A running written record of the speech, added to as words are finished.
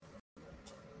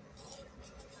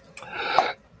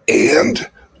And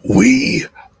we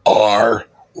are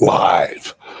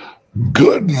live.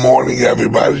 Good morning,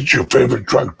 everybody. It's your favorite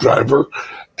truck driver,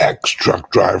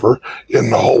 ex-truck driver in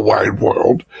the whole wide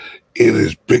world. It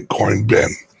is Bitcoin Ben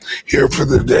here for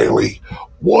the daily.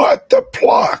 What the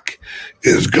pluck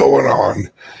is going on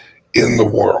in the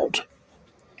world?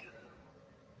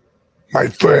 My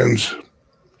friends,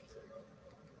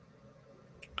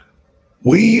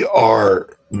 we are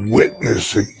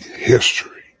witnessing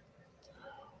history.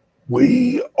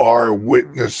 We are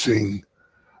witnessing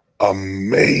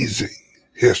amazing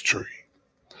history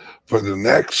for the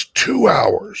next 2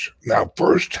 hours. Now,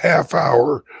 first half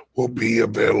hour will be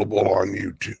available on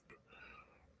YouTube.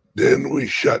 Then we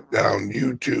shut down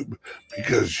YouTube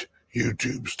because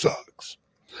YouTube sucks.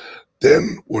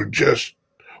 Then we're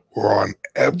on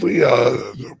every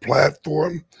other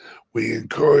platform. We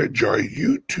encourage our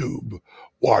YouTube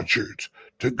watchers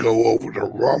to go over to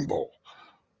Rumble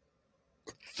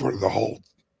for the whole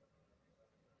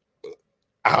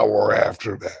hour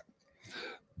after that.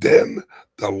 Then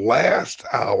the last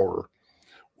hour,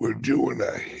 we're doing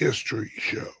a history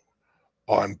show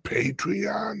on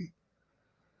Patreon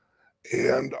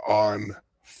and on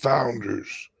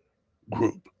Founders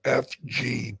Group,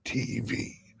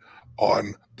 FGTV,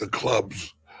 on the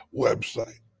club's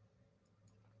website.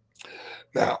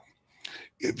 Now,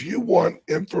 if you want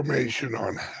information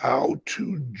on how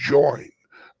to join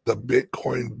the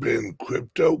Bitcoin Ben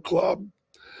Crypto Club,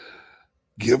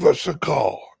 give us a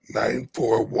call,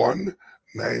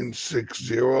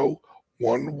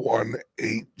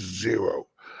 941-960-1180.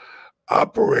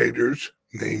 Operators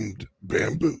named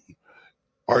Bamboo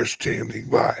are standing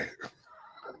by.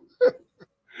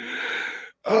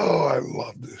 Oh, I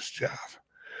love this job.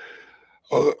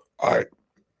 Oh, all right.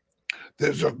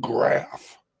 There's a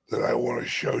graph that I want to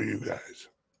show you guys.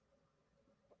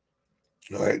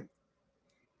 All right.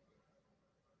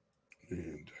 The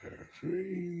entire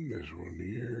screen. This one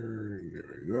here.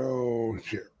 There we go.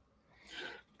 Share.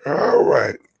 All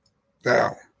right.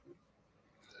 Now,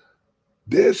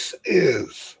 this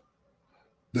is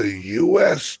the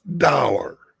US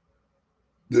dollar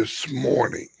this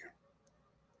morning.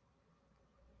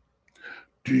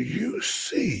 Do you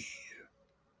see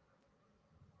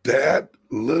that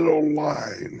little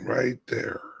line right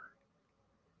there?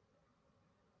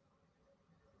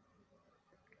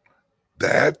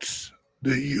 That's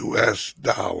the US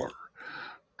dollar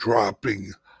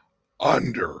dropping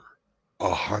under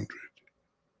 100.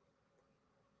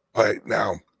 All right,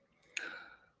 now,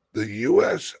 the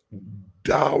US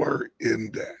dollar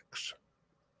index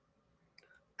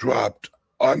dropped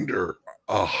under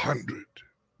 100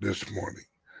 this morning.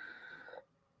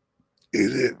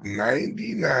 It hit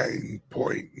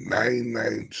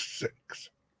 99.996.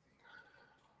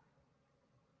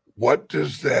 What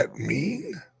does that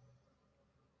mean?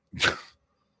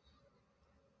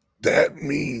 That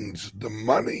means the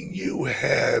money you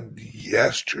had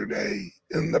yesterday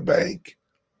in the bank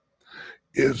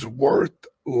is worth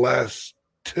less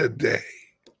today.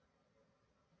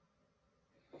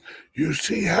 You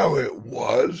see how it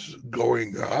was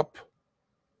going up?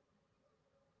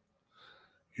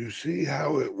 You see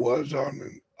how it was on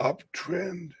an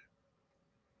uptrend?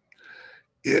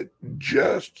 It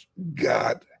just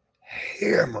got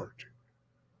hammered.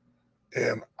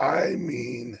 And I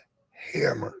mean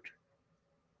hammered.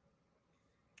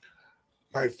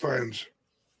 My friends,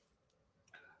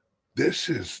 this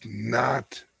is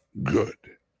not good.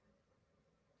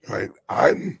 Right?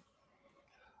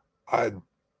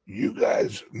 You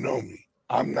guys know me.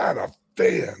 I'm not a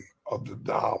fan of the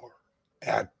dollar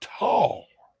at all.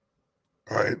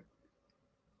 Right?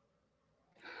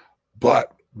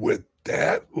 But with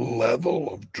that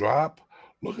level of drop,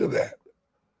 look at that.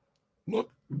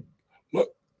 Look.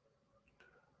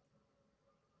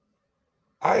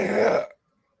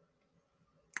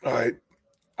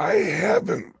 I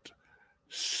haven't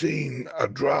seen a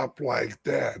drop like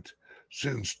that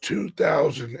since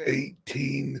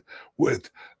 2018 with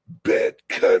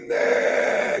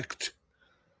BitConnect.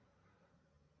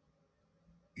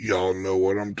 Y'all know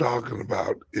what I'm talking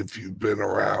about if you've been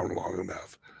around long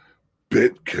enough.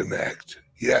 BitConnect.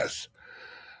 Yes,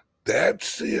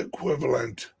 that's the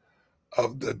equivalent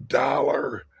of the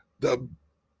dollar,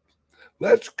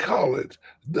 let's call it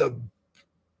the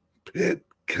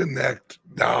BitConnect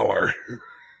dollar.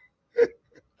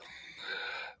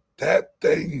 That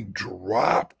thing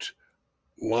dropped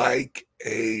like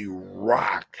a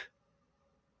rock.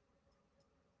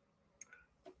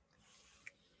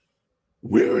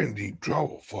 We're in deep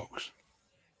trouble, folks.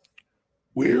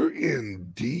 We're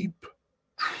in deep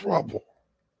trouble.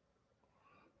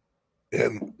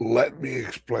 And let me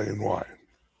explain why.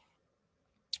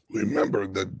 Remember,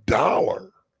 the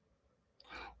dollar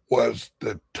was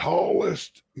the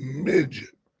tallest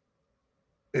midget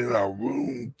in a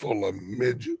room full of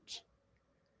midgets.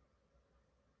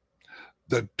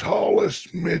 The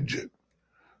tallest midget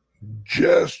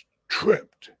just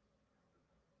tripped,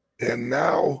 and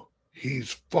now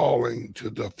he's falling to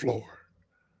the floor.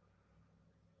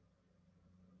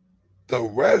 The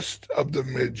rest of the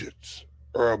midgets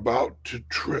are about to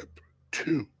trip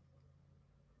too,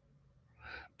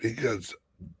 because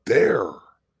they're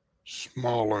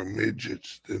smaller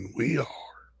midgets than we are.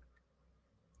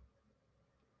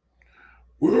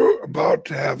 We're about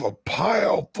to have a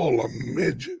pile full of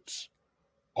midgets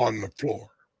on the floor.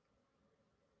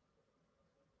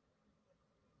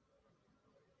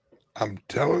 I'm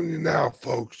telling you now,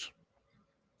 folks,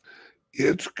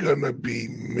 it's going to be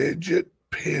midget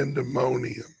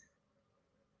pandemonium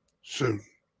soon.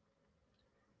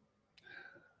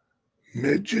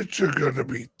 Midgets are going to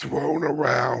be thrown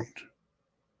around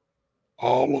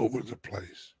all over the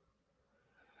place.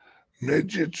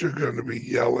 Midgets are going to be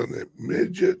yelling at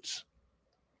midgets.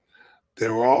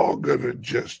 They're all going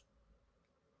to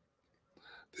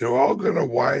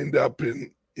wind up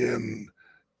in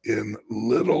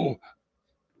little,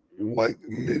 like,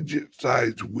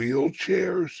 midget-sized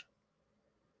wheelchairs.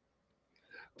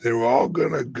 They're all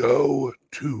going to go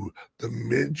to the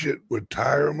midget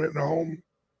retirement home,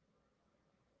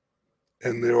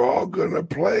 and they're all going to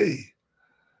play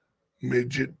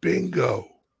midget bingo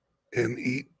and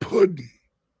eat pudding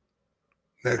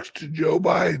next to Joe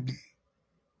Biden.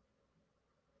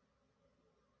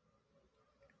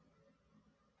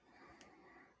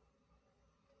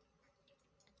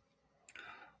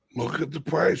 Look at the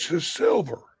price of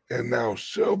silver, and now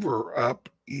silver up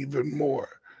even more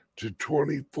to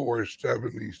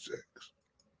 $24.76.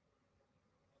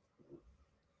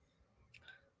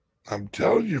 I'm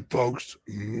telling you, folks,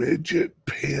 midget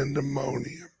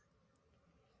pandemonium.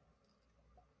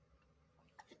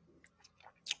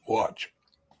 Watch.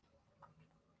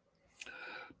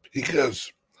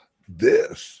 Because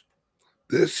that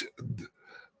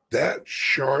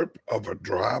sharp of a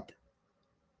drop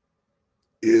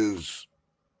is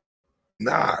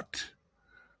not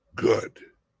good,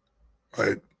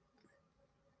 right?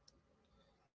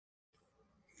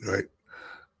 Right?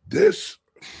 This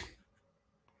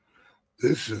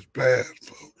is bad,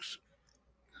 folks.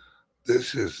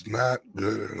 This is not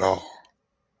good at all.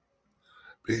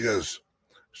 Because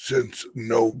since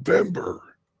November,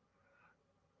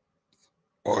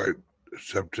 or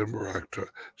September, October,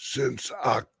 since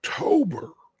October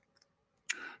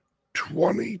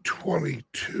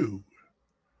 2022,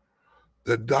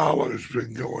 the dollar's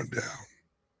been going down.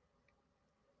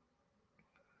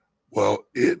 Well,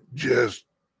 it just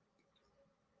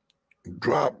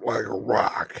dropped like a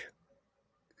rock,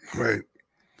 right?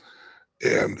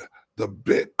 And the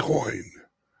Bitcoin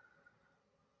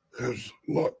is,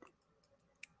 look,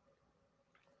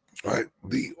 right?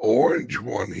 The orange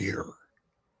one here,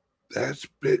 that's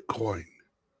Bitcoin.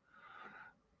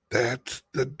 That's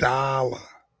the dollar.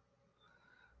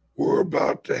 We're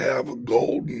about to have a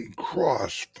golden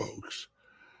cross, folks.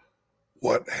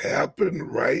 What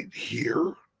happened right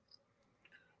here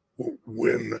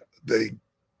when they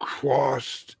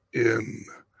crossed in,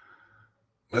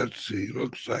 let's see,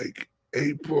 looks like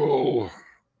April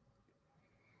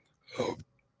of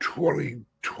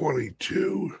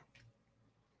 2022,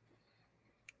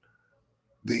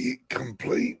 the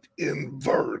complete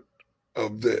invert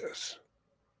of this,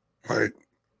 right?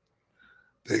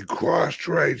 They crossed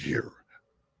right here.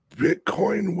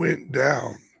 Bitcoin went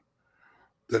down.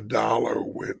 The dollar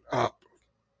went up.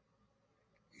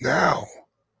 Now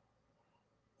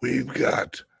we've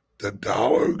got the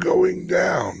dollar going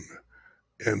down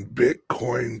and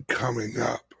Bitcoin coming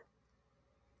up.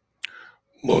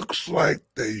 Looks like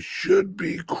they should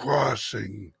be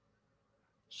crossing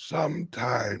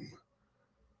sometime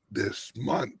this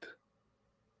month.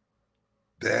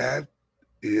 That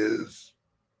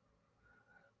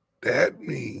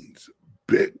means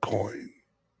Bitcoin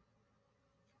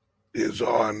is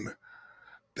on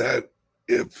that.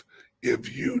 If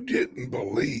you didn't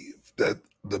believe that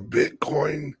the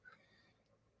Bitcoin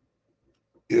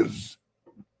is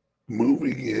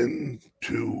moving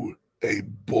into a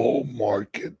bull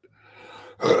market,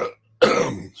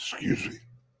 excuse me,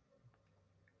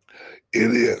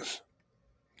 it is.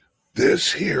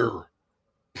 This here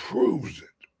proves it.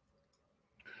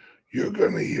 You're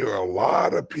going to hear a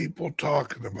lot of people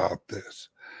talking about this,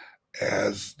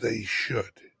 as they should.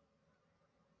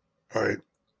 All right?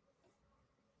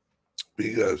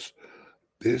 Because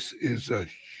this is a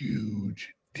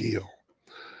huge deal.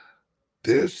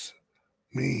 This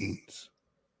means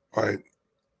right?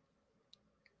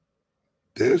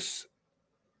 This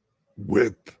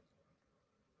with,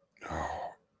 oh,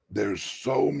 there's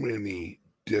so many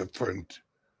different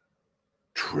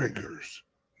triggers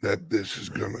that this is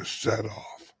going to set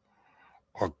off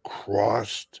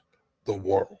across the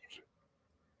world,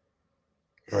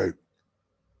 right?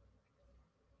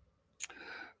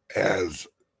 As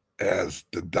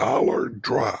the dollar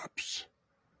drops,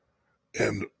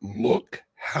 and look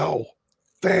how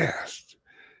fast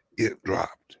it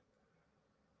dropped.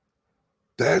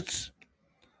 That's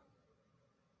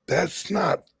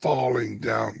not falling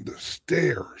down the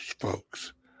stairs,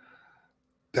 folks.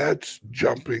 That's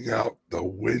jumping out the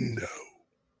window.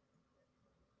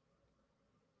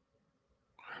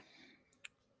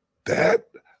 That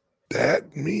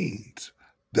means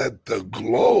that the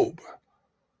globe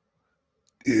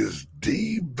is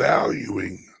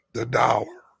devaluing the dollar.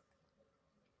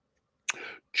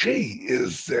 Gee,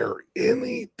 is there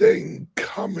anything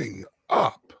coming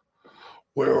up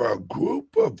where a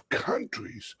group of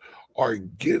countries are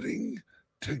getting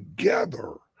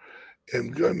together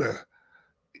and gonna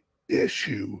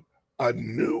issue a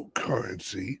new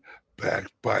currency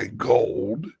backed by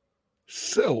gold,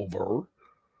 silver,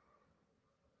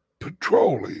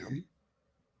 petroleum,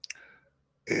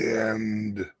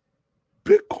 and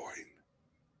Bitcoin?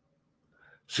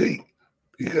 See,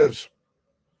 because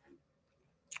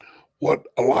what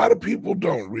a lot of people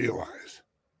don't realize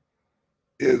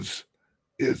is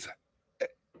is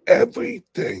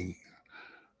everything.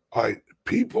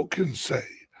 People can say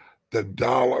the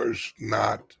dollar's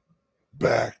not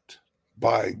backed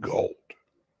by gold.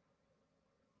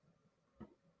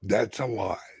 That's a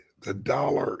lie. The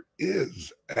dollar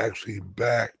is actually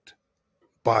backed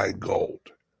by gold,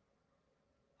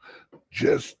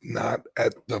 just not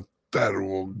at the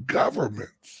federal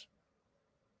government's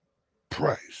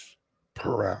price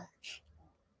per ounce.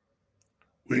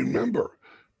 Remember,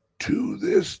 to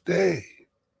this day,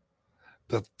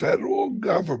 the federal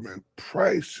government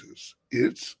prices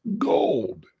its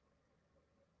gold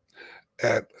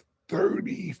at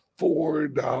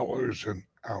 $34 an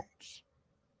ounce.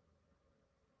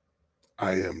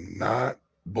 I am not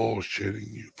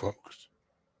bullshitting you, folks.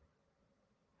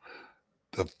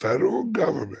 The federal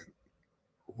government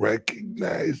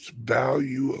recognized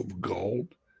value of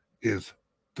gold is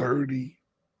 $34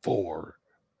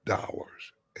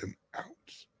 an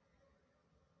ounce.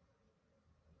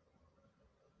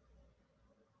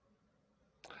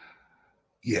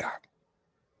 Yeah,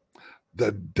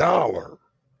 the dollar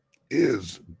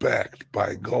is backed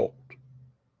by gold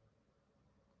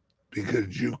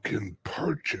because you can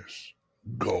purchase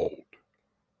gold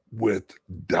with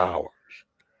dollars.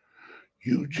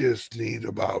 You just need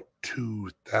about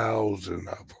 2,000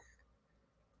 of them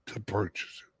to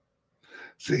purchase it.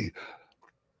 See,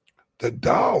 the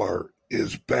dollar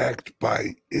is backed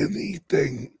by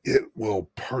anything it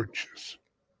will purchase.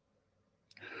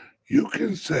 You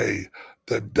can say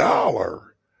the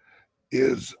dollar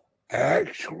is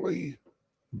actually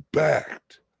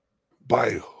backed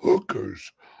by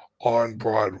hookers on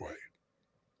Broadway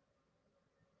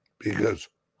because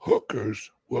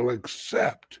hookers will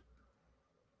accept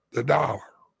the dollar.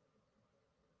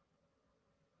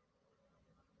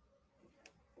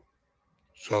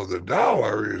 So the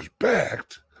dollar is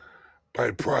backed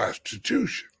by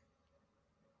prostitution.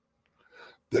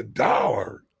 The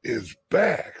dollar is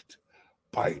backed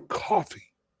by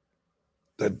coffee.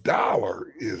 The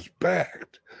dollar is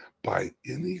backed by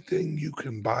anything you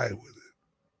can buy with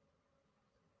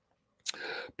it.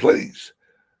 Please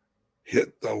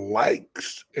hit the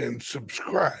likes and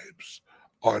subscribes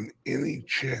on any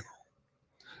channel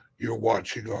you're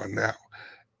watching on now.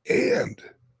 And,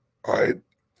 all right,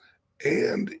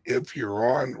 and if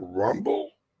you're on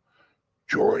Rumble,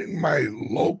 join my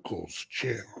locals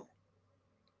channel.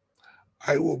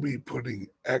 I will be putting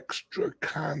extra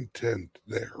content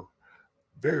there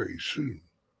very soon.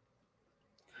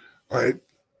 All right.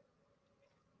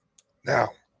 Now,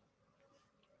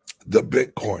 the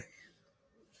Bitcoin.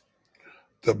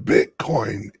 The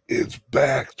Bitcoin is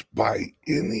backed by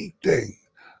anything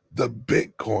the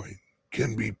Bitcoin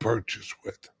can be purchased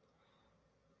with.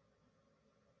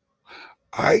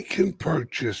 I can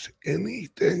purchase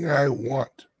anything I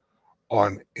want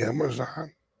on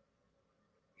Amazon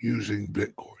using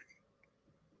Bitcoin.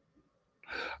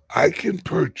 I can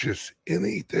purchase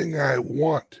anything I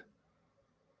want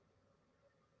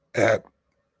at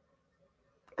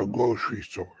a grocery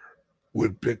store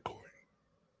with Bitcoin.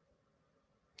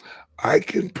 I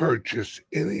can purchase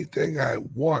anything I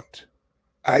want.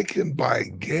 I can buy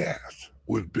gas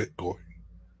with Bitcoin.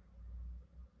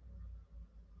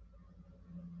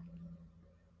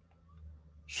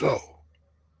 So,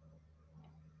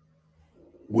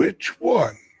 which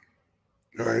one,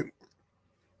 right?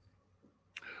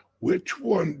 Which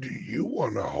one do you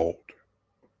want to hold?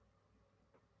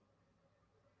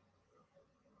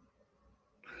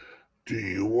 Do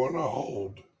you want to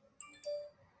hold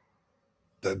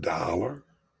the dollar,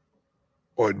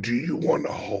 or do you want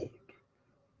to hold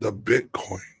the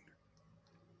Bitcoin?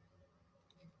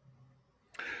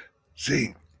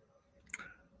 See,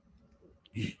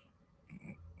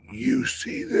 you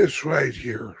see this right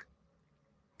here.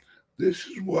 This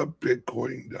is what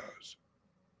Bitcoin does.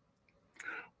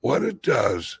 What it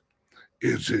does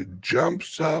is it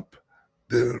jumps up,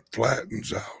 then it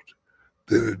flattens out.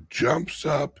 Then it jumps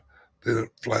up, then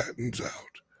it flattens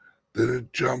out. Then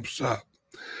it jumps up.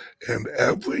 And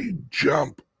every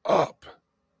jump up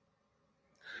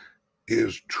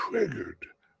is triggered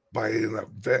by an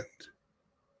event.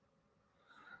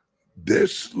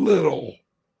 This little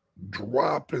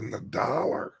drop in the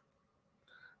dollar,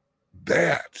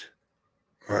 that,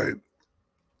 right?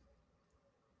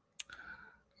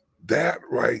 That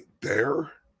right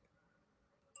there,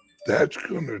 that's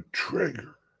going to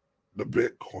trigger the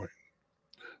Bitcoin.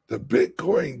 The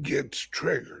Bitcoin gets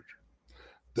triggered.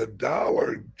 The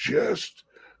dollar just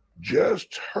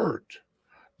hurt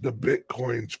the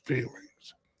Bitcoin's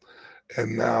feelings.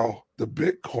 And now the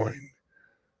Bitcoin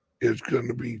is going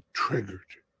to be triggered.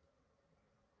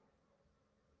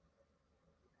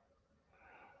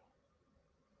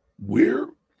 We're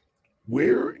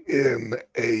in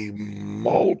a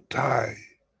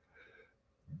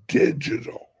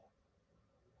multi-digital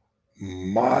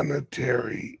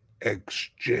monetary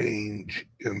exchange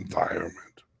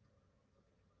environment.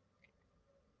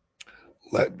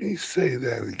 Let me say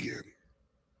that again.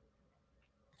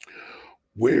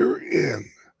 We're in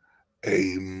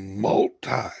a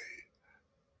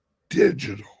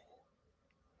multi-digital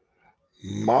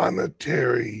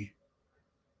monetary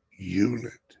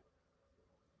unit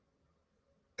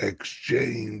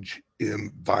exchange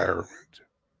environment.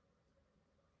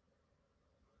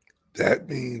 That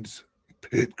means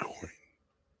Bitcoin.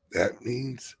 That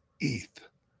means ETH.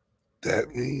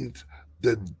 That means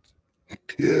the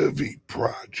Divi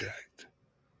project.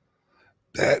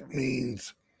 That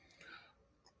means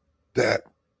that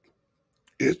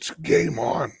it's game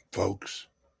on, folks.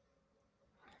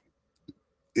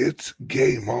 It's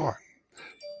game on.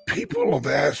 People have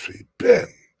asked me, Ben,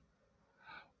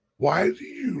 why do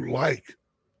you like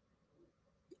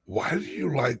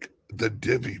the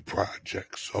Divi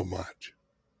project so much?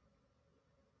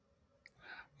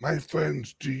 My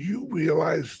friends, do you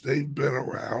realize they've been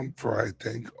around for, I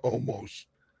think, almost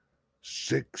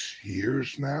 6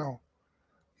 years now?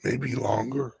 Maybe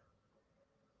longer.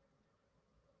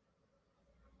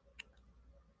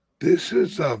 This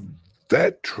is a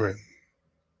veteran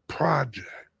project.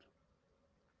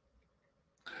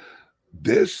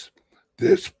 This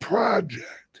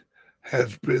project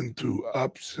has been through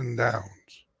ups and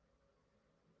downs.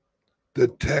 The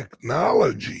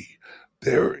technology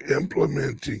they're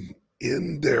implementing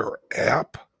in their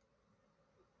app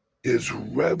is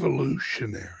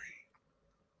revolutionary.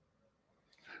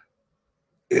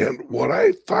 And what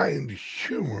I find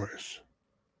humorous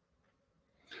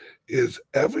is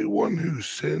everyone who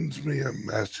sends me a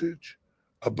message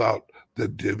about the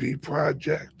Divi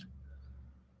project,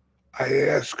 I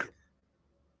ask them,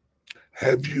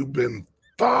 have you been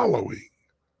following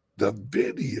the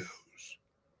videos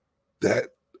that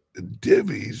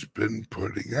Divi's been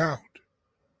putting out?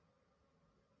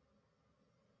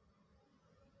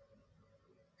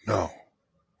 No.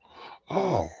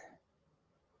 Oh,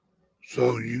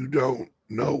 so you don't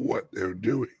know what they're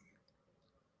doing?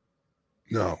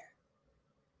 No.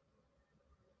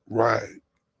 Right.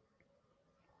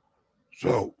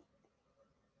 So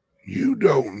you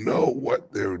don't know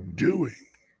what they're doing,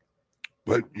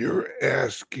 but you're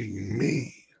asking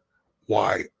me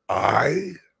why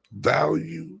I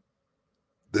value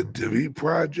the Divi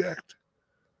project?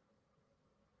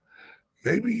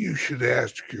 Maybe you should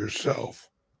ask yourself,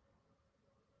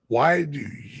 why do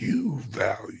you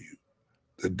value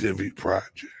the Divi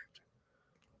project?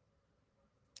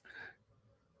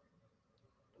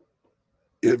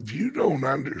 If you don't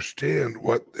understand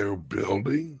what they're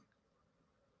building,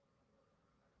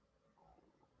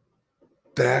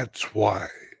 that's why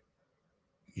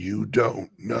you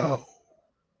don't know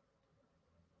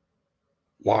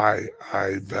why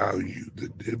I value the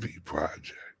Divi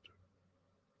project.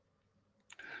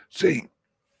 See,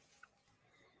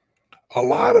 a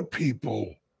lot of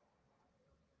people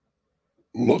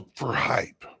look for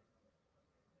hype.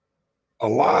 A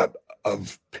lot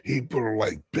of people are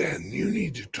like, Ben, you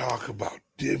need to talk about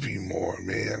Divi more,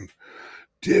 man.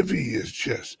 Divvy is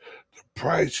just, the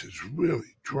price has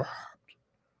really dropped.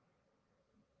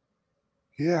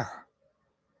 Yeah,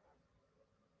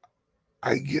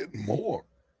 I get more,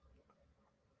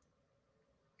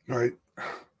 right?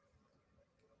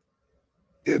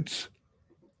 It's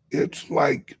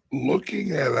like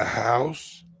looking at a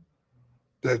house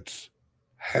that's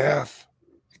half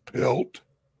built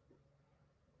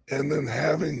and then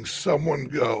having someone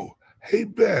go, "Hey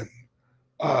Ben,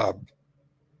 uh,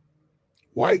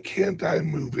 why can't I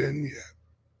move in yet?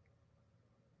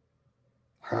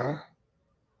 Huh?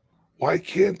 Why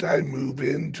can't I move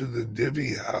into the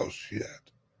Divvy house yet?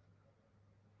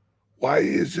 Why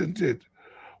isn't it?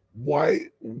 Why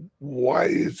why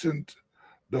isn't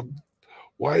the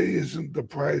why isn't the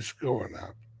price going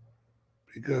up?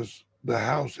 Because the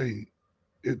house ain't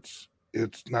it's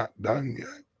not done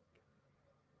yet."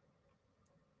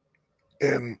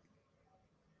 And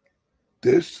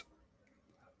this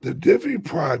the Divvy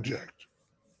project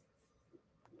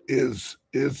is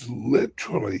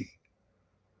literally,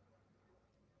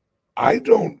 I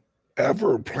don't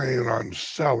ever plan on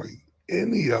selling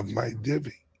any of my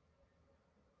Divvy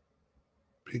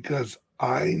because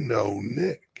I know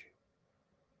Nick.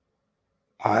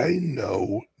 I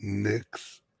know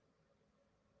Nick's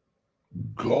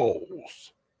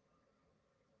goals.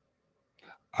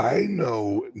 I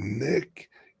know Nick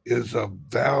is a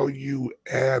value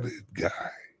added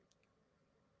guy.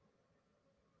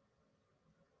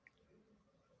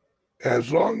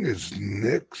 As long as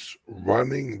Nick's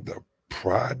running the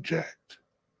project,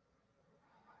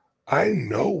 I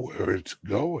know where it's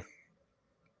going.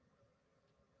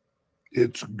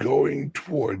 It's going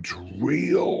towards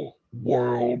real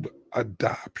world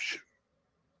adoption.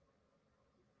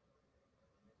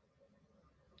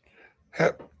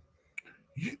 Have,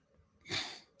 you,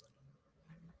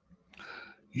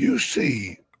 you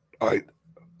see, right,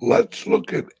 let's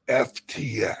look at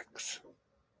FTX.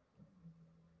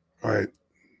 Right.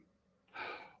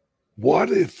 What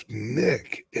if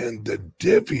Nick and the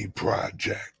Divvy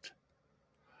project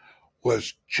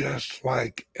was just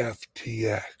like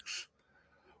FTX?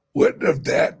 Wouldn't have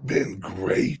that been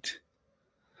great?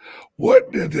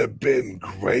 Wouldn't it have been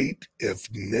great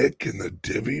if Nick and the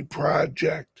Divvy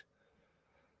project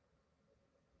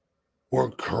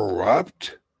were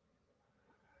corrupt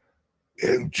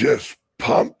and just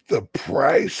pumped the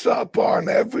price up on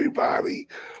everybody?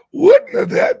 Wouldn't have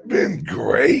that been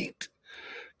great?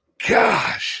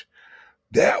 Gosh,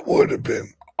 that would have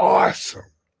been awesome.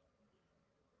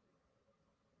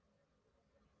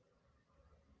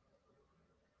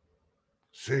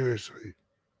 Seriously.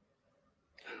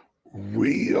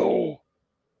 Real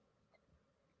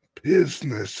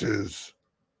businesses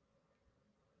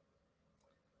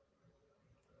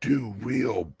do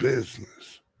real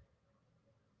business.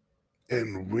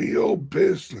 And real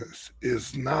business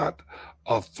is not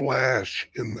a flash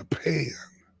in the pan.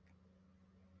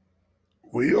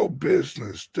 Real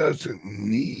business doesn't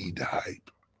need hype.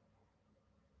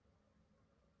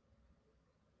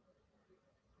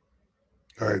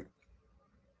 All right.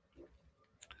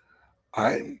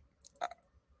 I'm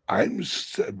I'm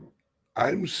set,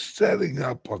 I'm setting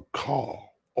up a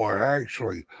call, or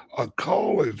actually a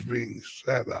call is being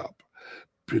set up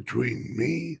between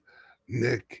me,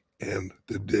 Nick, and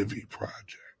the Divvy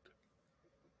project.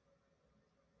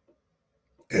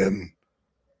 And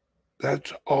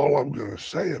that's all I'm going to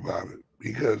say about it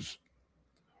because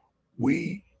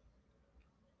we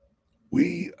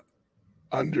we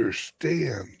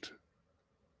understand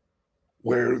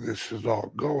where this is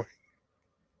all going,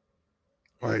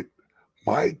 right?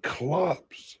 My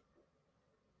clubs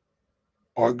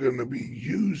are going to be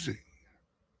using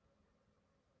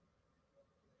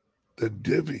the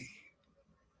Divvy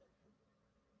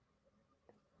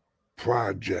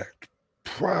project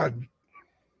prod,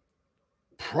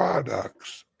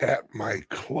 products at my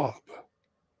club,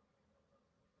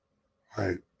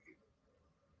 right?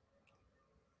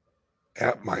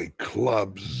 At my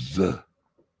clubs,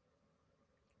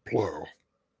 plural.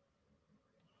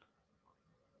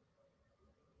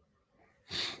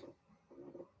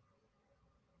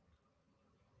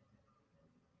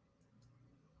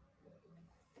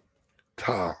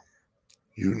 Tom,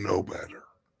 you know better.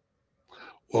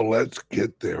 Well, let's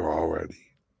get there already.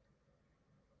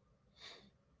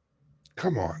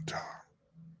 Come on, Tom.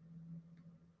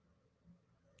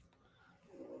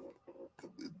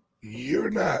 You're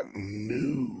not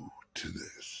new to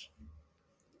this.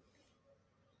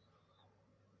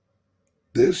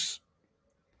 This,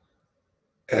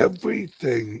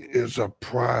 everything is a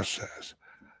process.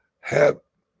 Have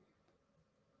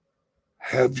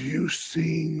you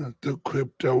seen the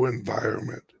crypto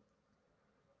environment?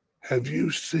 Have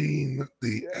you seen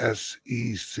the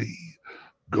SEC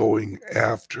going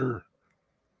after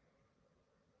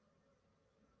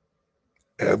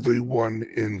everyone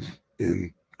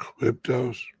in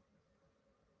cryptos?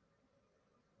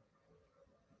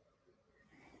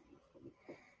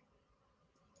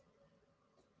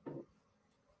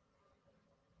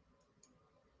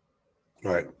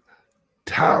 Right.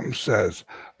 Tom says,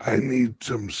 I need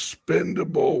some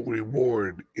spendable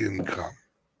reward income.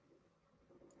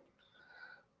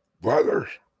 Brother,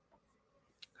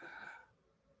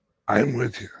 I'm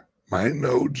with you. My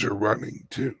nodes are running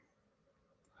too.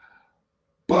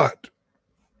 But,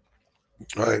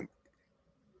 right,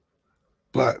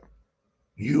 but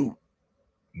you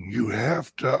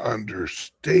have to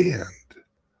understand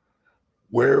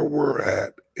where we're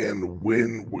at and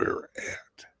when we're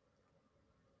at.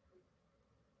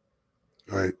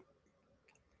 Right?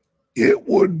 It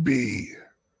would be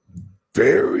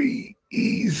very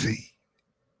easy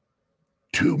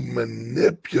to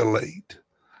manipulate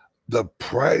the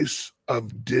price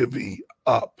of Divi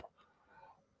up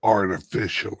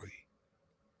artificially.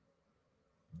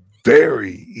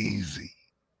 Very easy.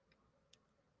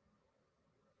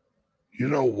 You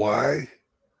know why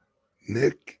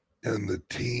Nick and the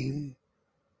team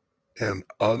and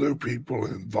other people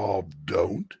involved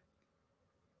don't?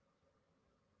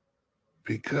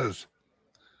 Because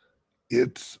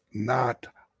it's not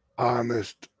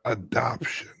honest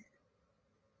adoption.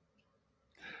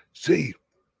 See,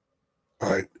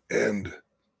 all right, and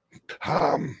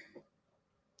Tom,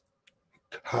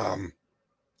 Tom,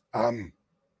 I'm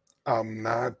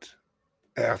not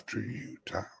after you,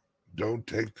 Tom. Don't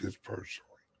take this personally.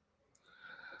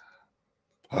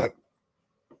 But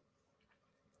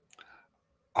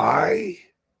I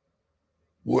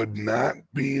would not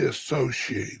be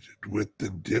associated with the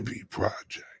Divi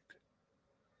project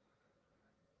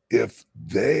if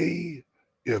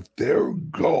their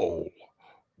goal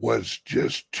was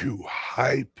just to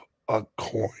hype a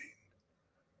coin.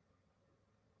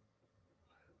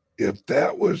 If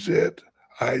that was it,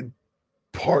 I'd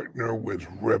partner with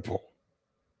Ripple.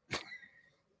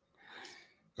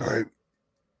 All right.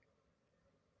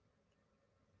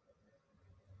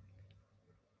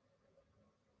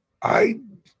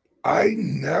 I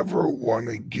never want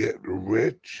to get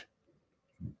rich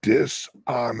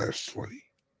dishonestly.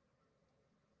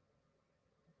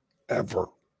 Ever.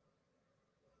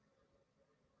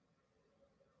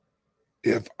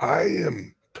 If I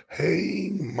am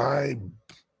paying my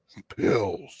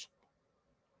bills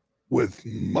with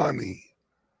money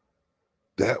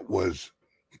that was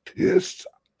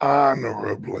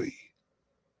dishonorably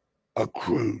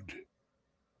accrued,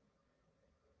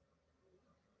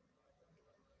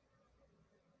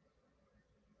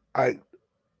 I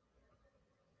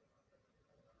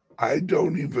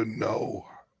don't even know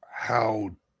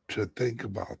how to think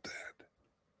about that.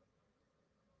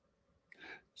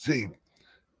 See,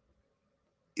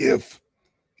 if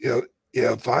you know,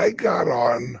 if I got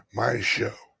on my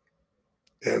show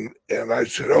and I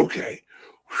said, okay,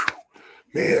 whew,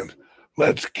 man,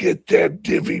 let's get that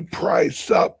Divi price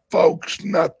up, folks.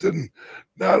 Nothing,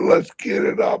 now let's get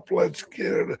it up. Let's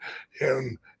get it,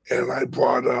 and I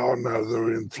brought on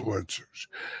other influencers,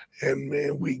 and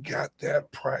man, we got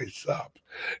that price up,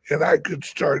 and I could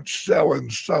start selling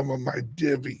some of my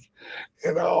Divi,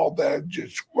 and all that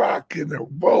just rocking and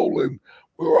rolling.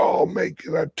 We're all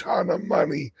making a ton of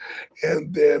money,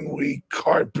 and then we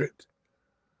carpet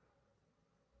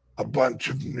a bunch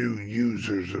of new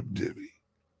users of Divi.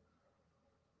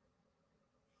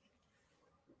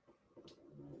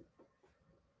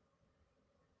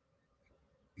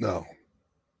 No,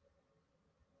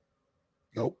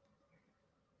 nope.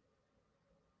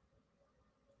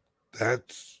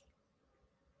 That's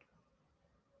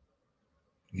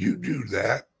you do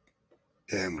that,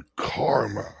 and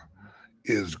karma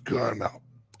is gonna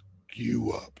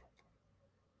you up.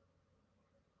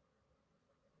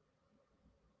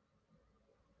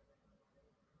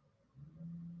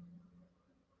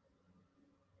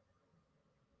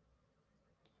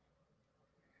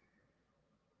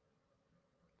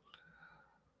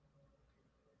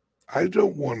 I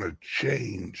don't want to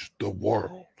change the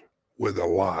world with a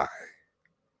lie,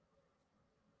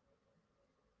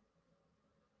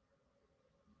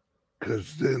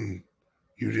 because then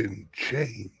you didn't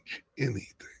change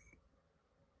anything.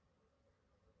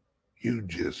 You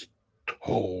just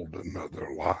told another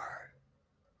lie.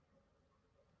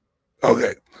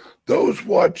 Okay, those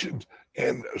watching,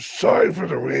 and sorry for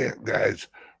the rant, guys.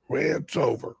 Rant's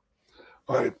over.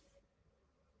 All right,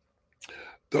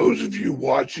 those of you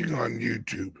watching on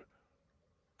YouTube,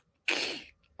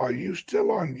 are you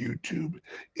still on YouTube?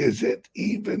 Is it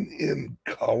even in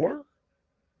color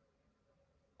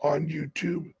on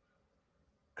YouTube?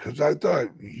 Because I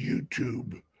thought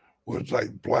YouTube was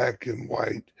like black and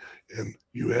white and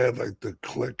you had like the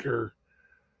clicker.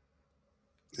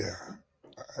 Yeah.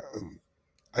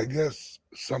 I guess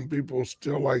some people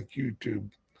still like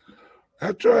YouTube.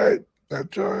 That's all right.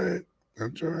 That's all right.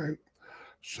 That's all right.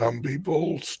 Some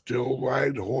people still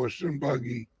ride horse and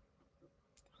buggy.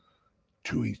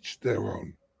 To each their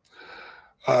own.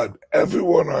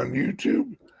 Everyone on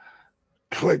YouTube,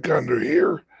 click under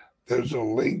here. There's a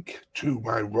link to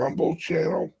my Rumble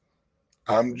channel.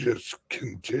 I'm just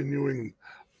continuing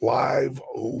live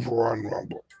over on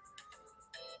Rumble.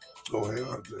 Go ahead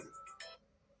on that.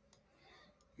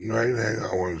 Right, hang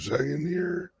on 1 second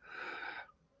here.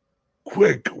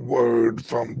 Quick word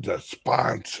from the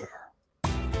sponsor.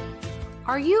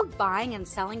 Are you buying and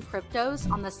selling cryptos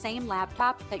on the same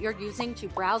laptop that you're using to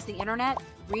browse the internet,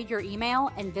 read your email,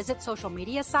 and visit social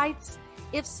media sites?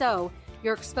 If so,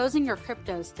 you're exposing your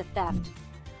cryptos to theft.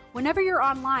 Whenever you're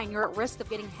online, you're at risk of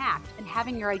getting hacked and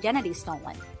having your identity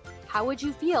stolen. How would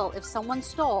you feel if someone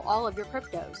stole all of your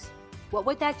cryptos? What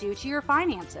would that do to your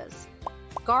finances?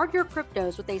 Guard your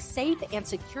cryptos with a safe and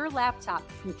secure laptop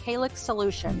from Calyx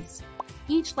Solutions.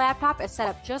 Each laptop is set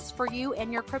up just for you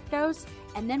and your cryptos,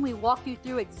 and then we walk you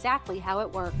through exactly how it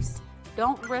works.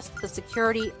 Don't risk the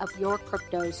security of your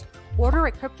cryptos. Order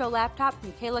a crypto laptop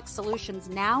from Calyx Solutions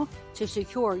now to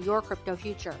secure your crypto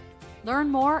future. Learn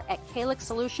more at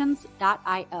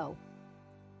calyxsolutions.io.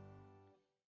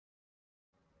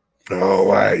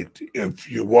 All right.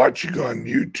 If you're watching on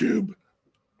YouTube,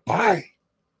 bye.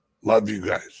 Love you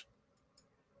guys.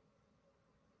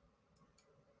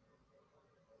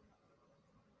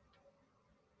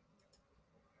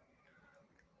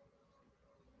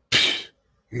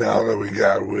 Now that we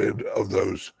got rid of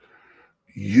those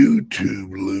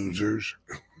YouTube losers.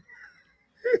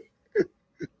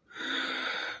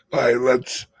 All right,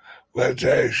 let's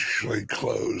actually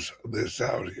close this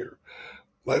out here.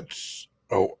 I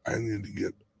need to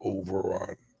get over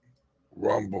on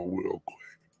Rumble real quick.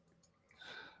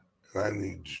 And I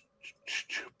need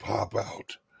to pop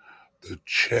out the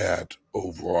chat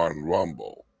over on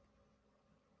Rumble.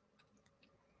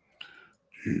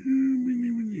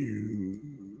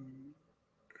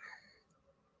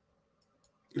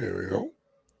 There we go.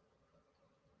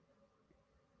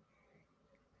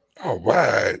 All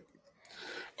right.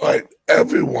 All right,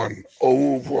 everyone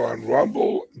over on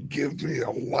Rumble, give me a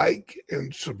like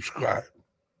and subscribe.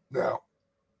 Now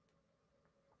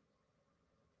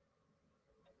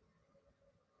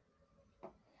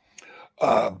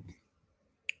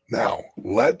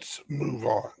let's move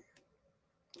on.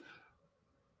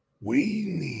 We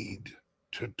need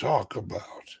to talk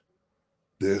about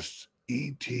this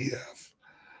ETF,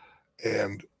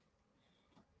 and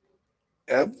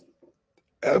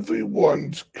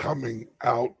everyone's coming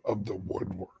out of the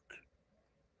woodwork,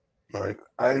 right?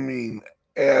 I mean,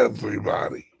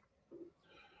 everybody.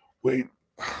 Wait,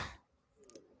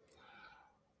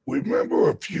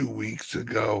 remember a few weeks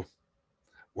ago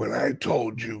when I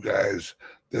told you guys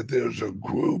that there's a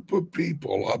group of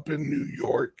people up in New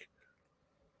York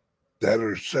that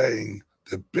are saying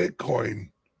that Bitcoin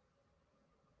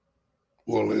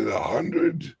will hit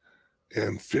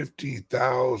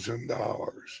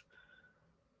 $150,000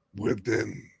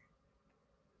 within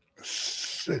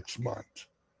 6 months,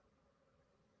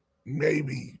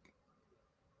 maybe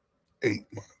 8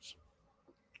 months.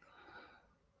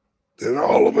 Then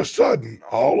all of a sudden,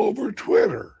 all over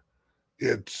Twitter,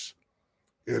 it's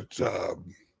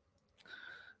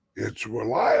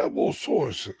reliable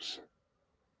sources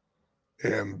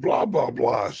and blah blah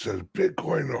blah says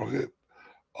Bitcoin will hit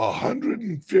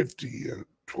 150 in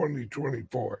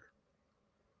 2024.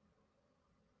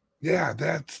 Yeah,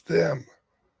 that's them.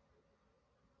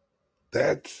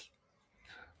 That's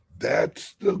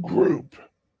the group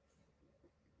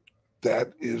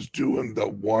that is doing the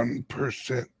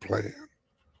 1% plan.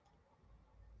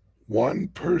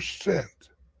 1%.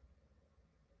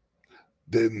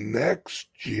 The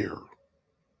next year,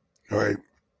 right,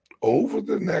 over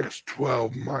the next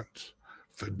 12 months,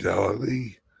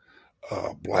 Fidelity,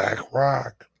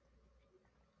 BlackRock,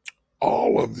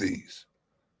 all of these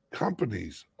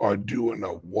companies are doing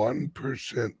a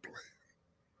 1% plan.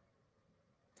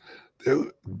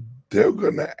 They're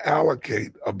going to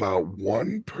allocate about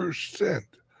 1%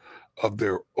 of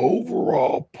their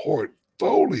overall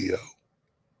portfolio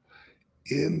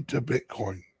into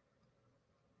Bitcoin.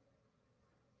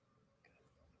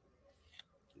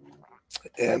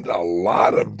 And a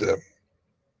lot of them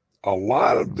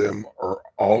are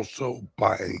also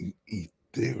buying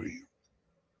Ethereum.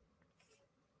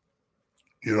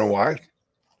 You know why?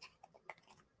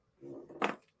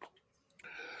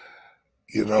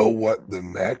 You know what the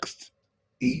next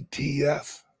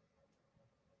ETF,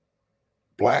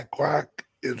 BlackRock,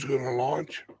 is going to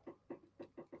launch?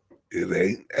 It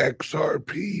ain't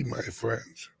XRP, my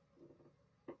friends.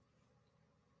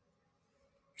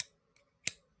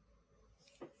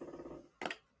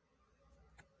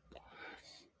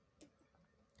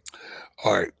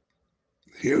 All right,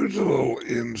 here's a little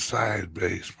inside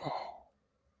baseball.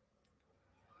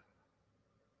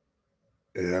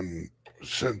 And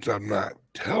since I'm not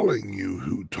telling you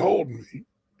who told me,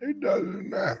 it doesn't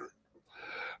matter.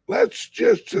 Let's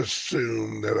just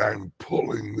assume that I'm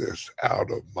pulling this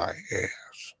out of my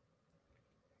ass.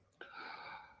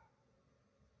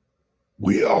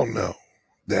 We all know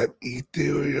that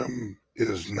Ethereum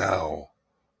is now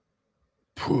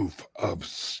proof of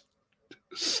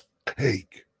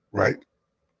stake, right?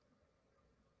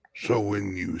 So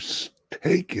when you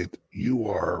stake it, you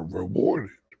are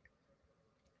rewarded.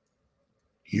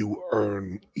 You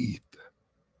earn ETH.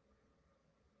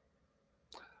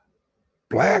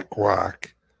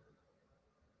 BlackRock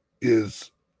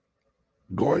is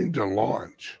going to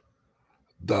launch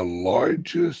the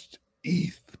largest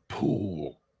ETH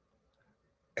pool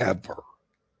ever.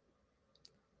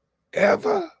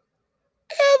 Ever.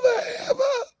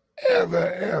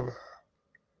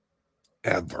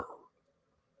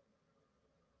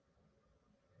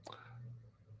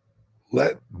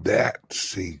 Let that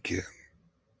sink in.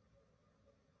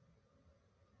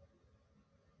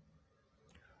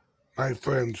 My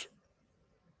friends,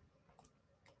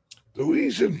 the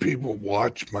reason people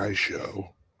watch my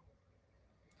show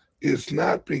is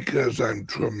not because I'm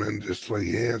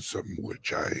tremendously handsome,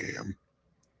 which I am.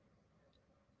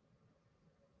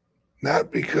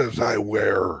 Not because I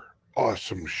wear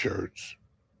awesome shirts.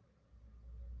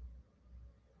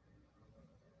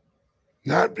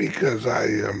 Not because I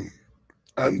am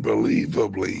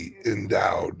unbelievably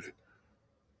endowed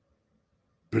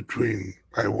between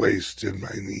my waist and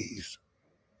my knees.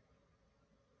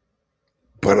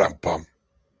 But I'm bummed.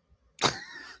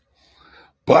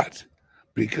 But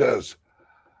because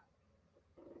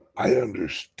I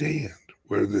understand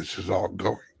where this is all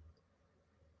going,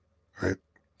 right?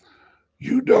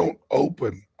 You don't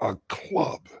open a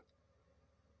club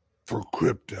for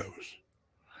cryptos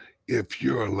if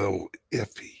you're a little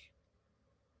iffy.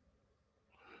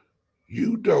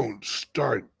 You don't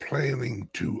start planning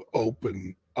to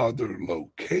open other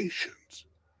locations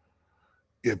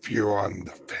if you're on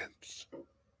the fence.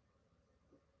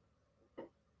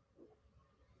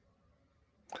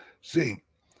 See,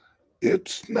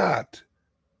 it's not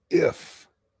if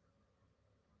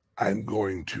I'm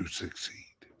going to succeed,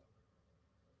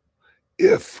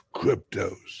 if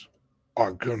cryptos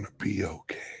are going to be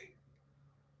okay.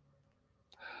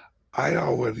 I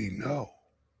already know.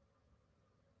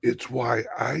 It's why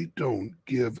I don't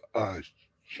give a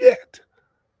shit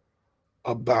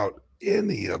about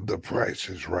any of the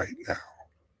prices right now.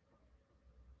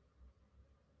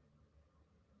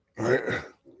 Right?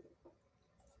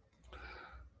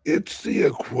 It's the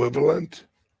equivalent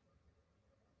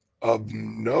of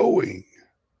knowing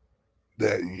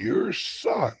that your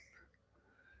son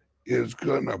is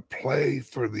going to play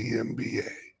for the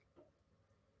NBA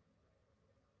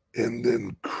and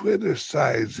then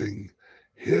criticizing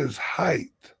his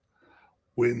height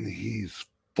when he's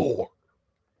 4.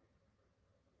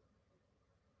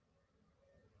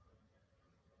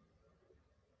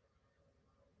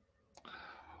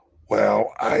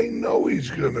 Well, I know he's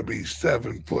going to be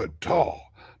 7 foot tall,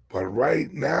 but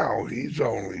right now he's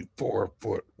only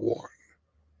 4'1".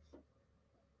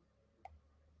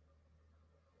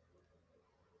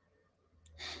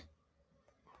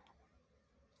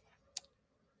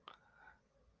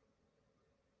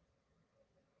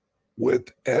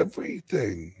 With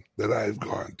everything that I've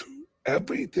gone through,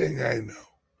 everything I know,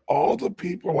 all the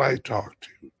people I talk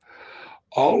to,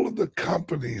 all of the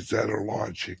companies that are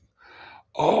launching,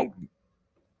 all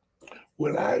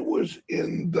when I was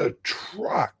in the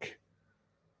truck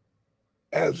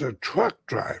as a truck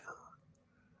driver,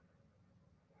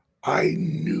 I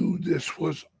knew this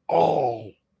was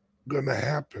all going to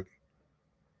happen.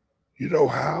 You know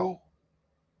how?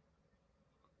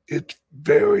 It's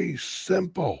very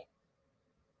simple.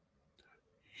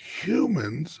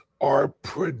 Humans are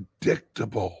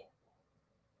predictable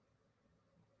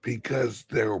because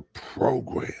they're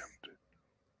programmed.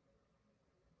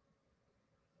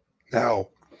 Now,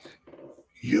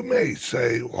 you may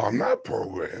say, well, I'm not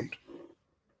programmed.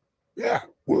 Yeah,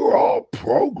 we're all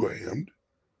programmed.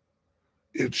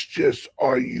 It's just,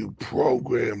 are you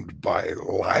programmed by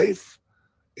life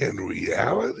and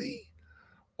reality?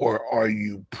 or are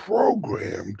you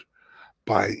programmed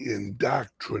by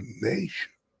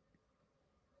indoctrination?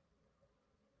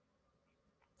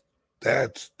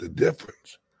 That's the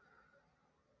difference.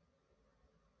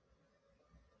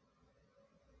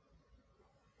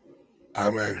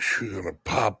 I'm actually going to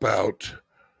pop out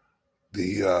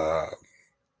the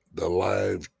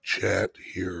live chat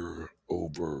here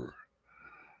over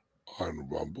on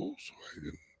Rumble so I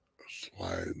can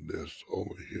slide this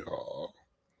over here.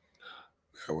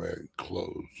 That way I can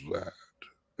close that.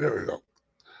 There we go.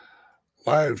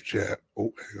 Live chat.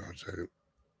 Oh, hang on a second.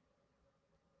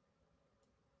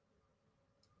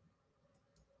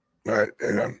 All right,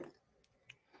 hang on.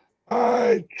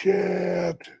 Hi,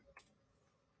 chat.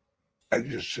 I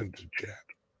just sent the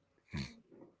chat.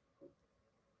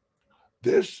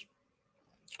 This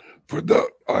for the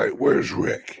all right. Where's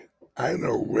Rick? I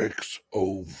know Rick's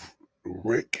over.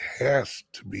 Rick has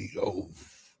to be over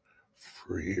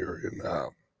for here in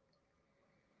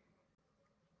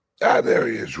there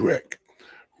he is, Rick.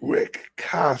 Rick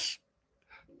Costa,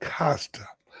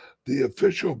 the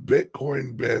official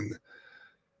Bitcoin Ben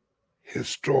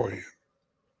historian.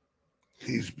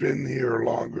 He's been here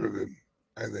longer than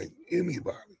I think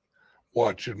anybody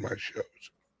watching my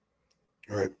shows.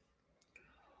 All right.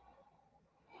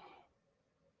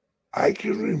 I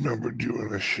can remember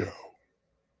doing a show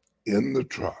in the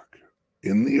truck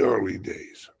in the early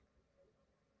days.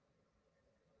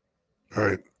 All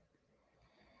right.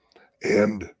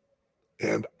 And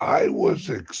I was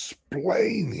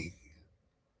explaining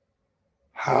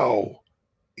how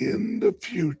in the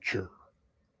future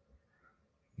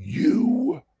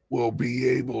you will be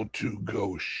able to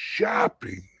go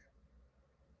shopping.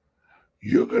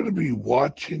 You're going to be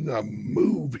watching a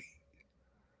movie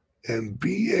and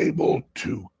be able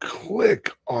to click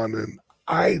on an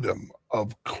item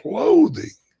of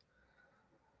clothing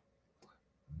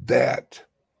that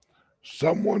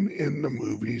someone in the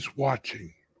movie's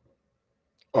watching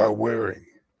are wearing.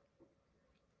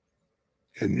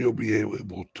 And you'll be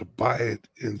able to buy it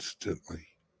instantly.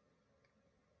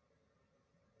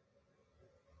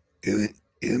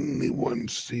 Anyone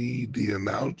see the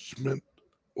announcement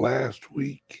last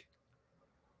week?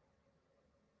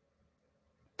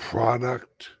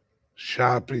 Product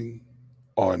shopping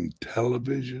on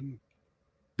television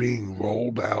being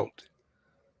rolled out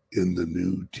in the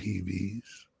new TVs.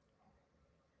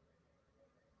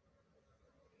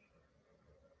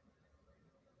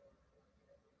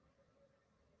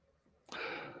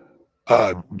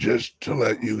 Just to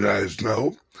let you guys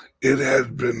know, it has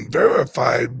been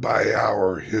verified by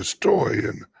our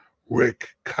historian, Rick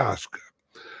Koska.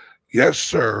 Yes,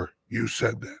 sir, you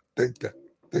said that.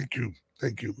 Thank you.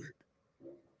 Thank you, Rick.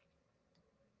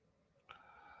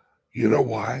 You know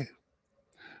why?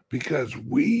 Because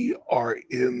we are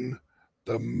in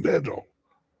the middle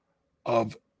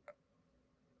of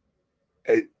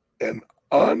an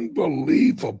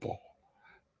unbelievable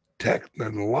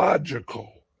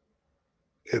technological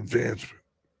advancement.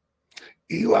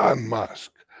 Elon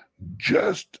Musk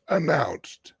just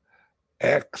announced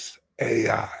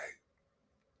XAI.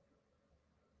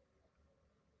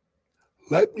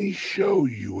 Let me show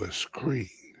you a screen.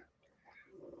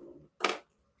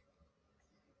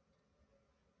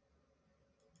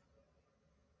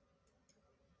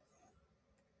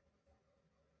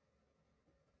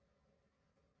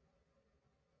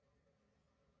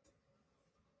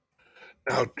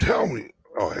 Now tell me,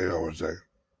 oh, hang on one second.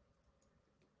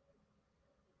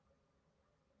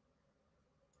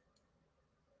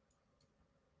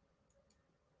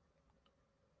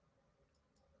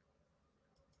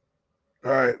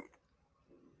 All right.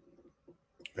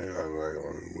 Hang on, let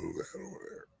me move that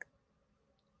over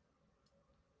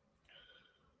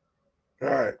there.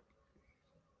 All right.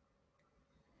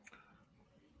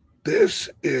 This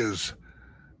is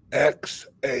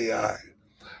XAI.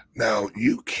 Now,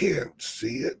 you can't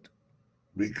see it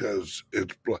because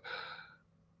it's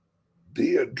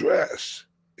the address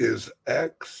is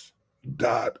x.ai.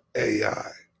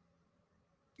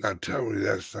 Now, tell me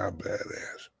that's not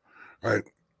badass, right?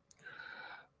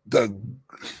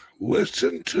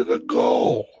 Listen to the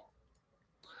goal.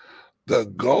 The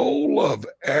goal of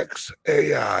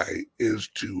XAI is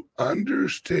to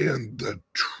understand the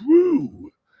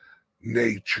true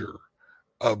nature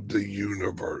of the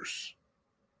universe.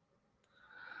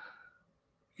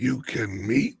 You can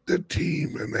meet the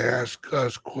team and ask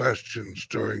us questions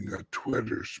during a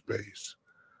Twitter space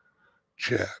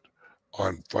chat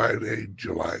on Friday,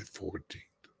 July 14th.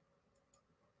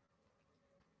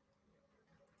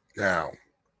 Now,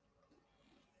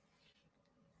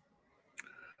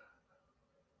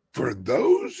 for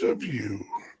those of you,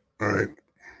 all right,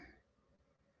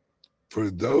 For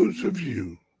those of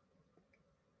you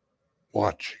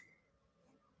watching,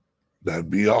 that'd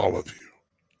be all of you.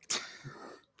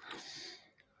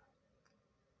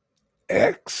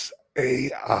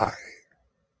 XAI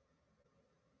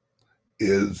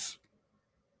is,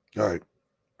 all right,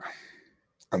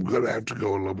 I'm going to have to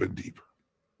go a little bit deeper.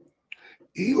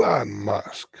 Elon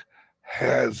Musk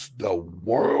has the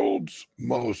world's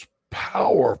most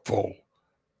powerful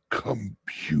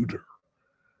computer.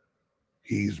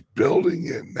 He's building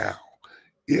it now.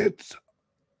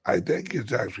 I think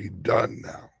it's actually done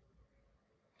now.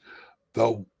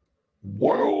 The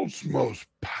world's most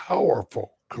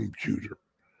powerful computer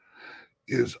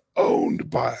is owned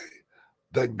by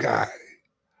the guy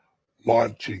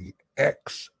launching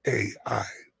XAI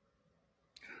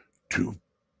to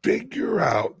figure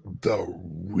out the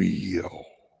real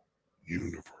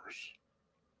universe.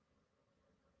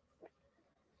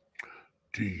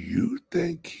 Do you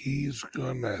think he's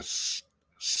gonna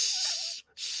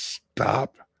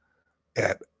stop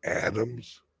at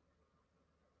atoms?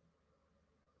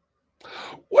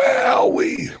 Well,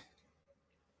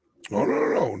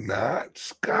 no, not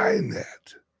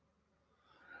Skynet.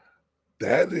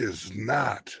 That is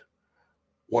not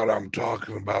what I'm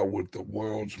talking about with the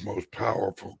world's most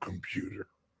powerful computer.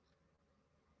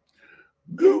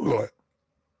 Google it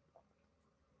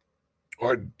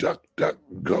or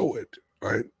DuckDuckGo it,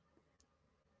 right?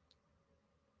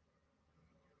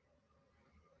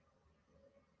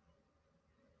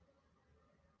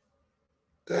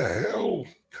 The hell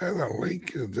kind of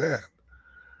link is that?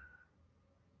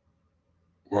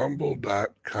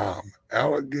 Rumble.com.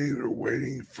 Alligator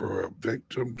waiting for a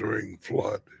victim during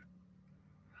flood.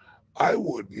 I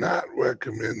would not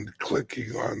recommend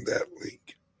clicking on that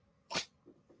link.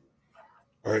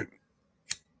 All right.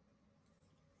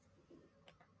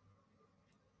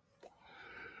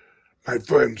 My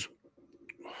friends,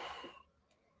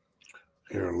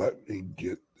 here, let me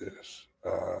get this.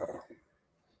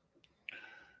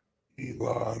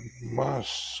 Elon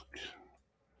Musk,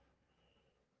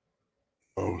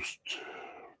 most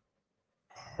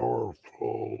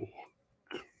powerful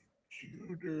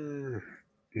computer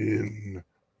in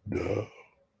the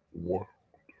world.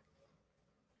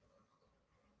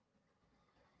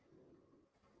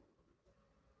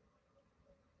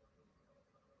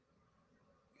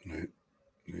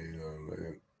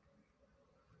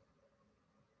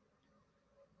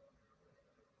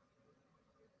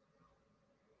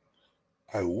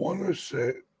 I want to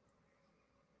say,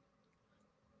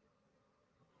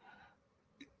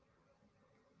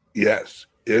 yes,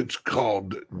 it's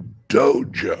called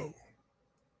Dojo.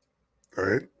 All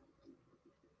right.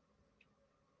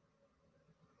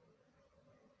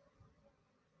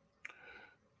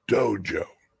 Dojo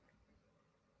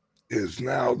is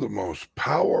now the most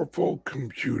powerful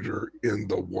computer in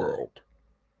the world.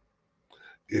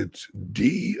 It's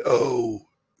DOJO.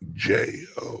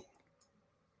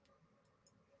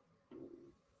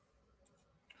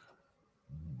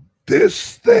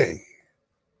 This thing,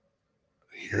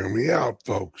 hear me out,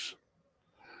 folks.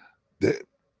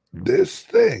 This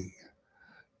thing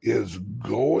is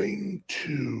going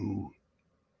to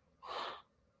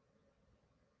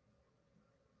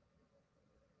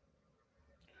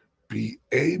be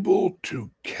able to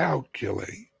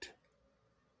calculate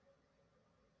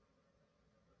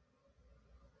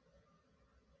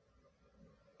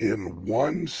in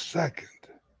 1 second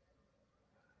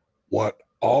what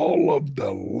all of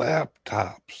the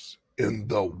laptops in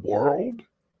the world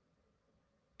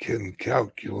can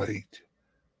calculate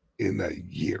in a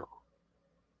year.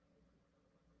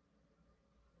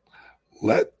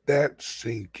 Let that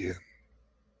sink in.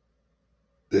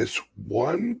 This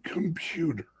one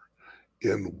computer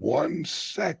in 1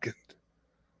 second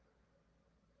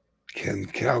can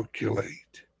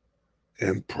calculate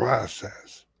and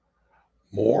process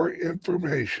more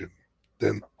information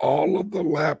than all of the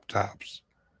laptops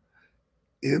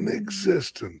in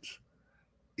existence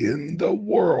in the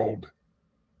world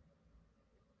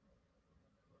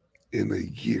in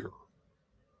a year.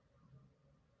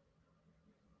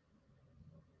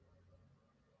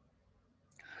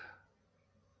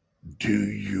 Do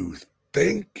you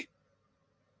think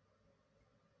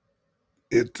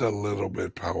it's a little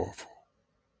bit powerful?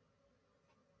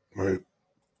 Right?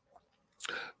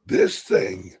 This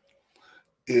thing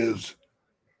is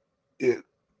it,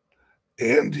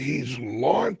 and he's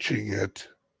launching it,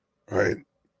 right?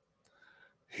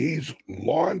 He's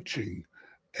launching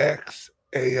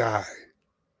XAI.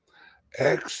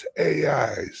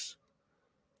 XAI's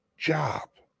job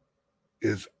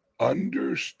is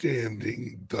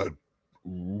understanding the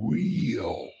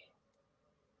real.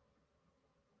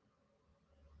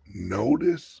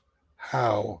 Notice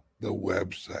how the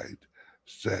website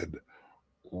said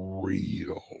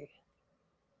real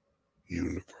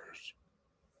universe.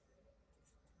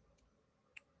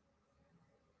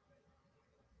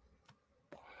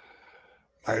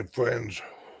 My friends,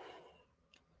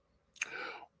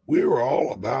 we're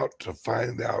all about to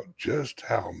find out just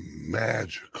how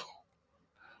magical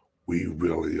we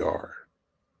really are.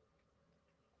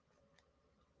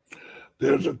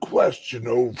 There's a question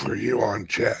over here on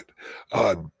chat.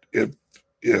 If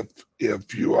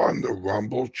you're on the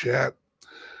Rumble chat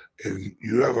and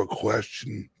you have a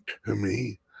question to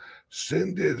me,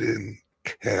 send it in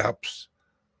caps,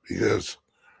 because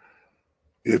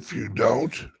if you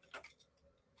don't,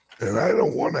 and I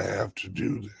don't want to have to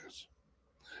do this,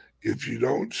 if you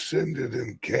don't send it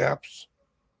in caps,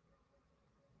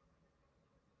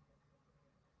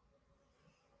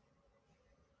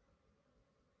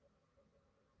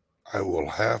 I will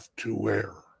have to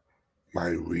wear my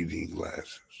reading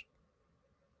glasses.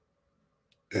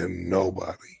 And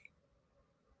nobody,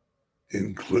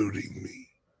 including me,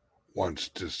 wants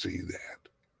to see that.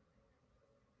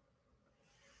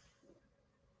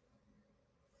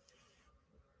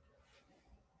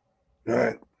 All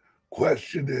right.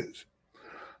 Question is,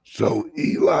 so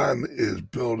Elon is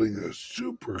building a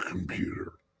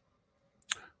supercomputer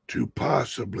to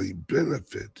possibly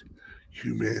benefit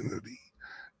humanity,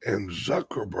 and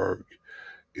Zuckerberg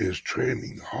is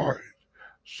training hard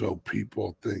so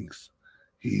people thinks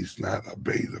he's not a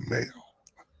beta male.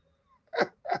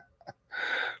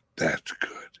 That's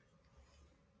good.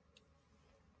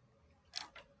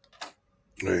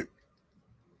 Right.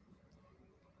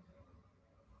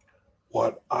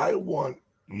 What I want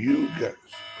you guys,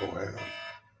 go ahead.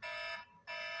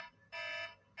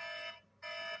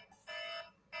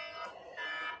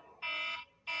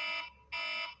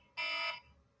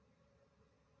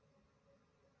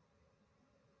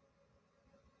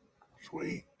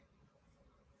 Sweet.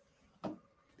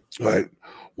 Right.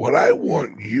 What I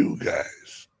want you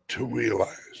guys to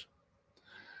realize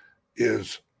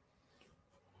is,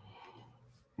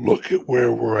 look at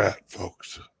where we're at,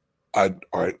 folks. All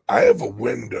right, I have a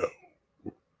window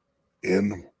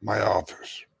in my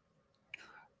office.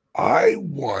 I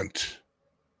want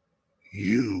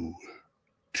you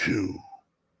to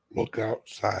look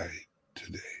outside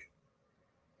today.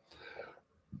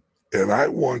 And I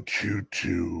want you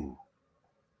to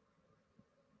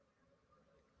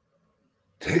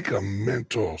take a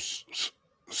mental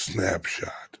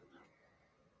snapshot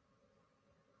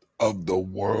of the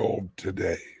world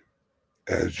today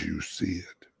as you see it.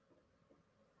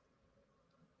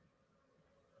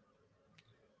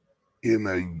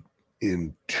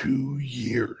 In 2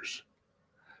 years,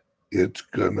 it's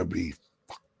gonna be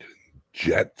fucking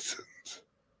Jetsons.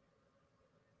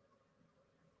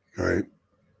 Right?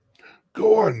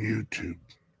 Go on YouTube.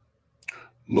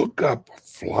 Look up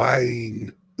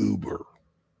flying Uber.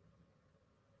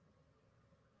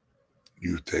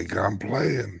 You think I'm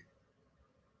playing?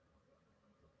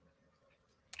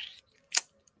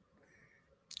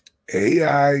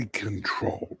 AI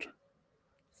controlled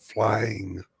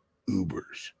flying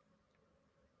Ubers.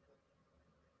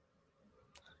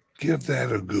 Give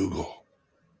that a Google.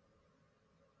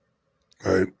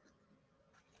 Right?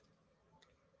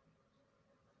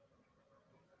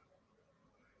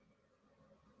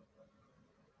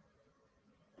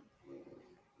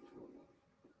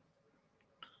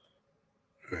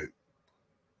 Right.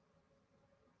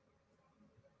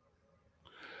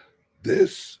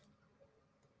 This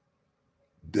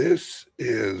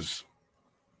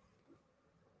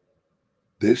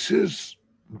is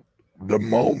the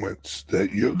moments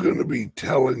that you're going to be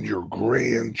telling your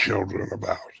grandchildren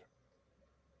about.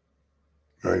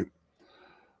 Right?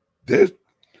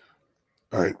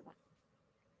 All right.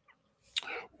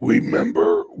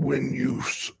 Remember when you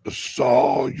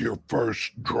saw your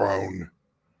first drone?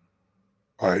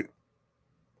 All right.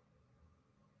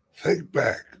 Think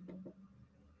back,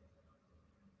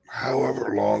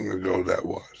 however long ago that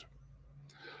was.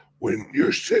 When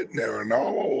you're sitting there and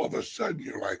all of a sudden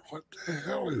you're like, what the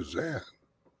hell is that?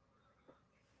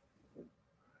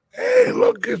 Hey,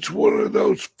 look, it's one of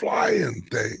those flying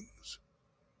things.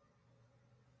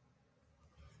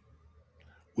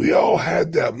 We all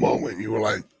had that moment. You were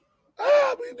like,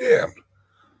 ah, be damned.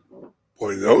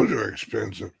 Boy, those are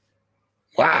expensive.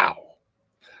 Wow.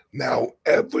 Now,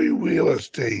 every real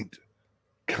estate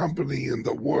company in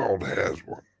the world has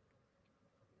one.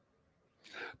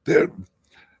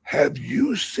 Have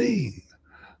you seen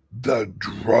the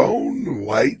drone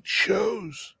light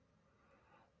shows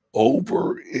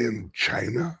over in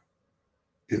China,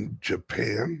 in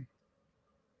Japan?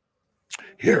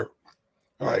 Here,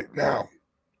 all right, now,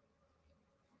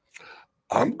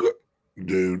 I'm good,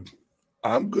 dude.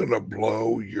 I'm gonna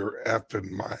blow your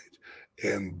effing mind.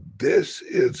 And this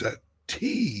is a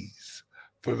tease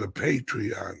for the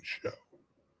Patreon show.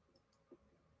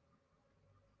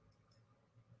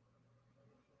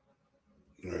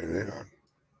 All right, hang on.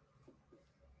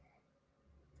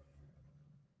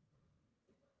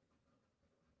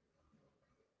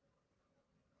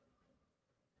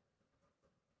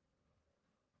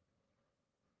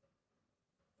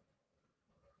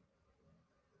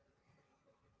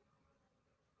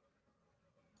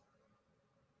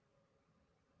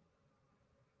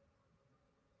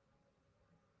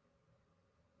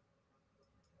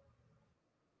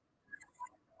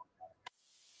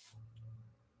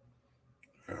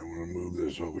 I'm gonna move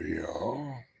this over here.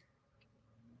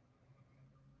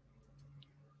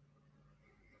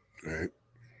 Right.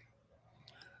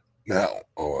 Now,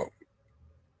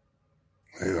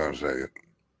 hang on a second.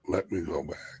 Let me go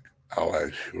back. I'll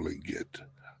actually get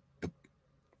the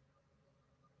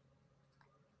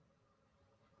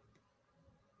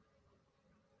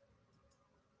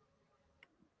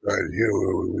right here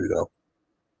where we read up.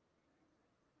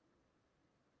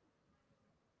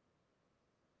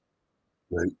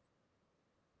 Right.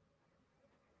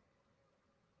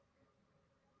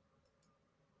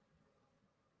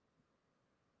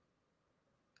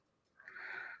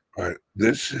 All right.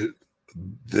 This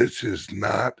is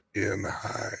not in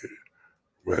high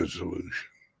resolution.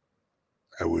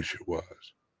 I wish it was.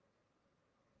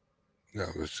 Now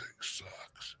this thing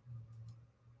sucks.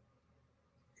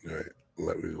 All right.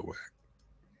 Let me go back.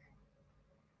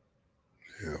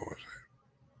 Hang on one second.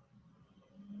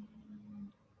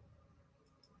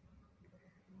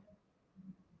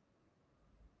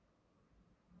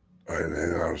 All right,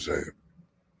 hang on a second.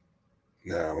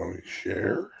 Now let me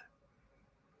share.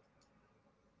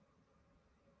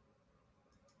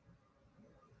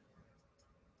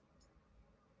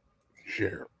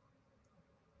 Share.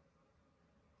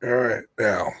 All right,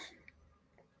 now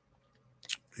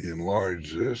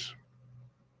enlarge this.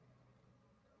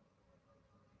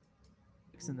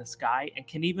 In the sky and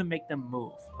can even make them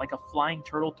move, like a flying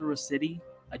turtle through a city,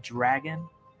 a dragon,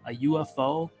 a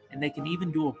UFO, and they can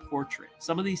even do a portrait.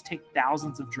 Some of these take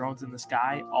thousands of drones in the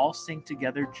sky, all sync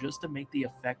together just to make the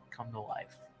effect come to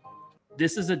life.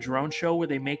 This is a drone show where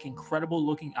they make incredible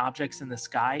looking objects in the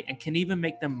sky and can even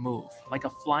make them move, like a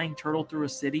flying turtle through a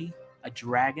city, a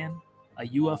dragon, a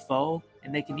UFO,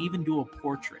 and they can even do a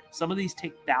portrait. Some of these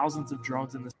take thousands of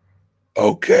drones in the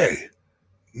Okay,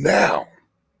 now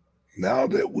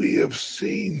that we have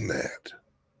seen that,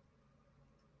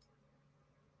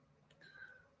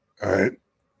 all right,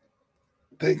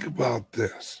 think about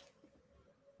this.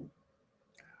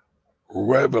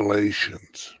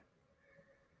 Revelations.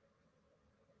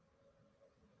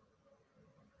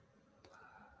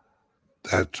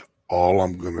 That's all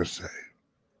I'm going to say.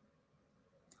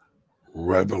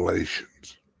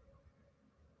 Revelations.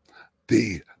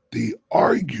 The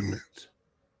argument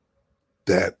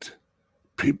that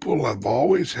people have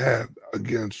always had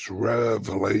against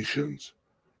Revelations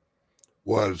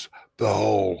was the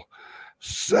whole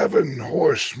 7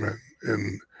 horsemen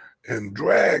and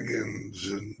dragons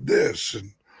and this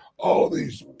and all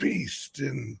these beasts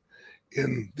in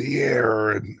the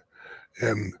air and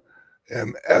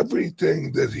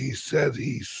everything that he said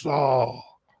he saw.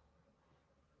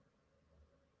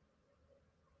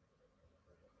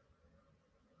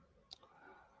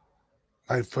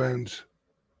 My friends,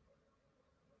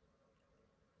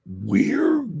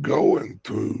 we're going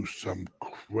through some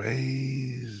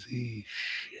crazy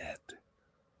shit.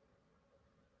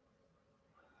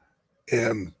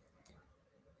 And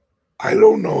I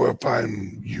don't know if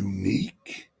I'm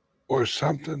unique or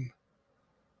something,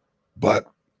 but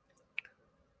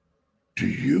do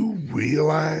you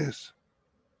realize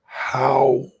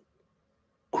how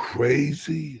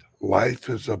crazy life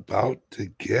is about to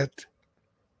get?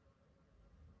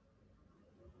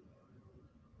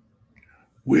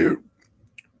 We're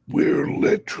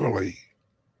literally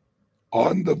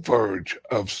on the verge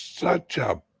of such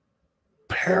a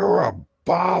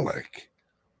parabolic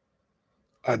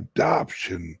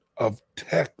adoption of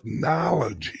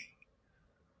technology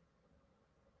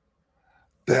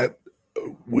that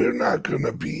we're not going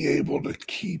to be able to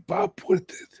keep up with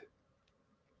it.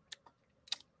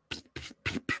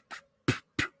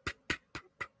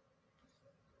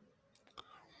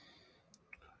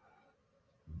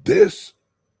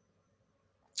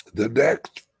 The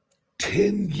next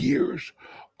 10 years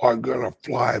are going to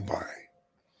fly by,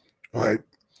 right?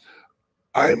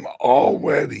 I'm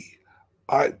already,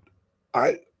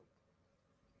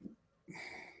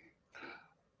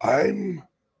 I'm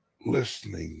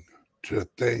listening to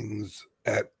things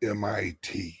at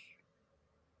MIT.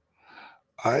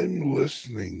 I'm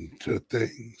listening to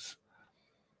things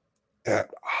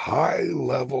at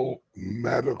high-level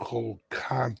medical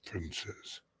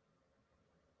conferences.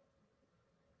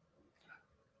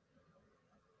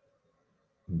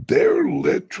 They're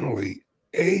literally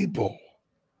able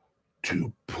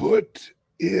to put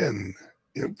in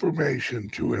information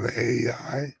to an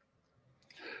AI,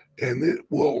 and it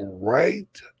will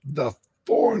write the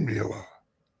formula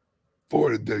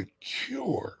for the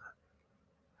cure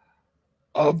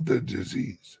of the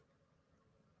disease.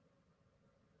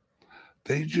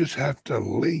 They just have to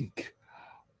link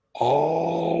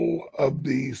all of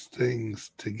these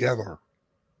things together.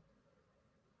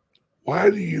 Why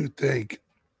do you think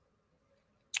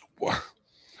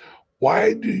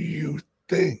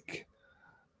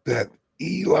that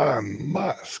Elon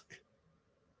Musk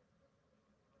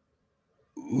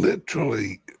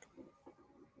literally,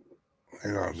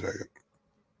 hang on a second.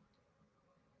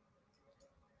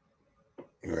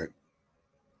 All right.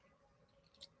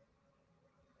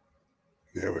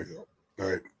 There we go. All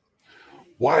right.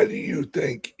 Why do you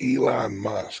think Elon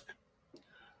Musk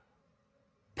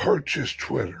purchased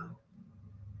Twitter?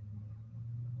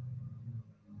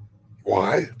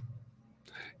 Why?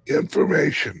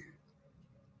 Information.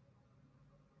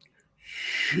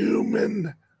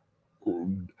 Human.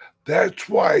 That's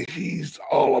why he's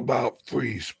all about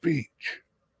free speech,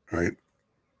 right?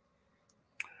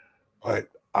 Right.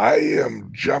 I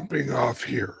am jumping off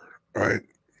here, right?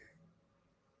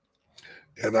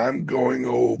 And I'm going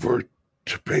over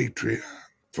to Patreon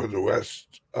for the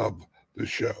rest of the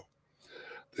show.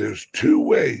 There's two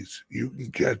ways you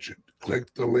can catch it.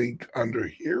 Click the link under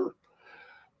here,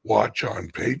 watch on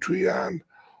Patreon,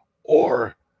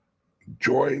 or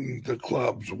join the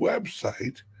club's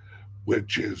website,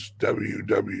 which is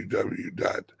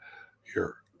www.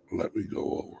 Here, let me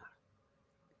go over.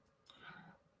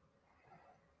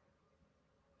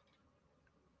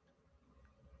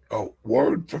 Oh,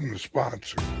 word from the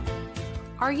sponsor.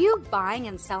 Are you buying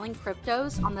and selling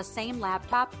cryptos on the same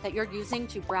laptop that you're using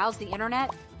to browse the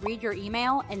internet, read your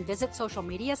email, and visit social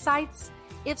media sites?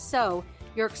 If so,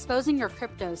 you're exposing your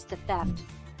cryptos to theft.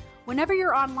 Whenever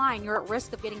you're online, you're at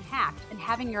risk of getting hacked and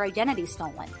having your identity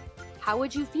stolen. How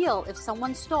would you feel if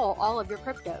someone stole all of your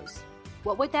cryptos?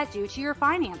 What would that do to your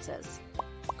finances?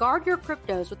 Guard your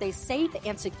cryptos with a safe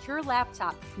and secure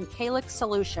laptop from Calyx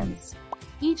Solutions.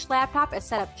 Each laptop is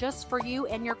set up just for you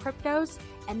and your cryptos,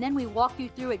 and then we walk you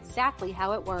through exactly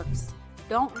how it works.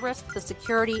 Don't risk the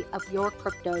security of your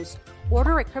cryptos.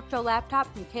 Order a crypto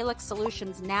laptop from Calyx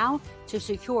Solutions now to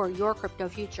secure your crypto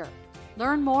future.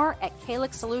 Learn more at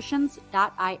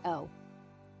calyxsolutions.io.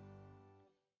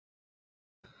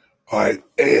 All right,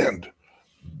 and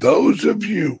those of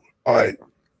you, all right,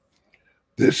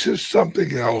 this is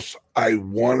something else I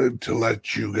wanted to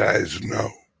let you guys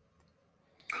know.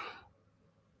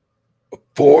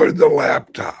 For the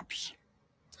laptops,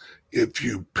 if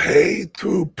you pay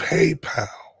through PayPal,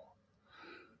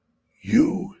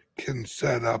 you can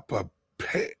set up a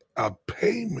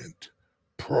payment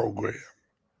program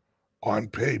on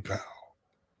PayPal.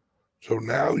 So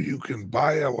now you can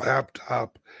buy a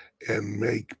laptop and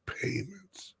make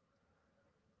payments.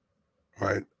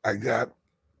 Right? I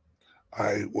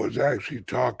was actually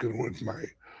talking with my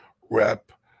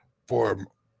rep for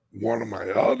one of my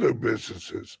other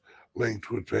businesses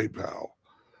linked with PayPal.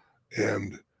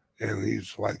 And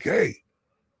he's like, hey,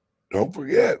 don't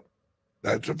forget,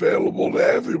 that's available to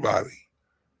everybody.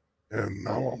 And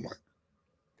now I'm like,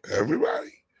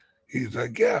 everybody? He's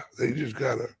like, yeah, they just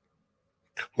gotta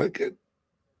click it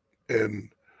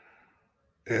and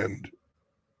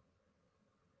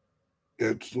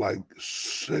it's like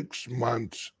 6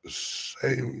 months,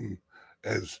 same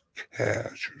as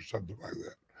cash or something like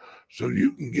that. So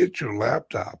you can get your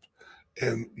laptop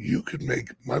and you can make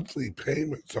monthly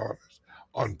payments on it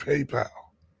on PayPal.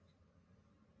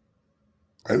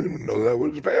 I didn't even know that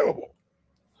was available,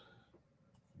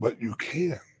 but you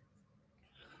can.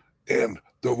 And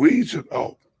the reason,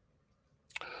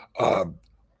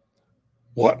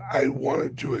 what I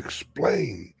wanted to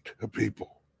explain to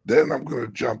people, then I'm going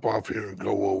to jump off here and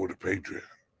go over to Patreon,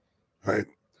 right?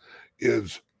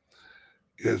 Is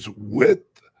with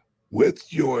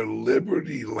your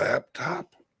Liberty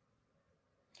laptop,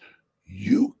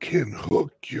 you can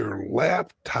hook your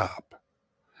laptop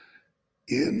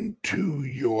into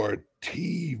your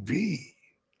TV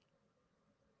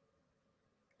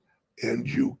and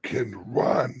you can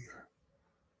run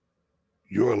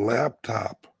your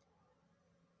laptop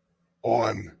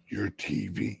on your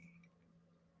TV.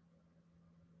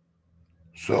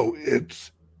 So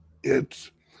it's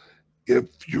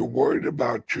If you're worried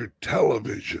about your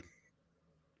television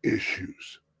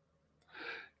issues,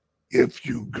 if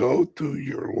you go through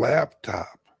your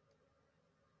laptop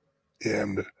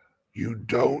and you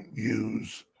don't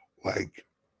use like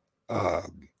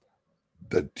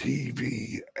the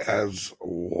TV as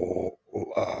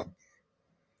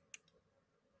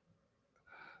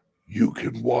you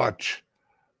can watch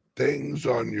things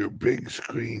on your big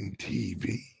screen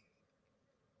TV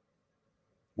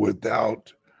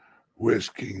without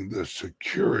risking the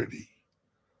security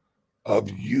of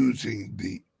using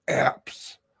the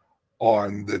apps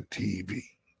on the TV.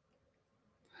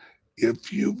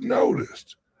 If you've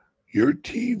noticed, your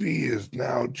TV is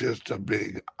now just a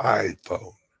big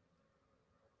iPhone.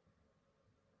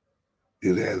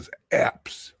 It has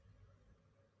apps,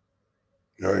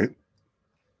 right?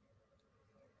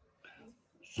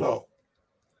 So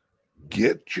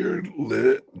get your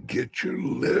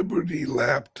Liberty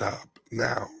laptop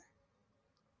now,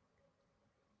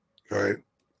 right?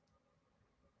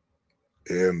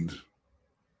 And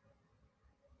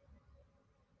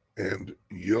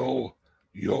you'll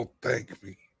thank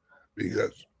me,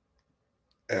 because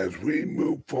as we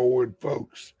move forward,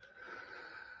 folks,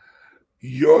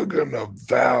 you're gonna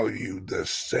value the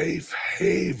safe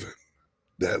haven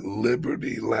that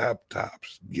Liberty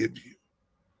laptops give you.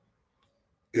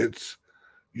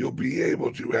 You'll be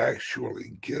able to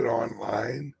actually get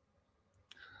online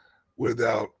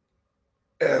without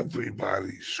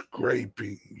everybody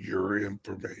scraping your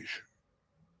information.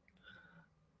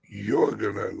 You're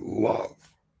gonna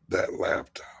love that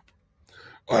laptop.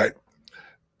 All right,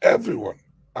 everyone,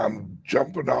 I'm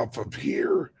jumping off of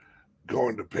here,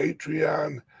 going to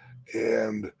Patreon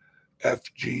and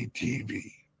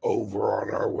FGTV over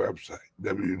on our website,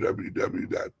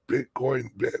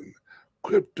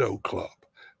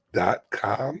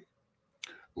 www.bitcoinbencryptoclub.com.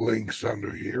 Links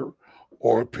under here,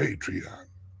 or Patreon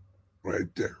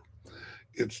right there.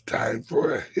 It's time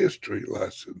for a history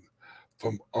lesson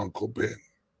from Uncle Ben.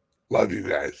 Love you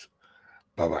guys.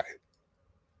 Bye-bye.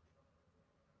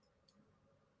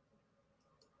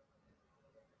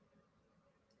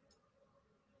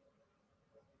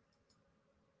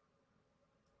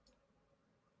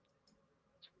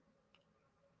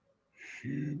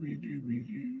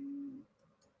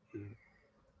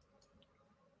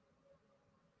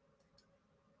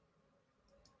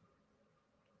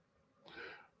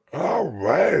 All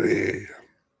righty.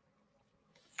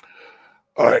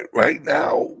 All right, right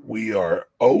now we are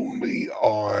only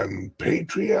on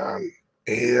Patreon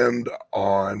and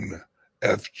on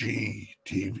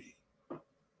FGTV.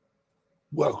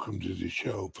 Welcome to the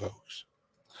show, folks.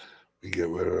 We get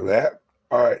rid of that.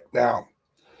 All right, now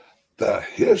the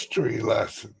history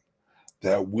lesson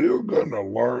that we're going to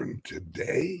learn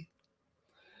today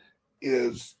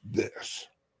is this.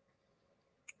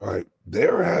 All right,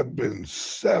 there have been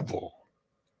several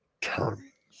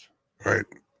turnings, right?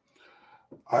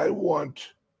 I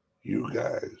want you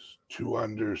guys to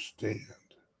understand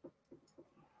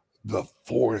the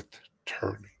fourth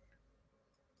turning,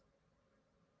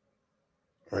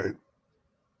 right?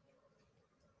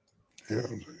 Yeah.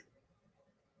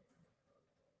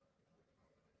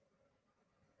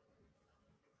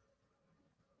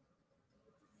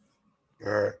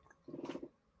 All right.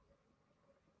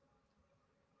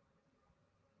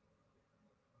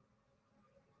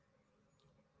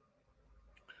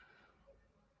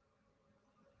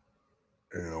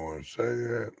 And I want to say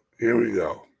that. Here we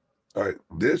go. All right.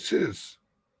 This is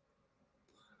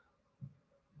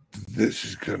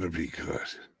going to be good.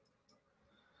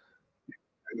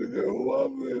 You're going to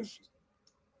love this.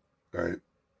 All right.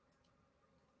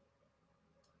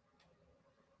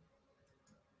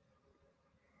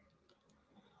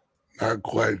 Not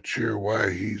quite sure why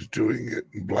he's doing it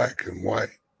in black and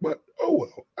white, but oh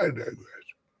well, I digress.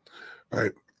 All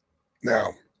right.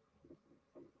 Now,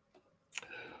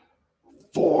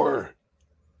 for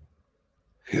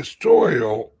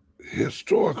historical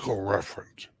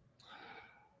reference,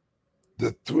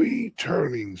 the three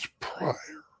turnings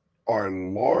prior are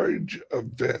large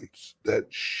events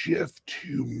that shift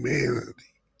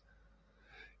humanity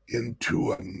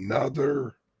into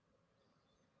another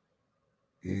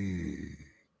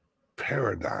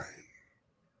paradigm.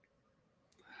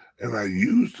 And I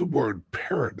use the word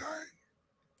paradigm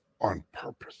on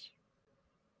purpose.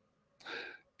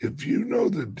 If you know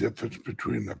the difference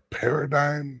between a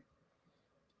paradigm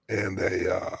and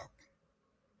a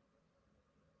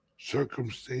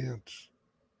circumstance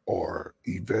or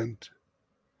event,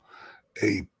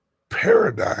 a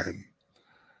paradigm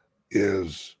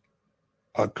is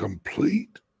a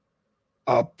complete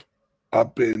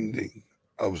upending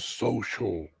of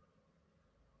social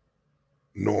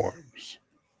norms,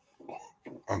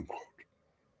 unquote.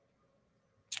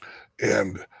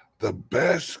 And the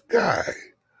best guy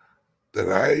that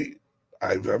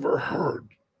I've ever heard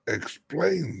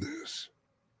explain this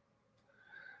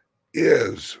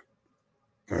is,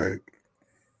 right,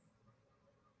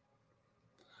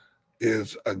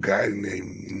 is a guy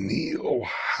named Neil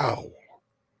Howell.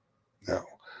 Now,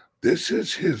 this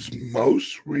is his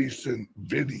most recent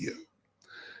video.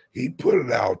 He put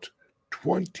it out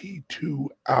 22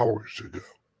 hours ago.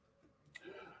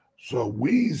 So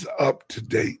we's up to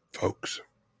date, folks.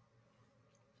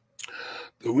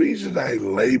 The reason I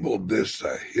labeled this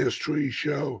a history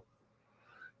show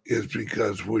is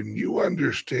because when you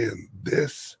understand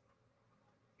this,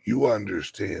 you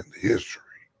understand history.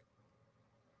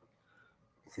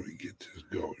 Let me get this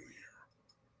going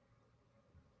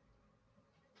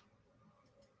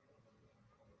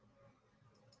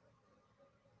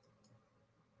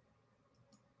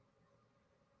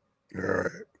here. All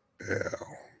right. Yeah.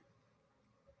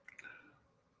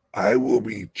 I will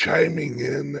be chiming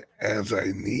in as I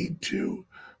need to,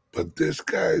 but this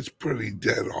guy's pretty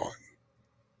dead on.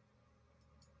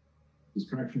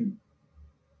 Destruction.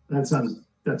 That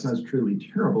sounds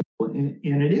truly terrible, and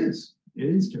it is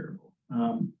terrible.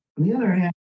 On the other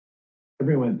hand,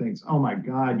 everyone thinks, oh my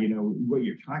God, what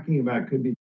you're talking about could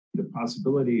be the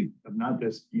possibility of not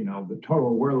just the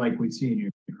total war like we see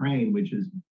in Ukraine, which is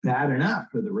bad enough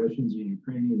for the Russians and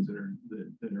Ukrainians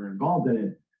that are involved in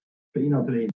it, but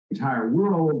for the entire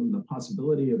world and the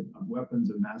possibility of weapons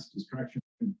of mass destruction.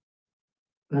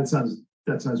 That sounds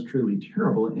truly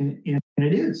terrible, and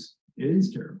it is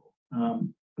terrible.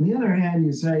 On the other hand,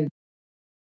 you say,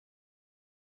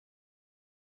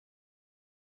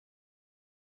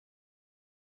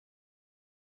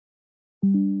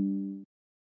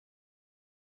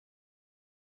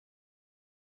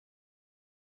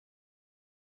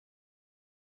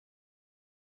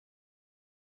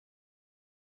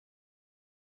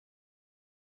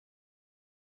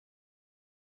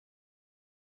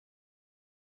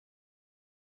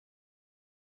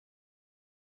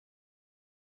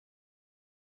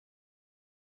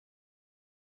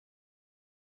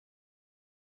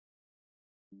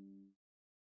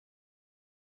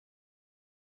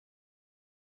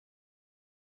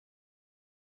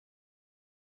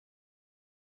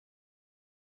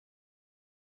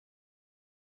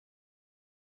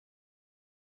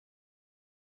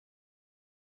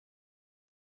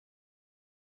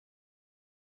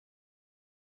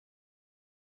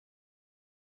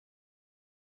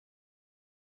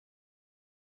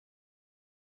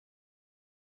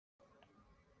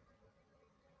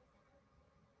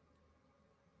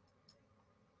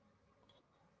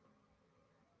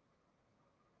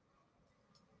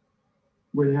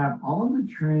 we have all of the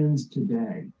trends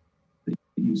today that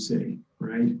you see,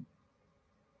 right?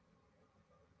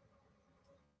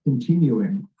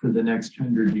 Continuing for the next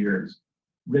 100 years.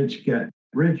 Rich get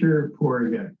richer, poor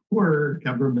get poorer,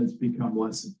 governments become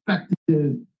less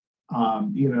effective.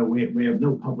 We have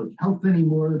no public health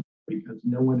anymore because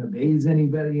no one obeys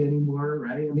anybody anymore,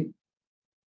 right? I mean,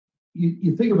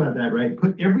 you think about that, right?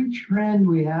 Put every trend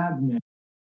we have now.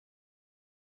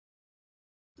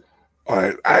 All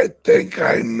right, I think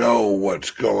I know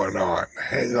what's going on.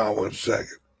 Hang on one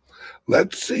second.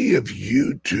 Let's see if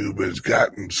YouTube has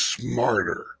gotten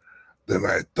smarter than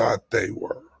I thought they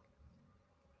were.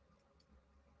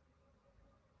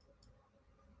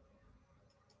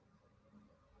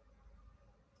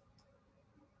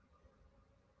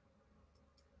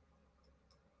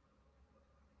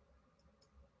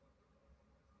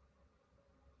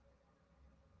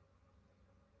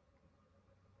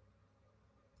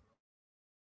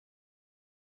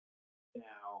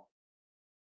 Now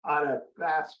on a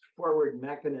fast forward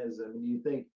mechanism, and you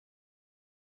think,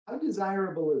 how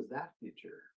desirable is that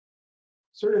future?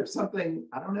 Sort of something,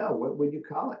 I don't know, what would you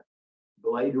call it?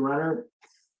 Blade Runner?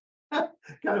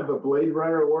 Kind of a Blade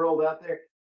Runner world out there.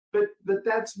 But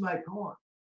that's my point.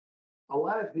 A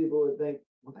lot of people would think,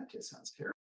 well, that just sounds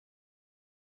terrible.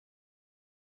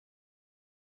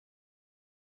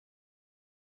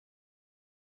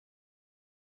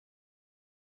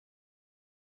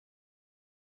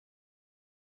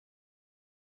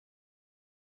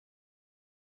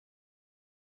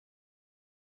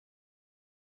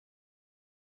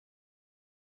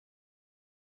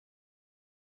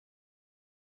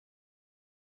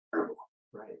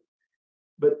 Right.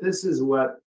 But this is why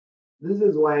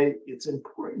it's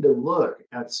important to look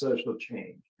at social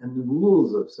change and the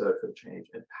rules of social change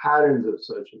and patterns of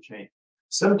social change.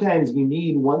 Sometimes you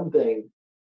need one thing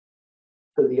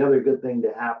for the other good thing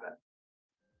to happen.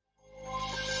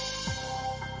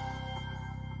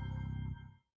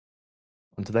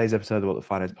 On today's episode of the What the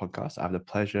Finance podcast, I have the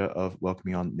pleasure of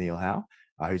welcoming on Neil Howe,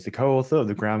 who's the co-author of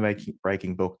the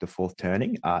groundbreaking book, The Fourth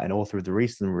Turning, and author of the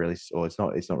recent release, or it's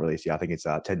not released yet. I think it's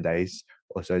 10 days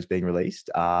or so it's being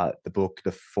released. The book,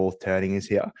 The Fourth Turning, is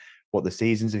here. What the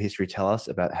seasons of history tell us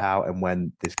about how and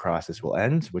when this crisis will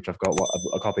end, which I've got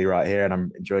a copy right here, and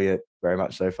I'm enjoying it very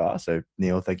much so far. So,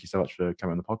 Neil, thank you so much for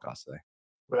coming on the podcast today.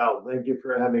 Well, thank you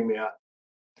for having me on.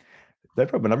 No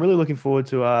problem. I'm really looking forward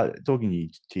to talking to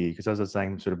you because, as I was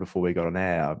saying sort of before we got on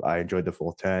air, I enjoyed The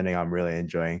Fourth Turning. I'm really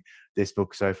enjoying this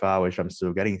book so far, which I'm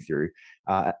still getting through.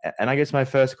 And I guess my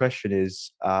first question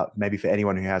is maybe for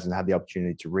anyone who hasn't had the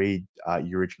opportunity to read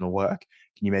your original work,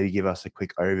 can you maybe give us a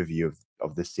quick overview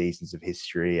of the seasons of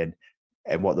history and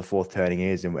what The Fourth Turning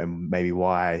is and maybe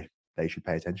why they should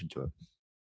pay attention to it?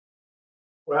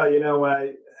 Well,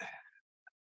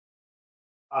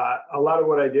 a lot of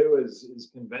what I do is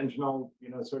conventional,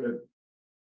 sort of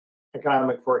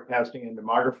economic forecasting and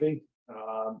demography.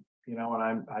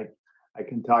 And I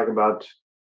can talk about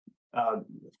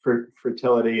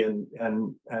fertility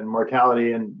and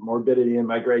mortality and morbidity and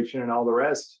migration and all the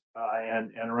rest,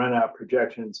 and run out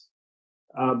projections.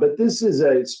 But this is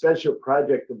a special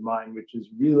project of mine, which is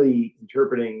really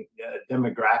interpreting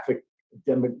demographics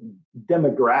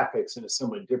in a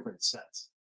somewhat different sense.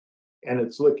 And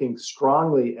it's looking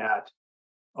strongly at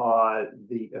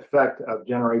the effect of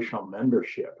generational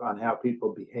membership on how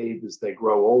people behave as they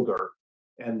grow older,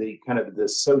 and the kind of the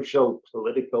social,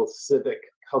 political, civic,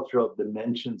 cultural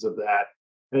dimensions of that.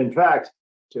 And in fact,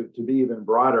 to be even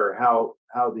broader, how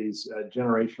these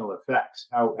generational effects,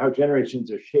 how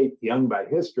generations are shaped young by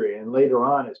history, and later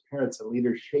on, as parents and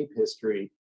leaders shape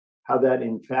history, how that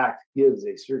in fact gives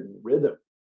a certain rhythm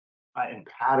and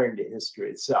pattern to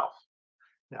history itself.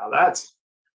 Now that's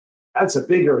a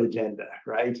bigger agenda,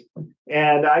 right?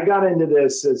 And I got into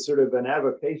this as sort of an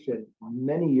avocation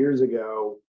many years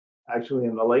ago, actually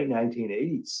in the late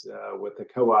 1980s, with the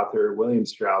co-author William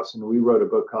Strauss, and we wrote a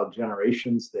book called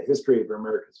Generations: The History of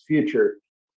America's Future.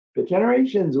 But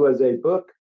Generations was a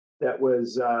book that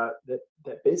was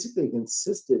that basically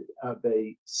consisted of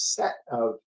a set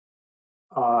of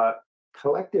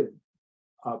collective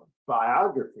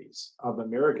biographies of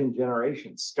American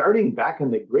generations, starting back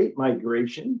in the Great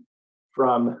Migration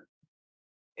from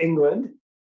England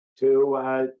to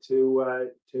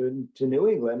New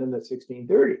England in the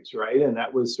 1630s, right? And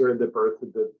that was sort of the birth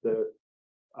of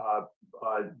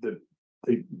the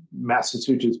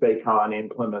Massachusetts Bay Colony in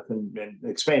Plymouth and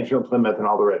expansion of Plymouth and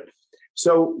all the rest.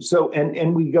 So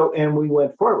we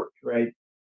went forward, right?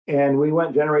 And we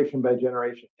went generation by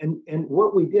generation. And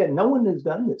what we did, no one has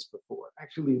done this before,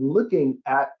 actually looking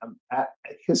at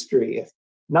history,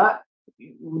 not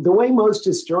the way most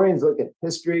historians look at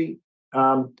history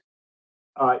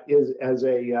is as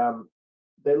they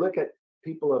look at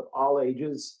people of all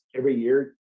ages every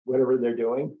year, whatever they're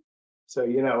doing. So,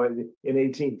 in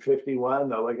 1851,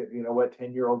 they'll look at, what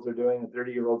 10-year-olds are doing and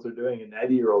 30-year-olds are doing and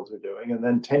 90-year-olds are doing. And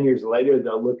then 10 years later,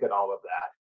 they'll look at all of that.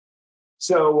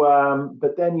 So,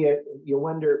 but then you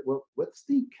wonder, well, what's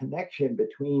the connection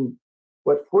between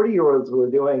what 40-year-olds were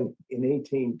doing in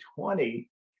 1820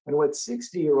 and what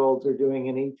 60-year-olds are doing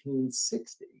in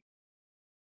 1860?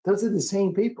 Those are the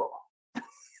same people.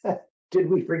 Did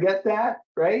we forget that,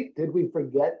 right? Did we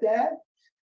forget that?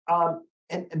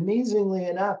 And amazingly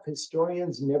enough,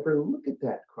 historians never look at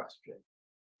that question.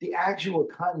 The actual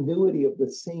continuity of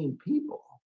the same people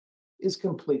is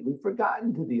completely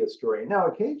forgotten to the historian. Now,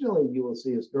 occasionally you will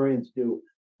see historians do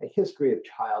a history of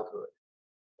childhood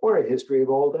or a history of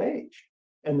old age,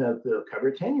 and they'll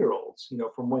cover 10-year-olds,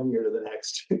 from one year to the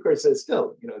next. Of course, that's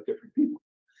still, different people.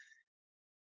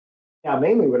 Now,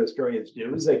 mainly what historians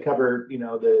do is they cover,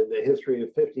 the history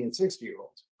of 50 and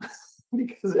 60-year-olds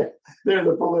because they're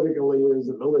the political leaders,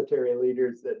 the military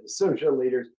leaders, the social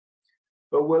leaders.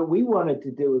 But what we wanted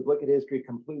to do is look at history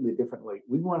completely differently.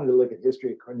 We wanted to look at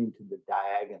history according to the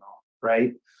diagonal,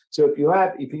 right? So if you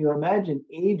imagine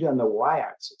age on the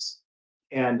y-axis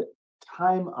and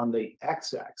time on the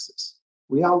x-axis,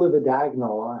 we all live a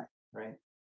diagonal line, right?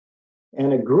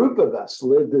 And a group of us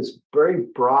live this very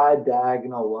broad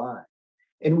diagonal line.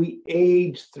 And we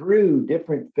age through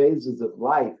different phases of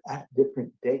life at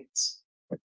different dates.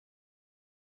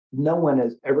 No one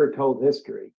has ever told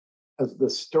history as the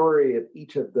story of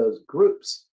each of those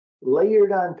groups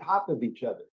layered on top of each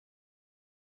other.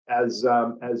 As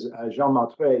Jean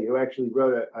Montreuil, who actually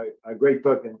wrote a great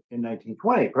book in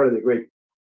 1920, part of the great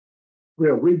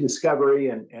rediscovery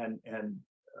and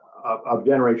of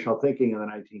generational thinking in the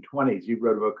 1920s, he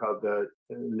wrote a book called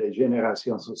Les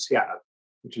Générations Sociales,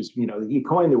 which is, he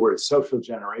coined the word social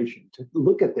generation to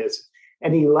look at this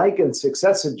And he likened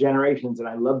successive generations, and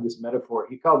I love this metaphor.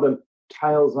 He called them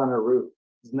tiles on a roof.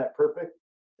 Isn't that perfect?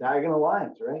 Diagonal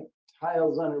lines, right?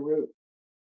 Tiles on a roof.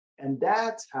 And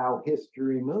that's how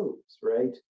history moves,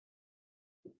 right?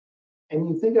 And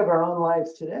you think of our own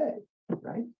lives today,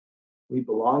 right? We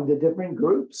belong to different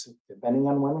groups depending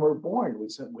on when we're born.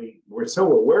 We're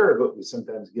so aware of it, we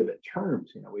sometimes give it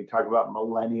terms. You know, we talk about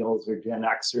millennials or Gen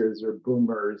Xers or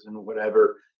boomers and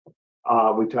whatever.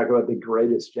 We talk about the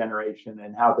greatest generation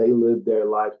and how they lived their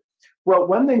life. Well,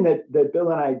 one thing that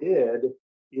Bill and I did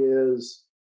is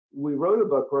we wrote a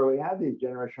book where we had these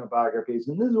generational biographies,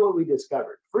 and this is what we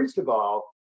discovered. First of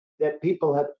all, that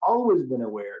people have always been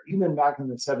aware, even back in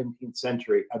the 17th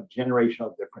century, of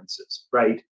generational differences,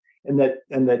 right? And that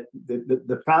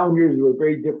the founders were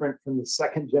very different from the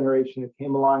second generation who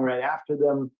came along right after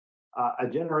them. A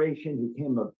generation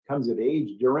who comes of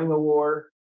age during a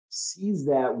war sees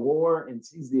that war and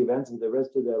sees the events of the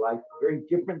rest of their life very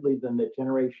differently than the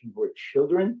generation who were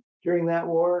children during that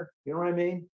war. You know what I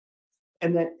mean?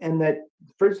 And that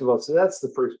first of all, so that's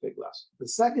the first big lesson. The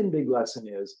second big lesson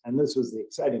is, and this was the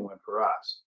exciting one for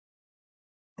us,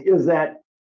 is that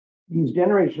these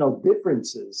generational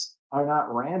differences are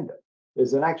not random.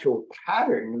 There's an actual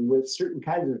pattern in which certain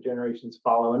kinds of generations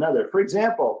follow another. For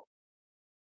example,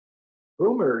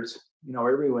 boomers, you know,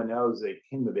 everyone knows they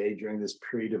came of age during this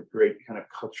period of great kind of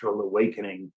cultural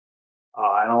awakening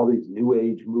and all these new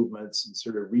age movements and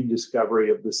sort of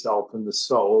rediscovery of the self and the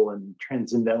soul and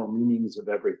transcendental meanings of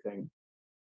everything.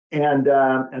 And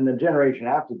the generation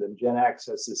after them, Gen X,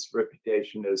 has this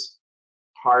reputation as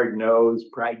hard-nosed,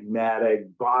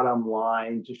 pragmatic, bottom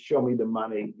line, just show me the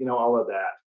money, you know, all of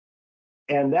that.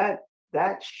 And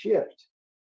that shift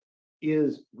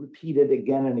is repeated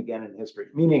again and again in history,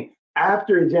 meaning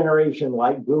after a generation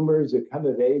like boomers that come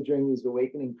of age during these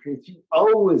awakening periods, you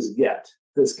always get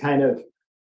this kind of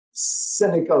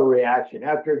cynical reaction.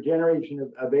 After a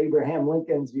generation of Abraham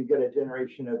Lincolns, you get a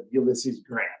generation of Ulysses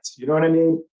Grants. You know what I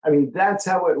mean? I mean, that's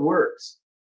how it works.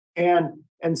 And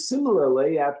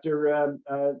similarly, after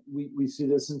we see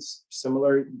this in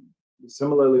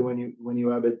similarly when you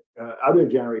have other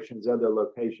generations, other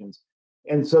locations.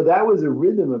 And so that was a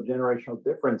rhythm of generational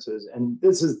differences. And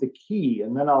this is the key.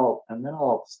 And then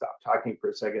I'll stop talking for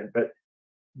a second. But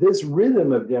this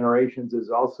rhythm of generations is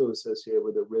also associated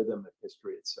with the rhythm of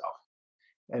history itself.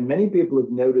 And many people have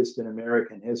noticed in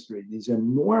American history these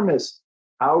enormous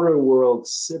outer world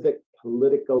civic,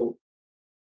 political,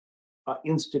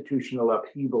 institutional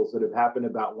upheavals that have happened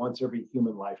about once every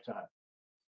human lifetime.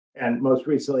 And most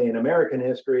recently in American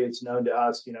history, it's known to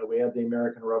us, you know, we had the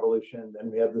American Revolution, then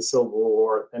we had the Civil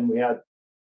War, then we had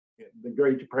the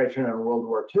Great Depression and World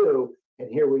War II,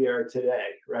 and here we are today,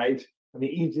 right? I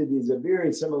mean, each of these a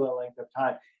very similar length of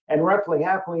time. And roughly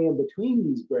halfway in between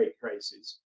these great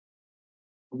crises,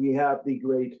 we have the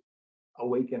great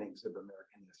awakenings of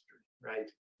American history, right?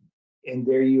 And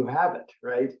there you have it,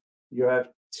 right? You have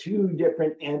two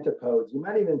different antipodes. You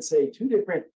might even say two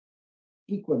different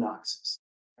equinoxes,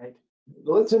 right?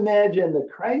 Let's imagine the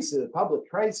crisis, the public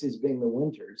crisis being the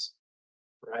winters,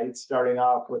 right? Starting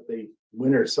off with the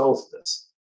winter solstice.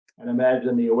 And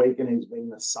imagine the awakenings being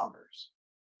the summers.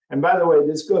 And by the way,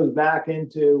 this goes back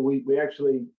into, we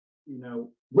actually, you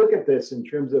know, look at this in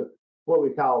terms of what we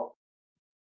call,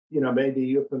 you know, maybe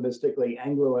euphemistically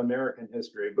Anglo-American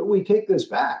history, but we take this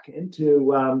back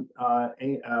into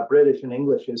British and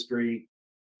English history,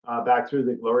 back through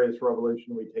the Glorious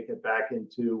Revolution. We take it back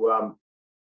into,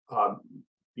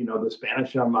 you know, the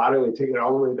Spanish Armada. We take it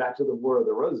all the way back to the War of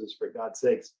the Roses, for God's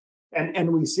sakes.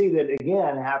 And we see that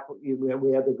again,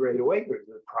 we had the Great Awakening,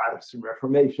 the Protestant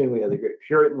Reformation, we had the Great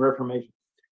Puritan Reformation.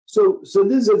 So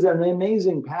this is an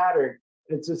amazing pattern.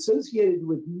 It's associated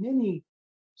with many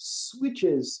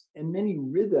switches and many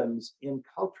rhythms in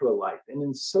cultural life and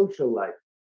in social life.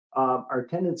 Our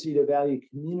tendency to value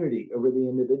community over the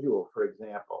individual, for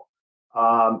example.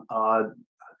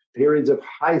 Periods of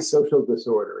high social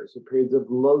disorder, so periods of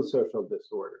low social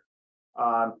disorder.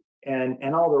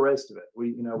 And all the rest of it.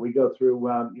 We go through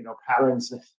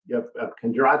patterns of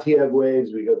Kondratiev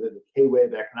waves. We go through the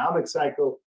K-wave economic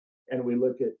cycle, and we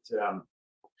look at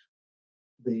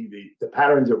the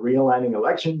patterns of realigning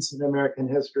elections in American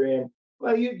history. And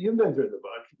well, you've been through the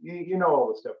book. You know all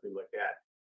the stuff we look at.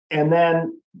 And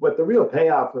then what the real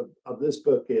payoff of this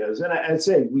book is, and I'd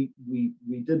say we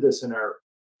did this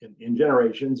in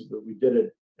generations, but we did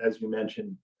it, as you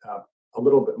mentioned, a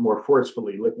little bit more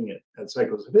forcefully looking at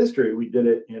cycles of history. We did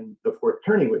it in The Fourth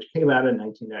Turning, which came out in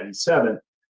 1997.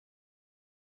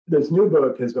 This new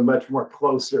book is a much more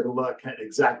closer look at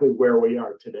exactly where we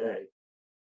are today.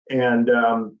 And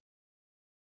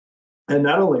And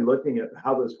not only looking at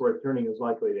how this fourth turning is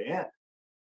likely to end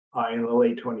in the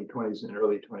late 2020s and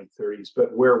early 2030s,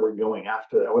 but where we're going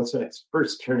after that. What's the next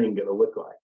first turning going to look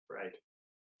like, right?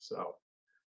 So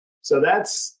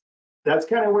that's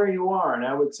kind of where you are. And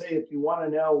I would say, if you want to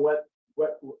know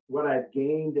what I've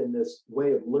gained in this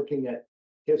way of looking at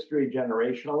history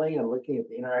generationally and looking at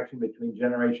the interaction between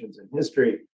generations in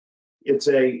history, it's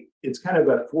kind of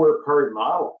a 4-part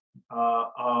model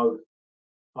of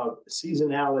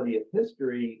seasonality of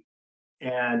history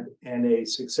and a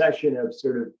succession of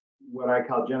sort of what I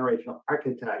call generational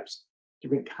archetypes,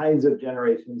 different kinds of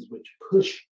generations which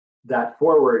push that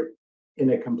forward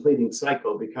in a completing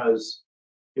cycle, because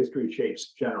history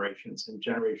shapes generations and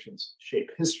generations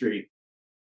shape history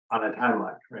on a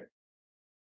timeline, right?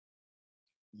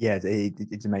 Yeah,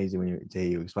 it's amazing when to hear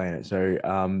you explain it. So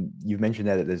you've mentioned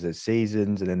there that there's the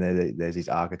seasons, and then there's these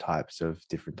archetypes of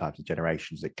different types of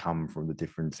generations that come from the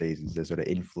different seasons. They're sort of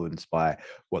influenced by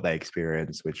what they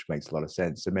experience, which makes a lot of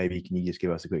sense. So maybe can you just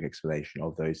give us a quick explanation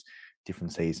of those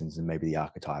different seasons and maybe the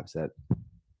archetypes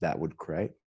that would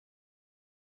create?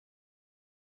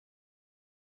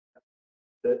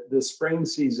 The spring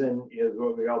season is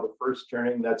what we call the first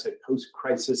turning. That's a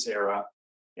post-crisis era.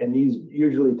 And these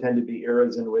usually tend to be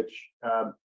eras in which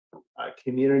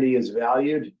community is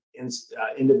valued,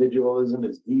 individualism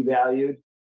is devalued,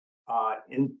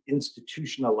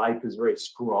 institutional life is very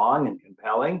strong and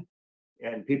compelling,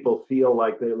 and people feel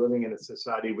like they're living in a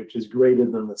society which is greater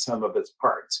than the sum of its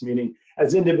parts. Meaning,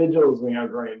 as individuals, we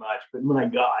aren't very much, but my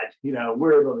God,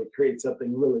 we're able to create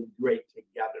something really great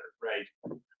together, right?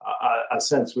 A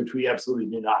sense which we absolutely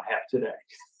do not have today,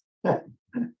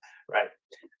 right?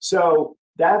 So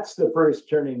that's the first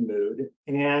turning mood,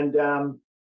 and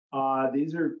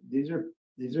these are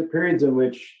periods in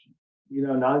which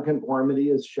nonconformity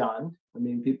is shunned. I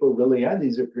mean, people really are.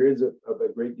 These are periods of a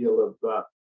great deal of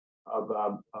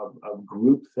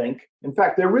groupthink. In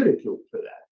fact, they're ridiculed for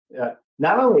that.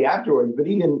 Not only afterwards, but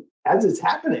even as it's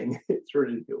happening, it's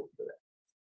ridiculed for that.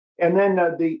 And then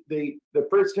the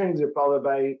first turnings are followed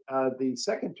by the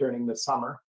second turning, the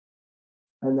summer.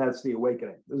 And that's the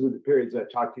awakening. Those are the periods I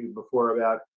talked to you before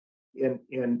about. In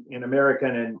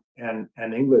American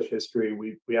and English history,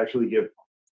 we actually give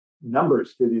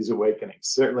numbers to these awakenings.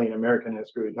 Certainly in American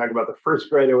history, we talk about the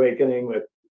First Great Awakening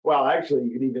actually,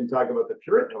 you could even talk about the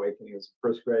Puritan Awakening as the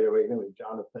First Great Awakening with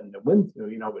Jonathan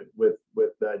Winthrop,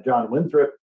 with John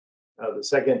Winthrop. The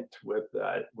second with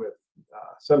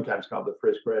sometimes called the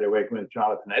First Great Awakening with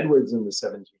Jonathan Edwards in the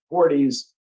 1740s,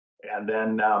 and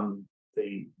then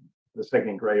the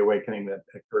Second Great Awakening that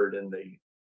occurred in the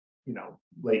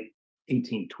late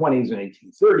 1820s and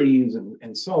 1830s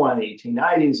and so on,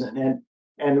 1890s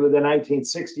and with the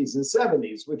 1960s and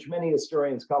 70s, which many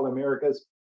historians call America's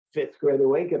Fifth Great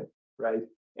Awakening, right?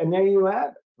 And there you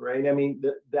have it, right? I mean,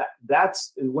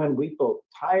 that's when people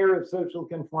tire of social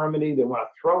conformity. They want to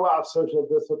throw off social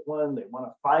discipline. They want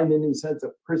to find a new sense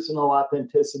of personal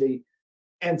authenticity.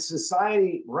 And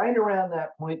society, right around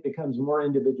that point, becomes more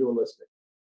individualistic.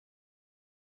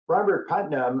 Robert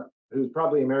Putnam, who's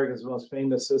probably America's most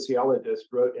famous sociologist,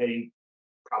 wrote a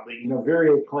probably very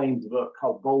acclaimed book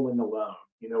called Bowling Alone,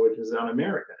 which is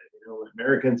un-American.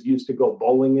 Americans used to go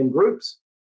bowling in groups.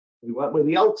 We went with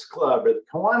the Elks Club or the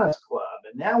Kiwanis Club,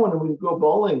 and now when we go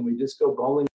bowling, we just go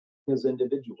bowling as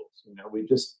individuals. We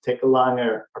just take along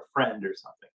a friend or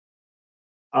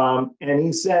something. And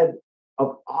he said,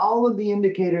 of all of the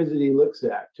indicators that he looks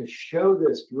at to show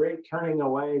this great turning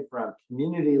away from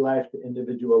community life to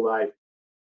individual life,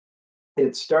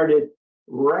 it started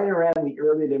right around the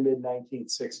early to mid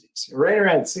 1960s. Right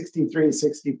around 63,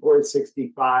 64,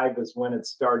 65 is when it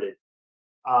started.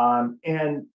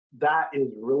 And that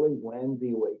is really when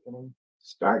the awakening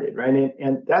started, right?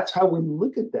 And that's how we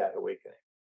look at that awakening.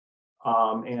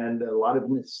 And a lot of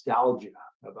nostalgia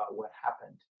about what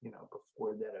happened,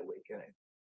 before that awakening.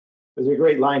 There's a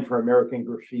great line for American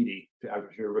Graffiti. I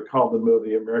recall the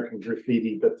movie American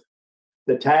Graffiti, but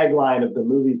the tagline of the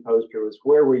movie poster was,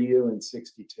 "Where were you in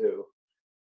 62?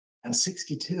 And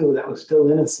 62, that was still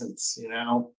innocence,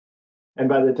 And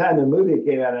by the time the movie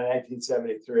came out in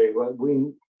 1973, well,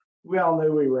 we all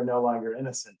knew we were no longer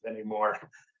innocent anymore,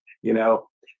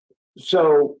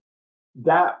 So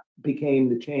that became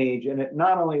the change. And it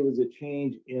not only was a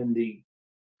change in the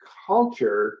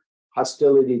culture,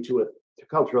 hostility to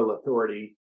cultural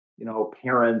authority,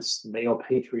 parents, male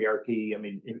patriarchy,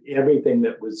 everything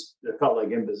that felt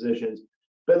like impositions,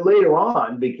 but later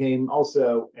on became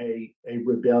also a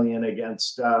rebellion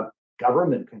against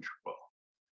government control,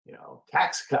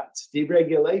 tax cuts,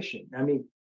 deregulation.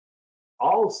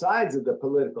 All sides of the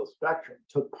political spectrum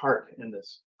took part in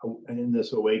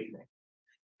this awakening.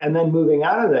 And then moving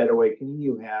out of that awakening,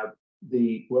 you have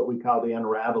what we call the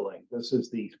unraveling. This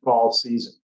is the fall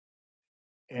season.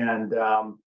 And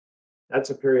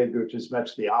that's a period which is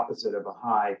much the opposite of a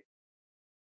high.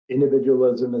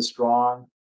 Individualism is strong.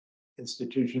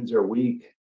 Institutions are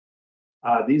weak.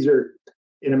 These are,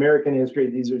 in American history,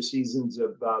 these are seasons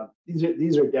of,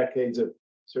 these are decades of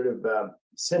sort of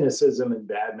cynicism and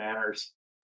bad manners,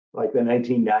 like the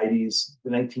 1990s,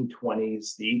 the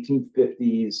 1920s, the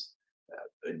 1850s,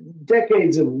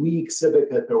 decades of weak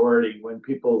civic authority when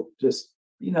people just,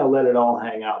 let it all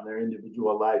hang out in their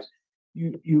individual lives.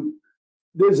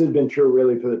 This has been true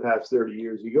really for the past 30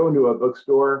 years. You go into a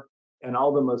bookstore and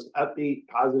all the most upbeat,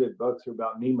 positive books are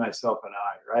about me, myself, and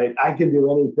I, right? I can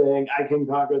do anything. I can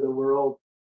conquer the world.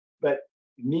 But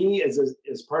me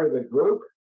as part of a group,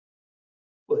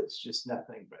 well, it's just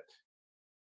nothing but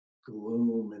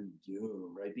gloom and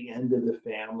doom, right? The end of the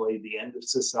family, the end of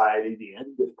society, the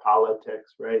end of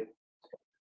politics, right?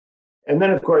 And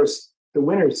then, of course, the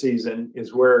winter season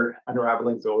is where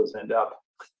unravelings always end up.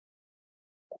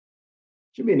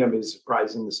 Should be nobody's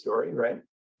surprising the story, right?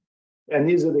 And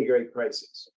these are the great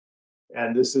crises.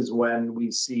 And this is when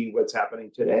we see what's happening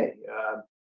today.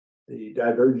 The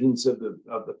divergence of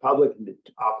the public into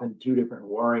often two different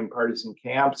warring partisan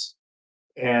camps,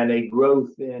 and a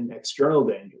growth in external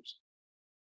dangers,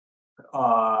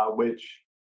 which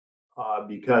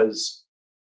because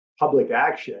public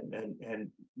action and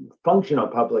functional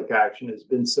public action has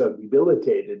been so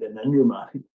debilitated and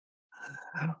undermined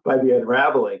by the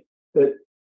unraveling that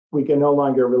we can no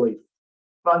longer really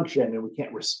function, and we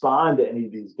can't respond to any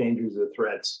of these dangers or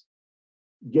threats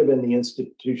given the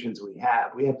institutions we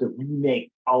have. We have to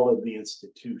remake all of the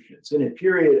institutions in a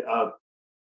period of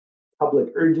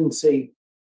public urgency,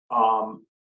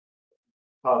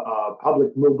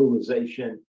 public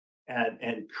mobilization,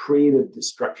 and creative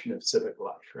destruction of civic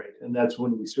life, right? And that's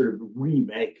when we sort of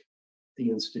remake the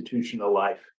institutional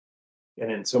life.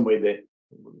 And in some way that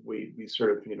we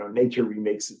sort of, nature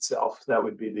remakes itself. That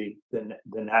would be the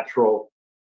natural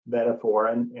metaphor.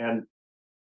 And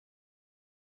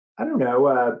I don't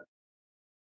know,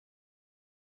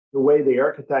 the way the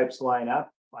archetypes line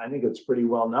up, I think it's pretty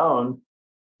well known.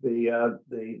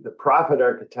 The prophet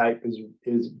archetype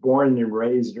is born and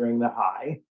raised during the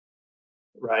high,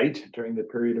 right? During the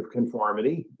period of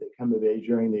conformity. They come of age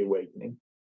during the awakening.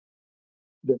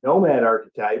 The nomad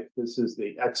archetype, this is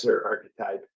the Exer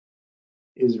archetype,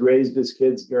 is raised as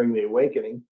kids during the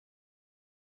awakening.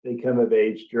 They come of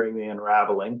age during the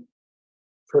unraveling.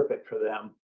 Perfect for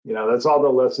them. That's all the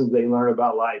lessons they learn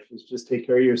about life, is just take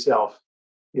care of yourself.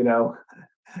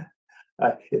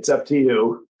 It's up to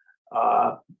you.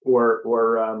 Or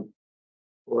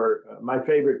my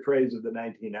favorite phrase of the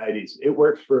 1990s, it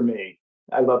works for me.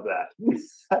 I love that.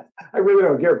 I really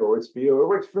don't care if it works for you. It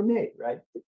works for me, right?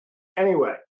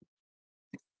 Anyway,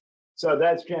 so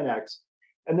that's Gen X.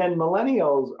 And then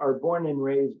millennials are born and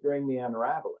raised during the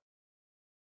unraveling.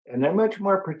 And they're much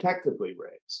more protectively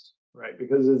raised, right?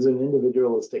 Because it's an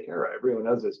individualistic era. Everyone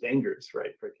knows it's dangerous,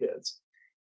 right, for kids.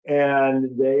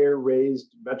 And they are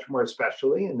raised much more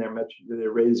specially, and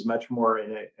they're raised much more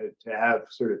to have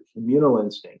sort of communal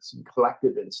instincts and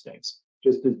collective instincts,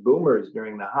 just as boomers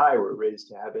during the high were raised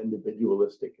to have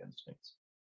individualistic instincts.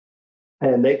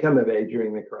 And they come of age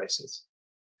during the crisis.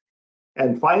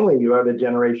 And finally, you have a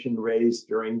generation raised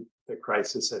during the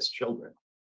crisis as children.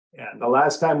 And the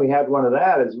last time we had one of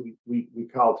that is we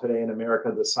call today in America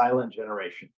the silent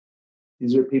generation.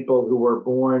 These are people who were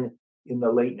born in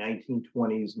the late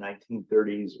 1920s,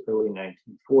 1930s, early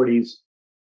 1940s.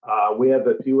 We have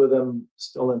a few of them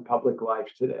still in public life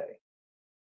today.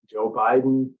 Joe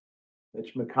Biden,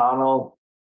 Mitch McConnell,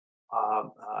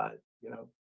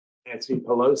 Nancy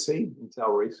Pelosi until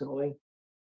recently.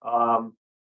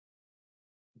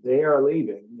 They are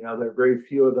leaving. There are very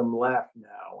few of them left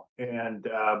now, and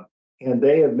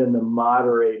they have been the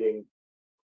moderating,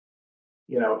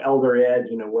 elder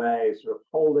edge in a way, sort of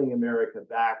holding America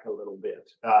back a little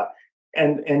bit.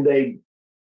 And they,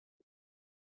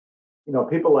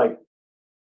 people like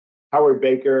Howard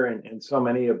Baker and so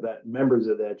many of the members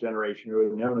of that generation who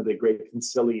are known as the great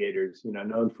conciliators,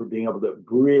 known for being able to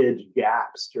bridge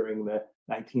gaps during the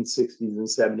 1960s and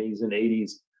 70s and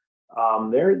 80s.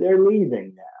 They're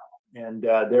leaving now, and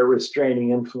their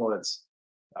restraining influence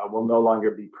will no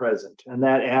longer be present. And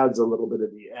that adds a little bit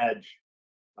of the edge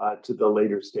to the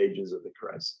later stages of the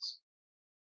crisis.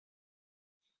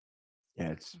 Yeah,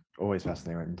 it's always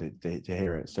fascinating to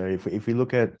hear it. So if we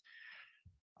look at,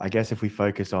 I guess if we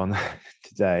focus on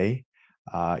today,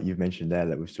 you've mentioned there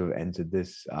that we've sort of entered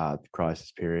this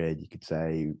crisis period. You could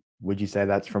say, would you say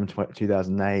that's from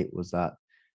 2008? Was that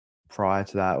prior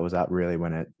to that, or was that really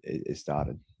when it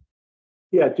started?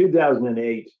 Yeah,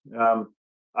 2008.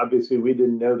 Obviously, we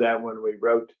didn't know that when we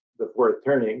wrote The Fourth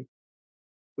Turning.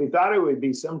 We thought it would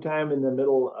be sometime in the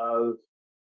middle of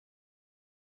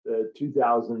the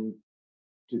 2000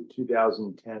 to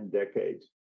 2010 decade.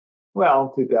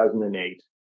 Well, 2008.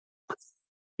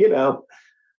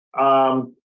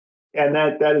 And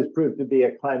that has proved to be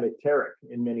a climacteric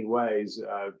in many ways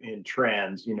in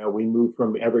trends. We moved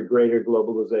from ever greater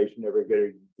globalization, ever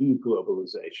greater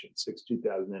deglobalization,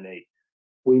 2008.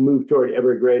 We moved toward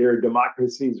ever greater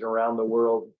democracies around the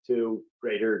world to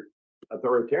greater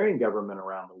authoritarian government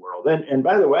around the world. And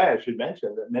by the way, I should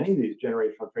mention that many of these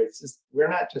generational traits, we're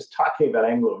not just talking about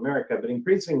Anglo-America, but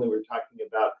increasingly we're talking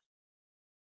about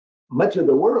much of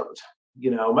the world.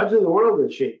 Much of the world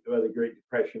is shaped by the Great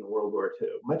Depression and World War II.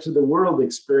 Much of the world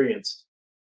experienced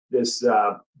this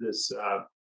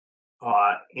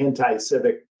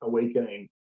anti-civic awakening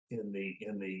in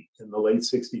the late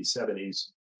 60s,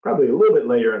 70s, probably a little bit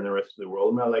later in the rest of the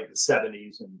world, more like the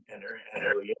 70s and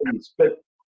early 80s. But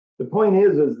the point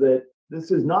is that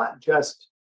this is not just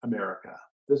America.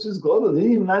 This is global. This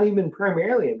is not even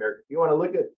primarily America. If you want to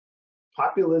look at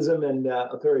populism and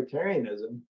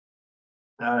authoritarianism,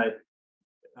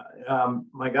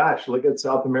 my gosh, look at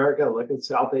South America, look at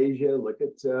South Asia, look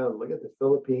at the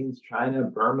Philippines, China,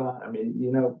 Burma. I mean,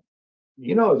 you know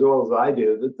as well as I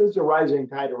do that there's a rising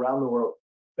tide around the world.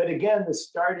 But again, this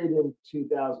started in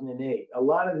 2008. A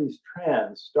lot of these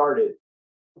trends started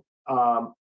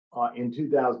in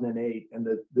 2008, and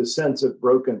the sense of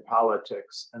broken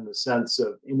politics and the sense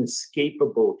of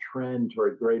inescapable trend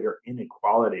toward greater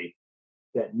inequality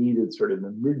that needed sort of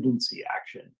emergency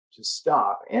action to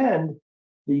stop, and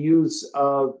the use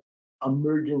of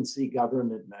emergency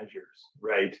government measures,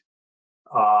 right?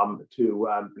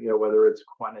 Whether it's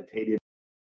quantitative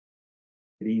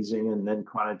easing and then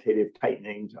quantitative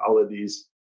tightening, to all of these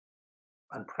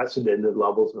unprecedented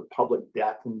levels of public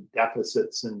debt and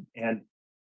deficits and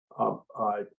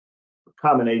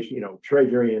combination,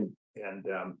 Treasury and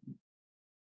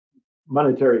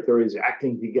monetary authorities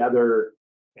acting together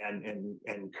and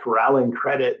corralling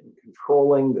credit and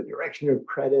controlling the direction of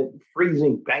credit, and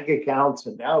freezing bank accounts.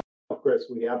 And now, of course,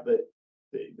 we have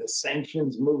the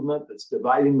sanctions movement that's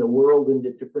dividing the world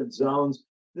into different zones.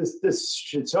 This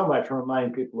should so much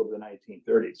remind people of the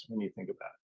 1930s when you think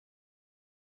about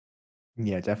it.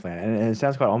 Yeah, definitely. And it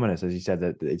sounds quite ominous, as you said,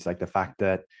 that it's like the fact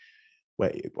that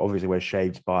we're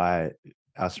shaped by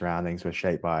our surroundings, we're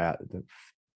shaped by the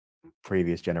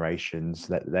previous generations,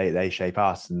 that they shape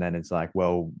us. And then it's like,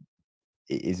 well,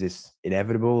 is this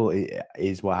inevitable?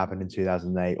 Is what happened in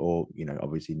 2008, or,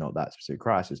 obviously not that specific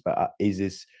crisis, but is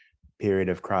this period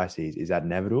of crises, is that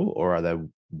inevitable, or are there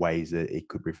ways that it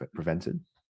could be prevented?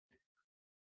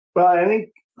 Well, I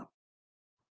think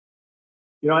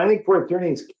fourth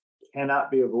turnings cannot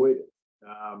be avoided,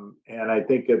 and I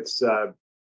think it's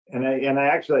and I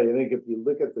think if you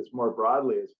look at this more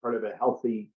broadly as part of a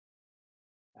healthy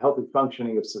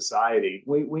functioning of society,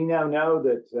 we now know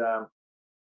that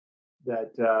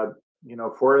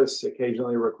forests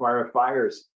occasionally require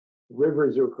fires,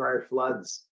 rivers require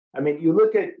floods. I mean, you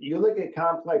look at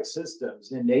complex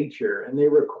systems in nature, and they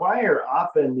require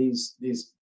often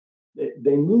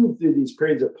they move through these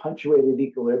periods of punctuated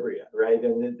equilibria, right?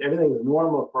 And everything is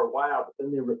normal for a while, but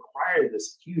then they require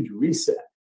this huge reset.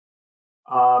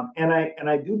 And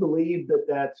I do believe that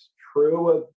that's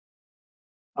true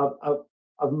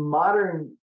of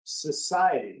modern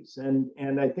societies.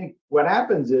 And I think what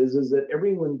happens is that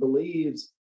everyone's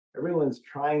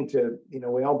trying to,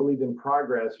 we all believe in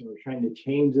progress, and we're trying to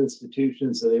change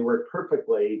institutions so they work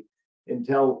perfectly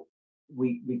until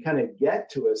we kind of get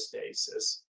to a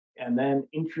stasis. And then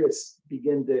interests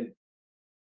begin to,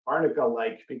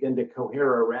 barnacle-like, begin to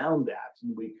cohere around that.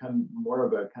 And we become more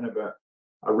of a kind of a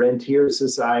rentier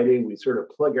society. We sort of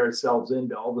plug ourselves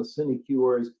into all the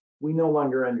sinecures. We no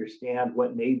longer understand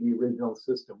what made the original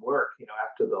system work.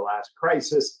 After the last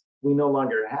crisis, we no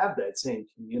longer have that same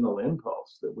communal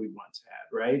impulse that we once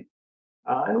had, right?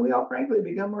 And we all frankly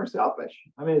become more selfish.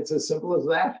 I mean, it's as simple as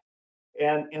that.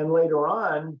 And later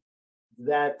on,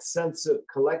 that sense of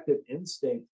collective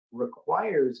instinct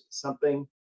requires something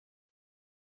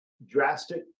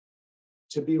drastic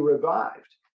to be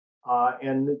revived.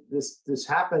 And this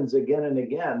happens again and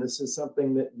again. This is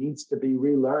something that needs to be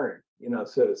relearned,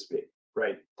 so to speak,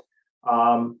 right?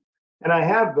 And I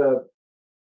have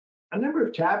a number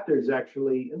of chapters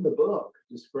actually in the book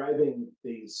describing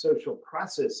the social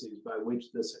processes by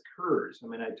which this occurs. I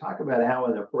mean, I talk about how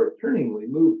in the fourth turning we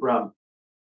move from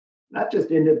not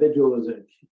just individualism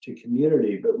to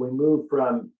community, but we move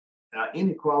from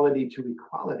inequality to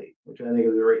equality, which I think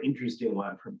is a very interesting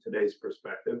one from today's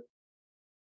perspective.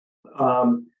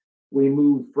 We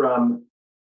move from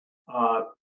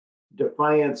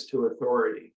defiance to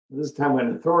authority. This is time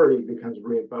when authority becomes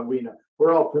real, but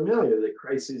we're all familiar that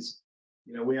crises.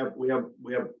 We have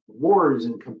wars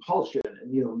and compulsion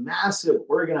and massive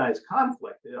organized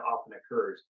conflict that often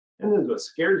occurs, and this is what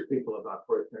scares people about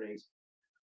fourth turnings.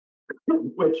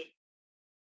 Which,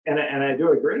 and I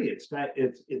do agree, it's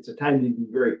a time to be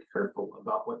very careful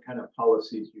about what kind of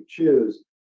policies you choose,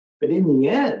 but in the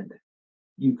end,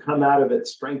 you come out of it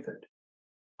strengthened.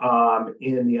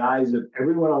 In the eyes of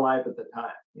everyone alive at the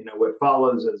time, what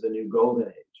follows as a new golden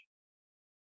age.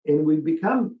 And we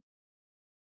become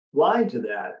blind to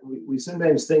that. We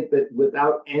sometimes think that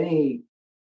without any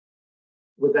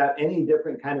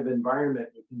different kind of environment,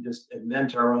 we can just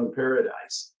invent our own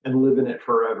paradise and live in it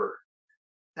forever.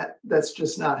 That's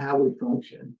just not how we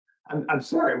function. I'm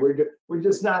sorry, we're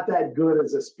just not that good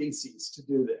as a species to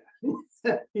do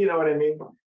that. You know what I mean?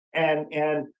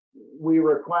 And we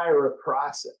require a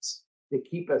process to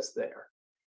keep us there.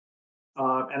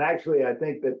 And actually, I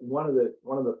think that one of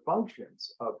the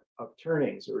functions of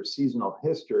turnings or seasonal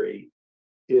history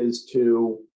is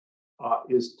to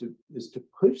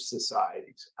push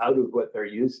societies out of what they're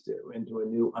used to into a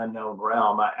new unknown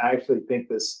realm. I actually think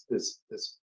this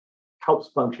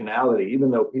helps functionality,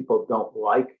 even though people don't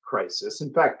like crisis.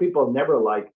 In fact, people never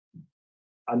like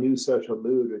a new social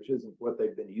mood, which isn't what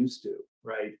they've been used to,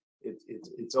 right?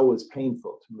 It's always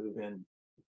painful to move in,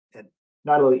 and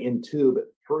not only into but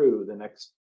through the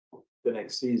next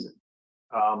season.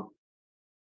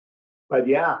 But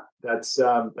yeah, that's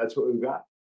what we've got.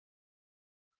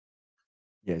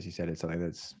 Yeah, as you said, it's something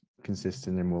that's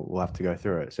consistent, and we'll have to go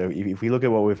through it. So if we look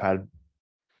at what we've had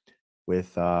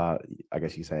with, I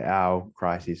guess you say, our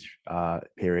crisis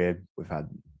period, we've had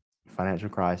financial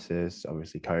crisis,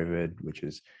 obviously COVID, which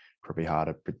is probably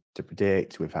harder to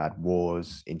predict. We've had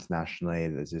wars internationally.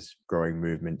 There's this growing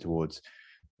movement towards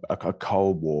a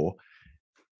Cold War.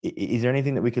 Is there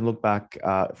anything that we can look back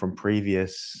from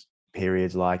previous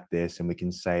periods like this, and we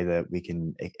can say that we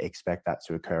can expect that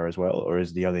to occur as well? Or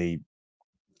is the only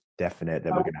definite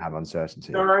that we're going to have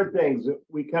uncertainty? There are things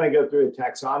we kind of go through a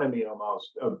taxonomy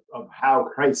almost of how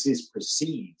crisis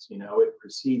proceeds. It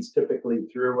proceeds typically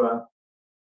through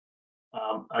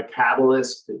a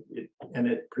catalyst, and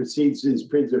it precedes these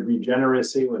periods of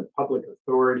regeneracy when public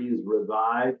authority is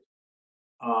revived,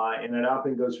 and it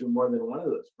often goes through more than one of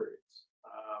those periods.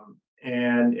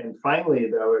 And finally,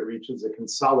 though, it reaches a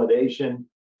consolidation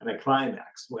and a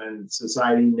climax when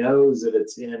society knows that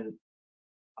it's in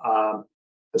a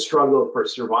struggle for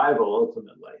survival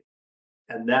ultimately,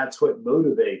 and that's what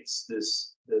motivates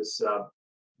this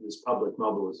public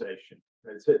mobilization.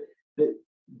 Right? So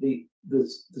the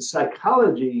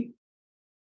psychology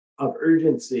of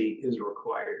urgency is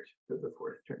required for the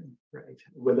fourth turning, right?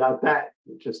 Without that,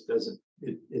 it just doesn't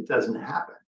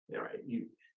happen. Right?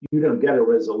 You don't get a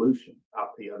resolution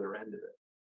out the other end of it,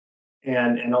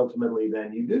 and ultimately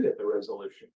then you do get the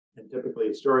resolution. And typically,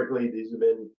 historically, these have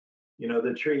been,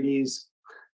 the treaties,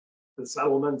 the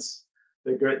settlements,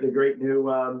 the great new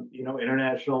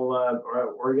international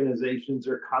organizations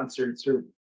or concerts or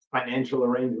financial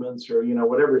arrangements, or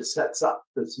whatever sets up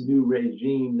this new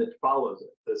regime that follows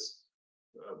it. This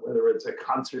whether it's a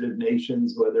concert of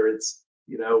nations, whether it's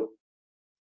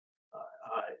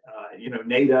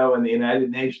NATO and the United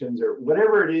Nations, or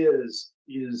whatever it is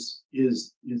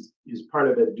part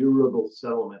of a durable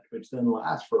settlement, which then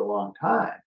lasts for a long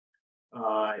time.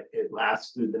 It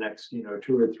lasts through the next 2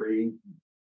 or 3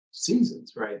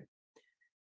 seasons, right?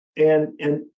 And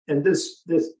this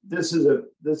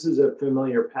is a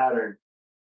familiar pattern.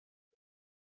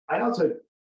 I also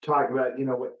talk about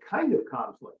what kind of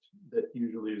conflict that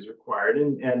usually is required,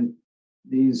 and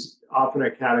these often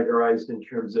are categorized in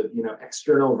terms of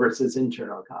external versus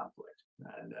internal conflict,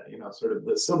 and sort of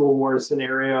the Civil War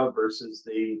scenario versus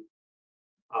the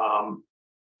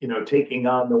taking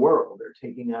on the world or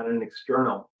taking on an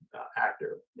external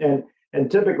actor, and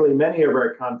typically many of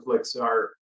our conflicts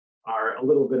are a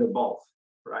little bit of both,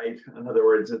 right? In other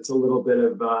words, it's a little bit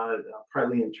of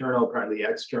partly internal, partly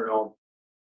external.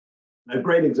 A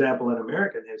great example in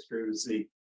American history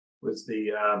was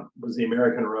the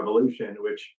American Revolution,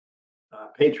 which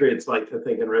patriots like to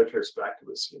think in retrospect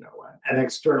was an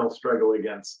external struggle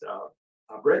against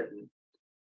Britain,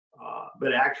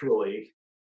 but actually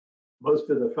most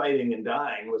of the fighting and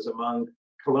dying was among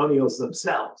colonials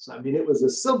themselves. I mean, it was a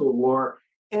civil war,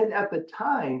 and at the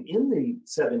time in the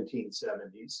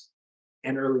 1770s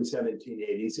and early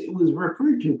 1780s, it was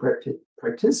referred to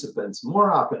participants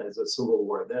more often as a civil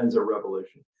war than as a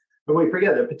revolution. But we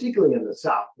forget that, particularly in the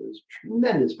South, there's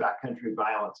tremendous backcountry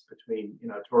violence between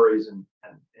Tories and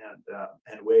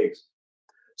Whigs.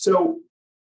 So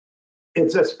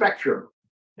it's a spectrum,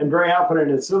 and very often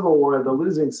in a civil war, the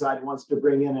losing side wants to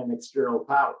bring in an external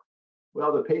power.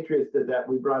 Well, the Patriots did that.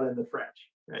 We brought in the French,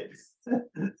 right?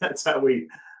 That's how we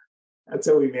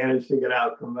managed to get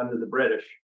out from under the British.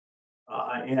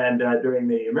 And during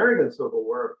the American Civil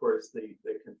War, of course, the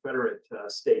Confederate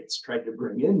states tried to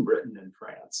bring in Britain and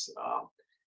France,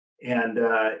 and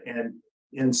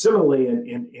similarly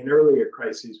in earlier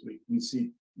crises, we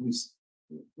see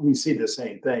the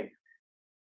same thing.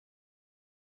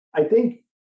 I think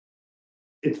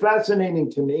it's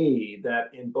fascinating to me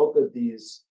that in both of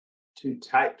these two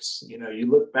types, you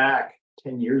look back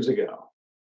 10 years ago,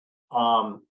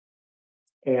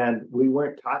 and we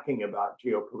weren't talking about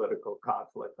geopolitical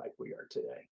conflict like we are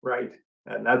today, right?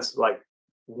 And that's like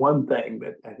one thing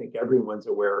that I think everyone's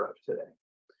aware of today.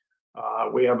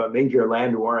 We have a major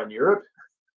land war in Europe,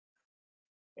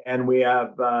 and we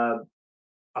have a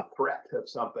threat of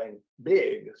something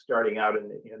big starting out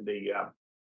in the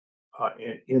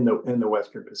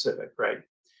Western Pacific, right?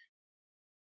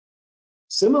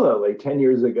 Similarly, 10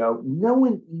 years ago, no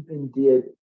one even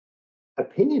did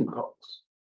opinion polls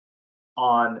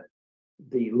on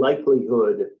the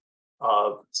likelihood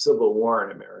of civil war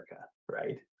in America,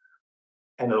 right?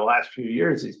 And in the last few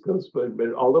years, these polls have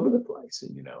been all over the place,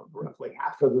 and roughly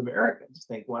half of Americans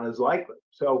think one is likely.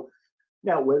 So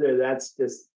now, whether that's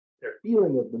just their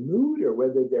feeling of the mood or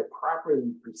whether they're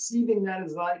properly perceiving that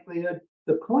as likelihood,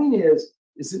 the point is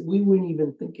that we weren't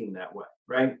even thinking that way,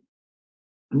 right?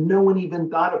 No one even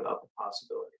thought about the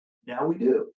possibility. Now we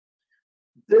do.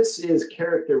 This is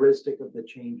characteristic of the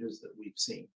changes that we've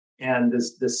seen. And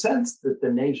the sense that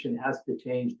the nation has to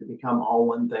change to become all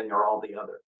one thing or all the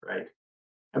other, right?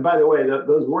 And by the way,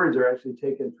 those words are actually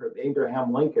taken from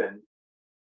Abraham Lincoln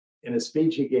in a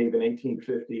speech he gave in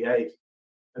 1858.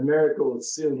 America will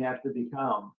soon have to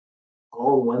become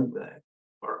all one thing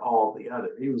or all the other.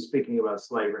 He was speaking about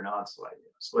slave or non-slave,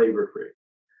 slave or free.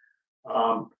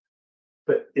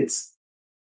 But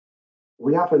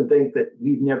we often think that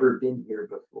we've never been here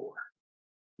before.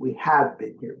 We have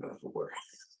been here before.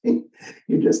 You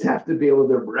just have to be able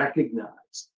to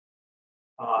recognize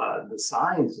the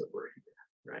signs that we're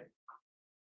here, right?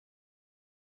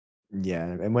 Yeah,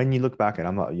 and when you look back, and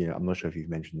I'm not sure if you've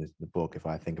mentioned this in the book. If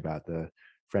I think about the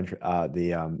French,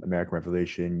 American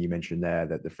Revolution, you mentioned there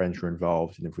that the French were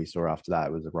involved, and if we saw after that,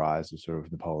 it was the rise of sort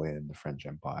of Napoleon and the French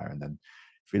Empire. And then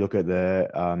if we look at the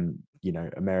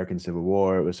American Civil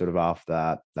War, it was sort of after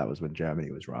that. That was when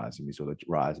Germany was rising. We saw the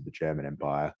rise of the German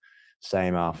Empire.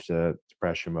 Same after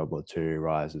Depression, World War II,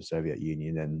 rise of Soviet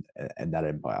Union and that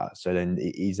empire. So then,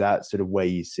 is that sort of where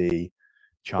you see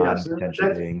China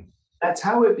potentially being? That's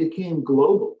how it became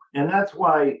global. And that's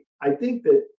why I think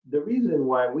that the reason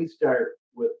why we start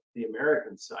with the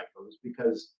American cycle is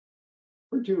because,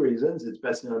 for two reasons, it's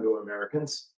best known to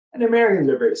Americans. And Americans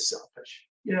are very selfish.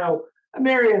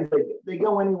 Americans, they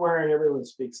go anywhere and everyone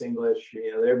speaks English.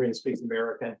 Everyone speaks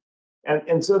American.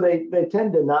 And so they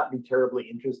tend to not be terribly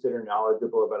interested or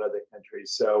knowledgeable about other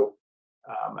countries. So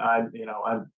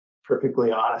I'm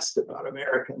perfectly honest about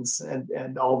Americans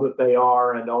and all that they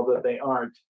are and all that they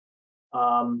aren't.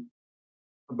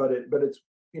 But it's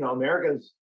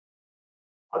Americans,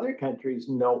 other countries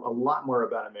know a lot more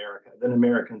about America than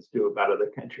Americans do about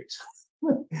other countries.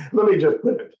 Let me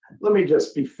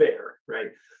just be fair,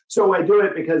 right? So I do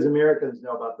it because Americans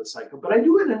know about the cycle, but I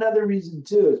do it another reason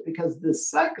too, is because the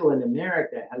cycle in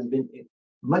America has been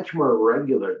much more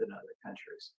regular than other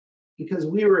countries, because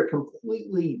we were a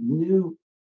completely new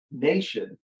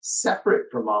nation,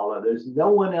 separate from all others.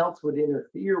 No one else would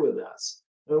interfere with us.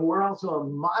 And we're also a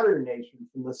modern nation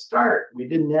from the start. We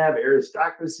didn't have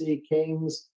aristocracy,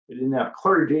 kings, we didn't have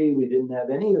clergy, we didn't have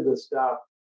any of the stuff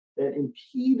that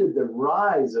impeded the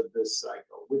rise of this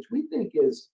cycle, which we think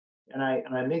is, and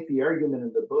I make the argument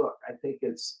in the book, I think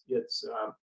it's the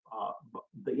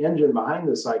engine behind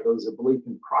the cycle is a belief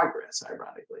in progress,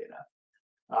 ironically enough.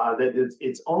 That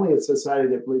it's only a society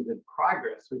that believes in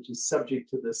progress which is subject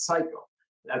to this cycle.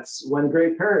 That's one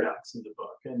great paradox in the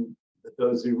book. And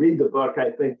those who read the book, I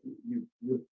think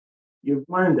you've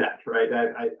learned that, right?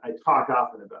 I talk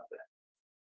often about that.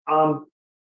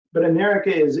 But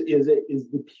America is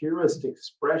the purest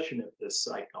expression of this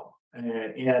cycle,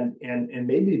 and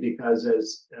maybe because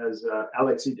as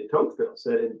Alexis de Tocqueville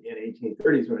said in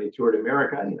 1830s when he toured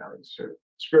America, he's sort of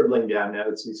scribbling down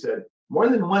notes. He said more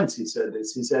than once. He said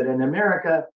this. He said, "In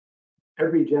America,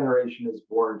 every generation is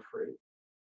born free."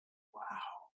 Wow,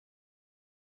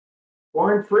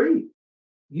 born free.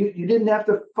 You didn't have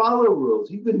to follow rules.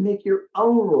 You could make your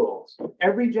own rules.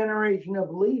 Every generation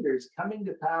of leaders coming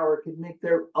to power could make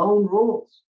their own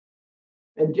rules.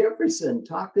 And Jefferson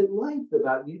talked at length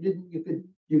about you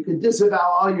could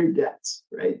disavow all your debts,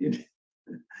 right?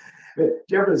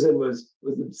 Jefferson was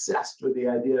obsessed with the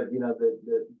idea of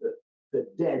the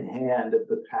dead hand of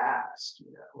the past,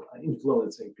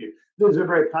 influencing people. This was a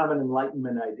very common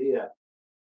Enlightenment idea.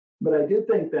 But I do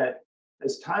think that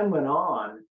as time went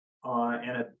on,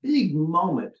 and a big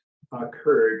moment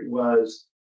occurred, was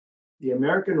the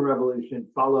American Revolution,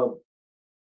 followed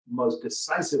most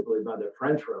decisively by the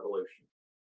French Revolution,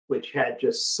 which had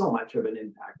just so much of an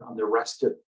impact on the rest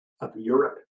of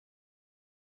Europe,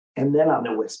 and then on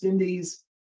the West Indies,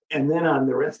 and then on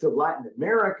the rest of Latin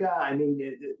America. I mean,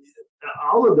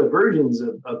 all of the versions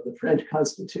of the French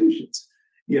constitutions,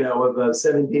 of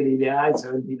 1789,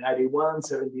 1791,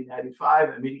 1795.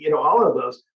 I mean, all of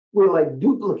those were like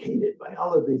duplicated by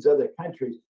all of these other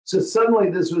countries. So suddenly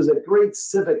this was a great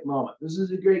civic moment. This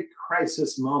is a great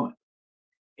crisis moment.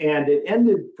 And it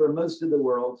ended for most of the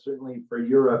world, certainly for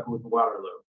Europe, with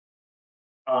Waterloo.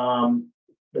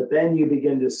 But then you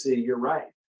begin to see, you're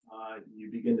right, you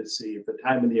begin to see at the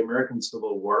time of the American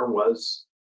Civil War was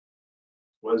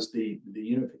the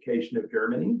unification of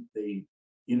Germany, the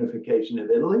unification of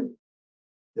Italy,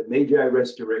 the Meiji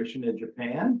Restoration in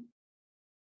Japan,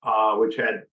 which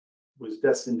was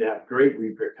destined to have great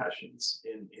repercussions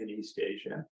in East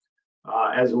Asia,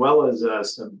 as well as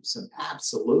some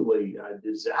absolutely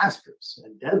disastrous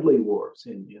and deadly wars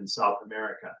in South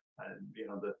America.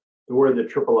 The war of the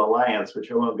Triple Alliance, which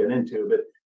I won't get into, but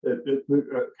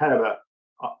kind of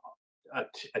a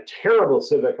terrible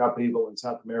civic upheaval in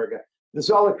South America. This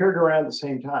all occurred around the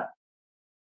same time.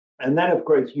 And then, of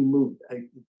course, you move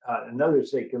another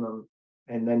seculum,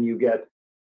 and then you get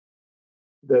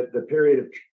the period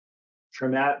of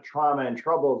trauma and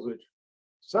troubles, which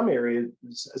some areas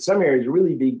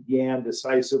really began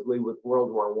decisively with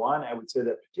World War I. I would say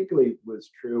that particularly was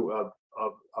true of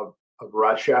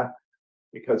Russia,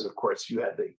 because of course you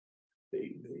had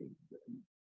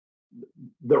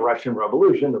the Russian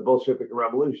Revolution, the Bolshevik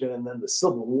Revolution, and then the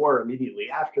Civil War immediately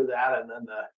after that, and then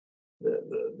the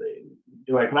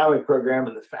new economic program,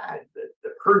 and the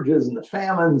purges and the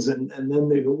famines, and then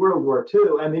the World War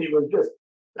II. I mean,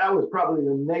 that was probably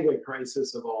the mega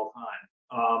crisis of all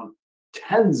time.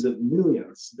 Tens of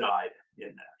millions died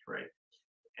in that, right?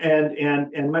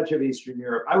 And much of Eastern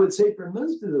Europe. I would say for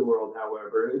most of the world,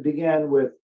 however, it began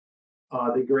with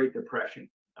the Great Depression,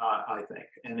 I think,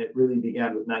 and it really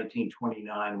began with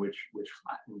 1929, which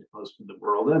flattened most of the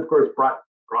world, and of course brought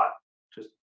just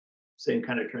same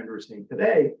kind of trend we're seeing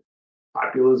today,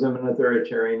 populism and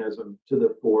authoritarianism to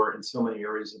the fore in so many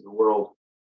areas of the world,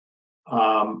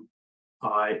 and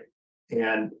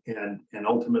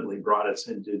ultimately brought us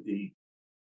into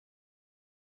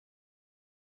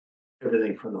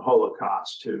everything from the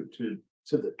Holocaust to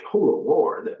the total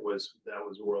war that was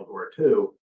World War II.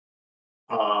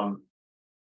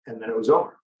 And then it was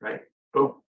over, right?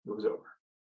 Boom, it was over.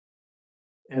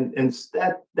 And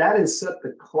that has set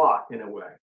the clock in a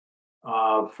way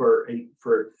for a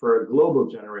global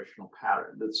generational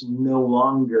pattern that's no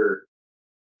longer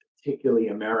particularly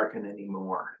American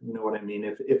anymore. You know what I mean?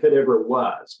 If it ever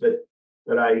was, but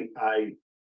I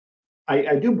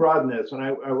do broaden this, and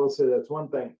I will say that's one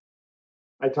thing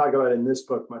I talk about in this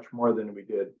book much more than we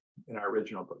did in our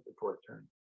original book, The Fourth Turn.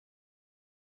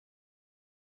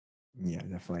 Yeah,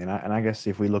 definitely. And I guess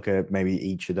if we look at maybe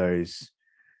each of those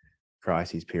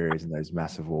crises periods and those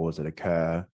massive wars that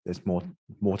occur, there's more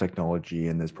technology,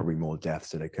 and there's probably more deaths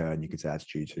that occur, and you could say that's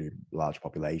due to large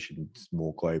populations,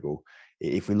 more global.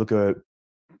 If we look at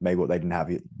maybe what they didn't have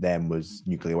then was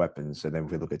nuclear weapons, so then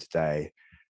if we look at today,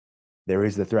 there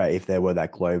is the threat, if there were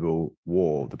that global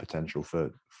war, the potential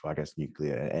for I guess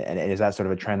nuclear. And is that sort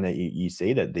of a trend that you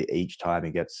see, that each time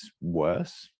it gets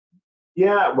worse?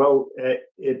 Yeah, well,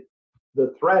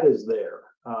 the threat is there.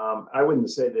 I wouldn't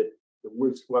say that the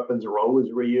worst weapons are always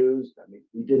reused. I mean,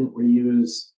 we didn't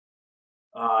reuse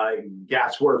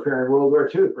gas warfare in World War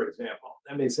II, for example.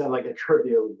 That may sound like a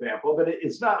trivial example, but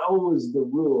it's not always the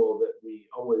rule that we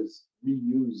always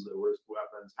reuse the worst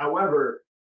weapons. However,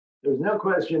 there's no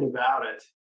question about it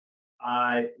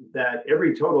that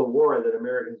every total war that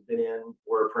America's been in,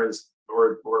 or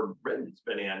Britain's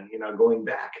been in, going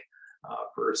back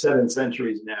for 7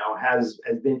 centuries now, has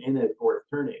been in a fourth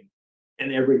turning,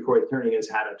 and every fourth turning has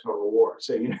had a total war.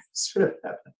 So sort of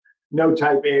have no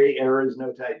type A errors,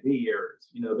 no type B errors.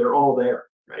 They're all there,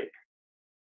 right?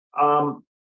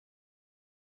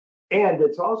 And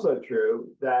it's also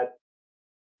true that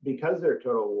because they're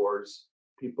total wars,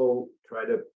 people try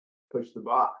to push the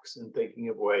box and thinking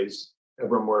of ways,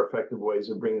 ever more effective ways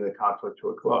of bringing the conflict to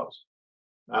a close.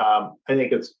 I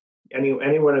think it's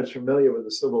anyone who's familiar with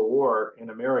the Civil War in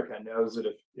America knows that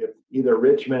if either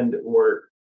Richmond or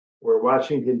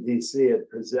Washington, D.C. had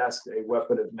possessed a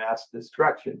weapon of mass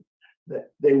destruction,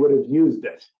 that they would have used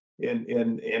it in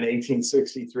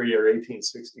 1863 or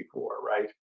 1864,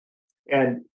 right?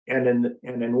 And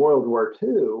in World War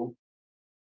II,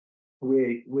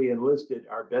 we enlisted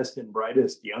our best and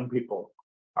brightest young people,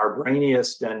 our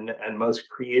brainiest and most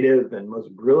creative and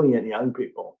most brilliant young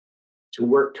people, to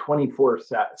work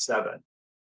 24/7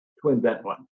 to invent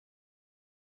one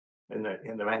in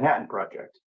the Manhattan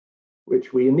Project,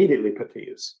 which we immediately put to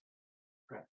use.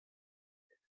 Right.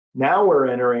 Now we're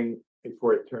entering a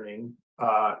fourth turning,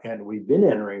 and we've been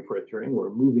entering fourth turning. We're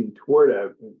moving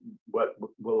toward what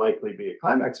will likely be a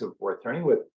climax of fourth turning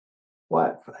with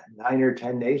what, 9 or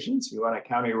 10 nations? You want to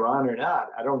count Iran or not?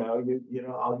 I don't know.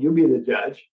 You be the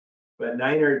judge. But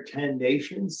 9 or 10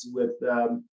 nations with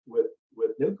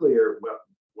nuclear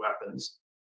weapons,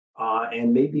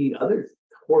 and maybe other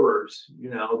horrors,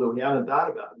 that we haven't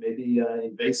thought about. Maybe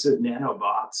invasive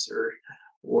nanobots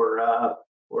or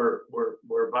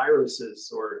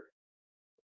viruses, or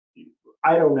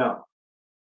I don't know.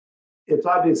 It's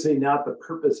obviously not the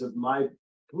purpose of my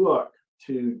book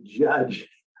to judge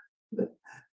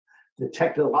the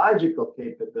technological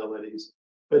capabilities,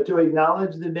 but to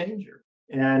acknowledge the danger.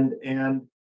 And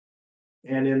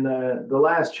in the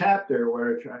last chapter,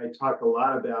 where I talk a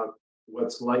lot about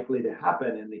what's likely to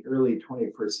happen in the early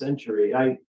 21st century,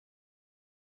 I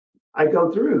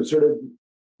go through sort of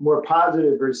more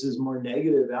positive versus more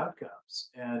negative outcomes,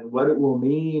 and what it will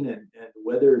mean, and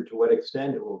whether, to what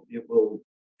extent it will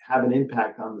have an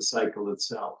impact on the cycle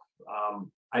itself.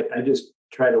 I just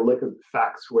try to look at the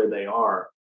facts where they are.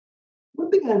 One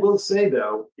thing I will say,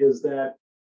 though, is that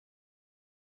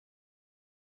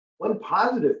one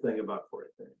positive thing about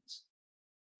fourth things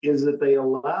is that they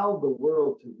allow the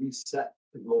world to reset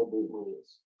the global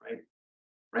rules, right?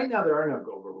 Right now, there are no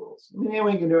global rules. I mean,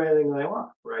 anyone can do anything they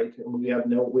want, right? And we have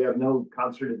no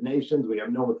concerted nations. We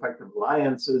have no effective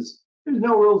alliances. There's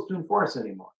no rules to enforce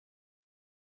anymore.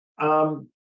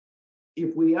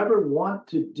 If we ever want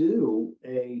to do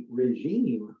a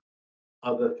regime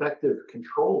of effective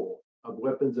control of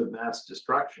weapons of mass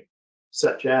destruction,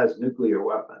 such as nuclear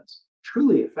weapons,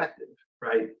 truly effective,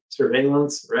 right?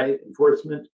 Surveillance, right?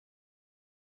 Enforcement,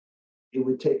 it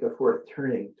would take a fourth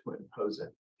turning to impose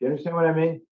it. Do you understand what I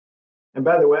mean? And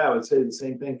by the way, I would say the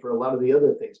same thing for a lot of the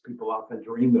other things people often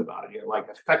dream about, like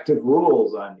effective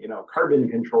rules on, carbon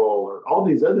control, or all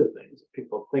these other things that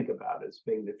people think about as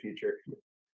being the future.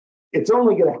 It's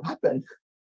only going to happen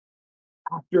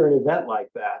after an event like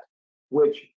that,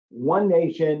 which one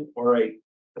nation or a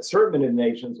assortment of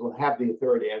nations will have the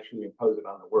authority to actually impose it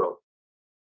on the world.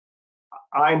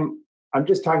 I'm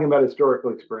just talking about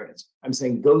historical experience. I'm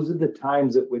saying those are the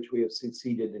times at which we have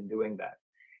succeeded in doing that.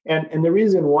 And the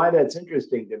reason why that's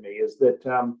interesting to me is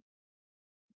that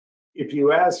if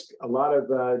you ask a lot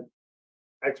of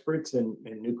experts in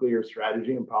nuclear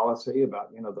strategy and policy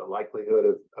about the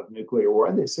likelihood of nuclear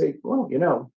war, they say, well,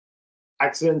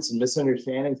 accidents and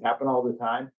misunderstandings happen all the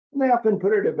time, and they often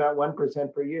put it about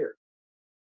 1% per year.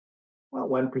 Well,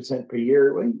 1% per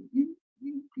year, well, you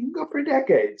can go for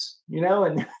decades,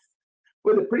 and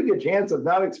with a pretty good chance of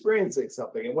not experiencing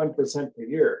something at 1% per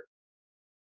year.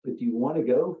 But do you want to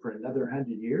go for another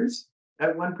 100 years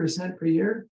at 1% per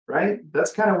year, right?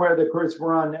 That's kind of where the course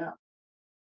we're on now.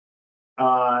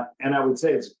 And I would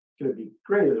say it's going to be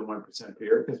greater than 1% per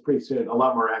year, because pretty soon a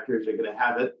lot more actors are going to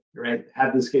have it, right?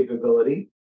 Have this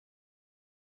capability.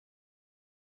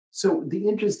 So the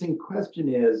interesting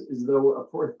question is though a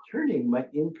fourth turning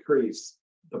might increase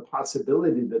the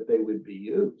possibility that they would be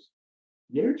used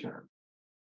near term,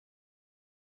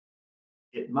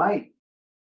 it might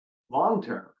long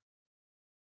term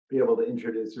be able to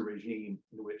introduce a regime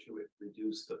in which it would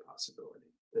reduce the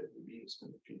possibility that it would be used in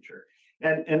the future.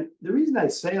 And the reason I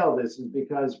say all this is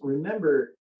because,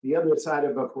 remember, the other side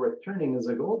of a fourth turning is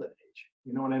a golden age.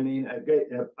 You know what I mean?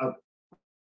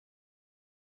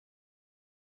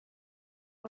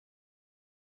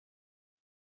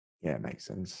 Yeah, it makes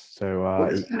sense. So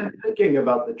what is kind of thinking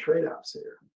about the trade-offs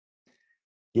here?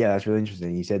 Yeah, that's really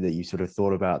interesting. You said that you sort of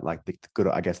thought about like the good,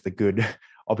 I guess, the good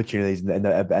opportunities and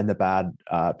the bad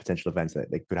potential events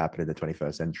that could happen in the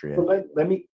 21st century. Well, let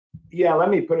me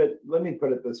put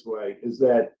it this way: is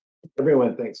that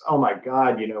everyone thinks, oh my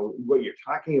God, what you're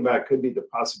talking about could be the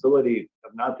possibility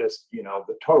of not just the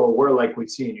total war like we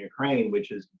see in Ukraine,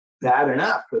 which is bad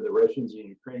enough for the Russians and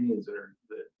Ukrainians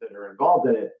that are involved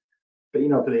in it, But,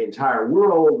 for the entire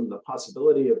world and the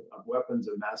possibility of weapons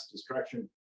of mass destruction,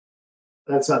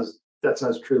 that sounds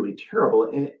truly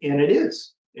terrible. And it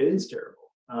is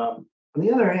terrible. On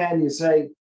the other hand, you say,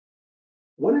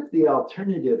 what if the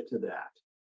alternative to that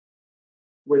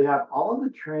were to have all of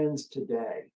the trends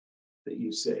today that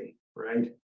you see,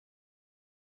 right,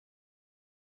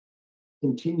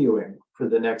 continuing for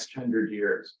the next 100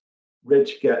 years?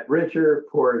 Rich get richer,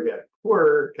 poor get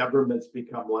poorer, governments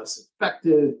become less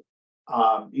effective.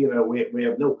 We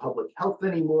have no public health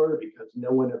anymore because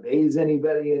no one obeys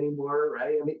anybody anymore,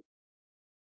 right? I mean,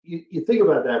 you think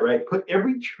about that, right? Put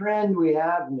every trend we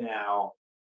have now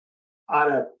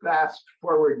on a fast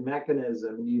forward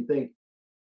mechanism, and you think,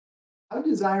 how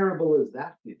desirable is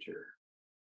that future?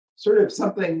 Sort of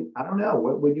something, I don't know,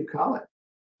 what would you call it?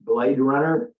 Blade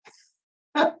Runner?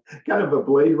 Kind of a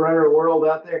Blade Runner world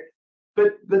out there.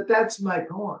 But that's my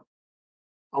point.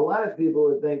 A lot of people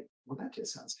would think, well, that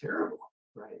just sounds terrible,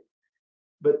 right?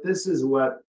 But this is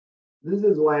why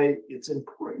it's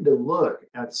important to look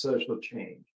at social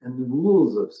change and the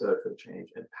rules of social change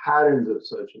and patterns of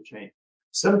social change.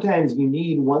 Sometimes you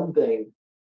need one thing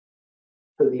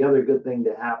for the other good thing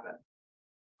to happen.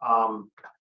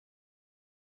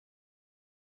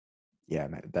 Yeah,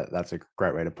 man, that's a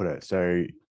great way to put it. So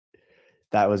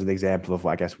that was an example of,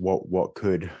 I guess, what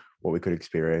we could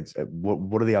experience.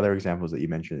 What are the other examples that you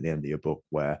mentioned at the end of your book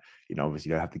where, obviously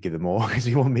you don't have to give them all because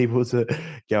you want people to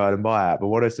go out and buy it, but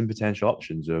what are some potential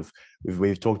options of,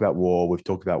 we've talked about war, we've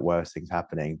talked about worse things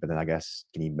happening, but then I guess,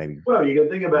 can you maybe... Well, you can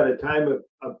think about a time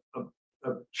of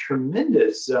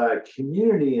tremendous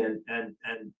community and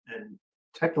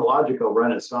technological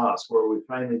renaissance where we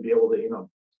finally be able to,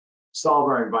 solve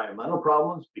our environmental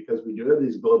problems because we do have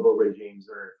these global regimes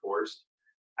that are enforced,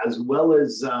 as well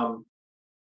as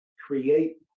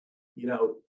create,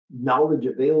 knowledge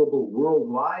available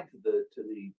worldwide to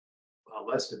the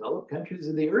less developed countries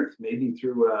of the earth, maybe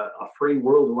through a free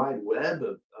worldwide web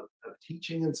of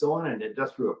teaching and so on, and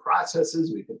industrial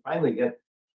processes. We can finally get,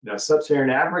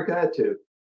 sub-Saharan Africa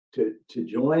to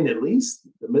join at least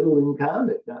the middle income,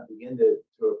 if not begin to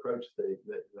approach the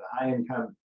high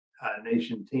income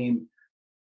nation team.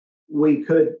 We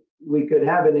could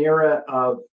have an era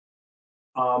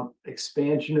of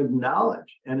expansion of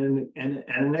knowledge and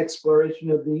an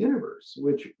exploration of the universe,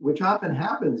 which often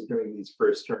happens during these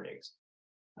first turnings.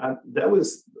 That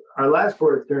was our last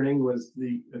fourth turning last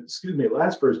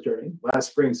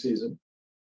spring season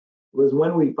was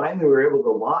when we finally were able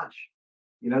to launch,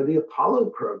 the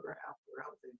Apollo program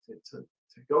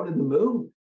to go to the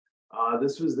moon.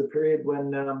 This was the period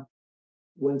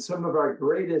when some of our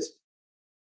greatest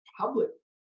public,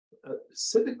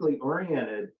 civically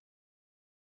oriented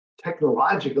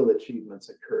technological achievements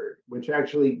occurred, which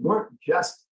actually weren't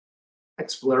just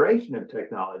exploration of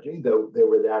technology, though there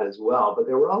were that as well, but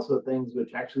there were also things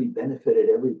which actually benefited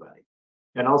everybody,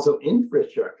 and also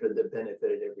infrastructure that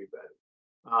benefited everybody.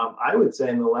 I would say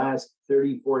in the last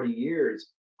 30, 40 years,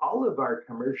 all of our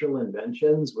commercial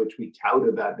inventions, which we tout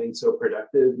about being so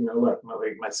productive,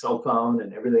 like my cell phone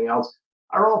and everything else,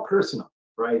 are all personal,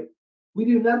 right? We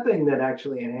do nothing that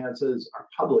actually enhances our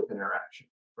public interaction,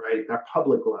 right? Our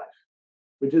public life,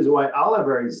 which is why all of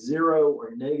our zero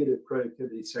or negative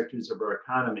productivity sectors of our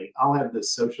economy all have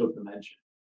this social dimension: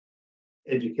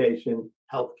 education,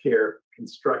 healthcare,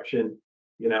 construction,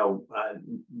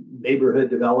 neighborhood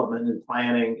development and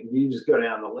planning. And you just go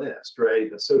down the list, right?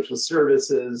 The social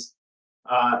services,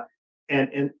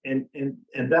 and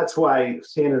that's why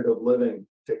standard of living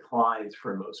declines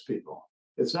for most people.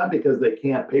 It's not because they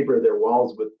can't paper their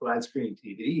walls with flat screen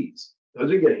TVs.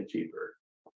 Those are getting cheaper.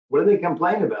 What do they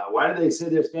complain about? Why do they say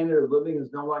their standard of living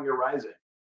is no longer rising?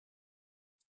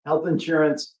 Health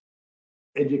insurance,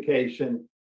 education,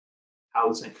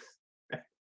 housing.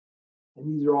 And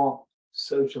these are all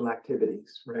social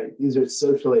activities, right? These are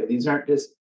social aid. These aren't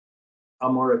just a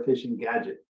more efficient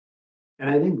gadget. And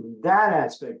I think that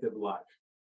aspect of life,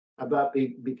 about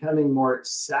becoming more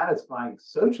satisfying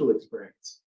social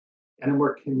experience and a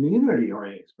more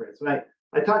community-oriented experience. And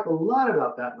I talk a lot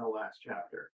about that in the last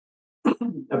chapter,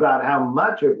 about how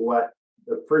much of what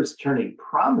the first turning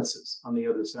promises on the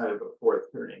other side of a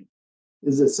fourth turning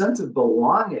is a sense of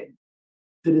belonging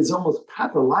that is almost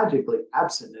pathologically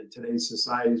absent in today's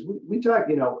societies. We talk,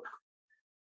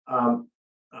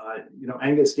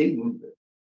 Angus Deaton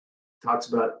talks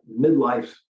about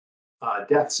midlife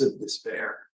deaths of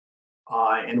despair.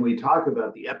 And we talk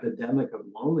about the epidemic of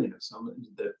loneliness,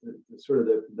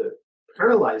 the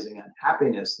paralyzing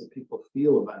unhappiness that people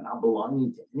feel about not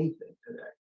belonging to anything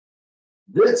today.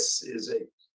 This is a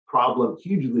problem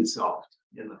hugely solved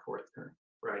in the fourth turn,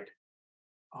 right?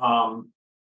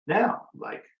 Now,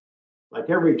 like like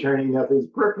every turning, nothing's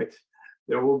perfect.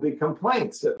 There will be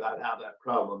complaints about how that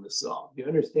problem is solved. You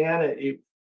understand it?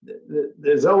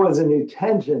 There's always a new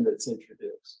tension that's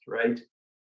introduced, right?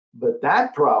 But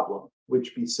that problem,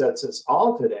 which besets us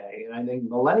all today, and I think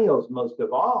millennials most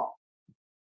of all,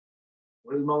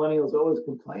 what do millennials always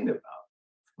complain about?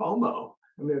 FOMO.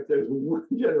 I mean, if there's one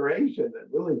generation that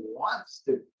really wants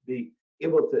to be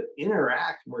able to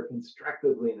interact more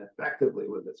constructively and effectively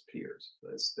with its peers,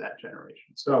 that's that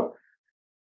generation. So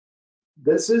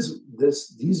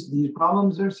these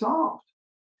problems are solved.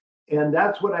 And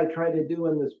that's what I try to do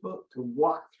in this book, to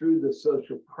walk through the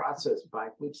social process by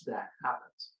which that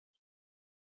happens.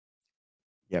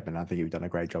 Yep, and I think you've done a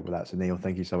great job with that. So Neil,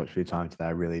 thank you so much for your time today. I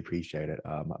really appreciate it.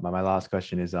 My last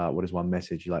question is, what is one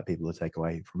message you'd like people to take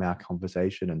away from our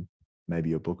conversation and maybe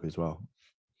your book as well?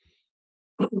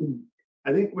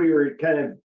 I think we were kind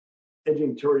of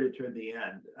edging toward the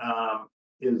end,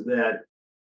 is that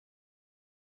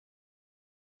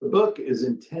the book is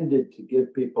intended to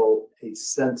give people a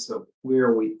sense of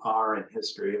where we are in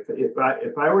history. If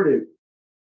I were to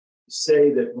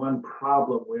say that one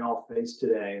problem we all face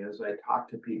today, and as I talk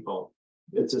to people,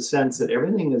 it's a sense that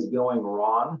everything is going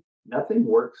wrong. Nothing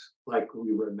works like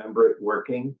we remember it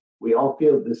working. We all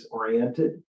feel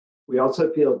disoriented. We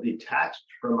also feel detached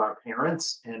from our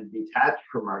parents and detached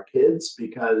from our kids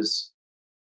because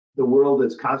the world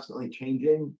is constantly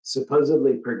changing,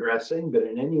 supposedly progressing, but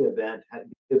in any event, it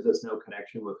gives us no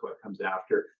connection with what comes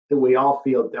after. That we all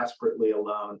feel desperately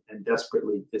alone and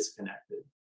desperately disconnected.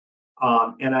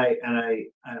 And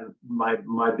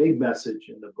my big message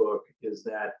in the book is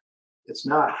that it's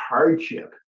not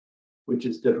hardship which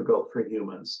is difficult for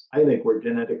humans. I think we're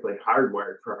genetically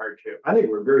hardwired for hardship. I think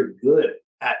we're very good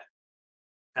at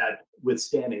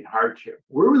withstanding hardship.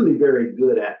 We're really very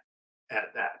good at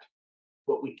that.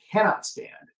 What we cannot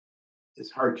stand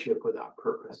is hardship without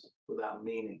purpose, without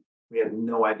meaning. We have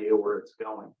no idea where it's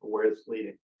going or where it's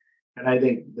leading. And I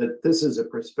think that this is a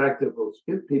perspective that will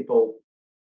give people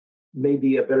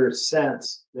maybe a better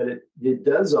sense that it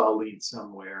does all lead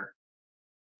somewhere.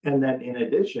 And then in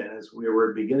addition, as we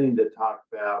were beginning to talk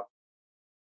about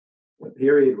a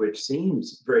period which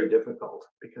seems very difficult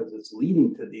because it's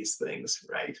leading to these things,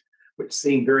 right? Which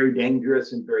seem very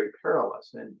dangerous and very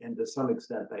perilous, and to some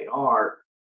extent they are.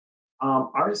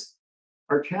 Our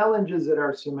challenges that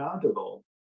are surmountable,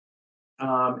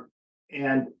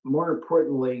 and more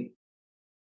importantly,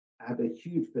 have a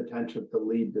huge potential to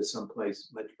lead to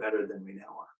someplace much better than we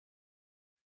now are.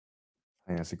 I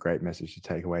think that's a great message to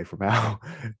take away from our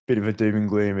bit of a doom and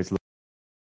gloom. It's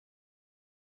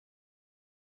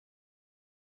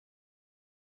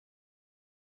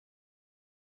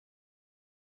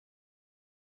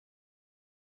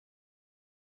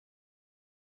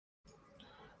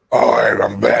All right,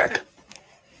 I'm back.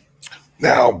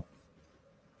 Now,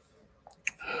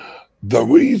 the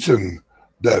reason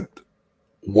that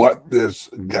what this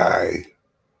guy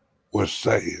was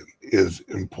saying is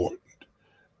important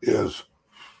is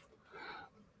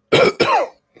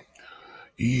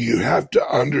you have to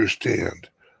understand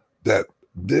that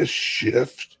this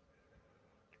shift,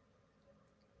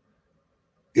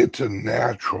 it's a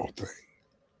natural thing.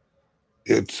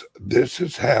 This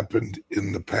has happened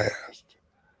in the past.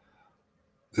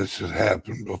 This has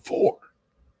happened before.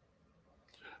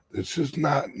 This is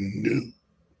not new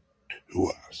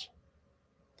to us.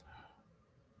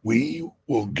 We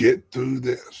will get through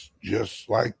this just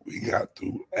like we got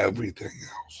through everything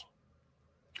else.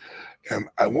 And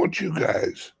I want you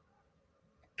guys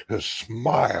to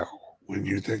smile when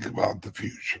you think about the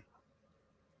future.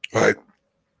 Right?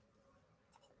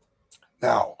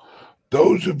 Now,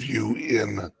 those of you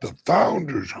in the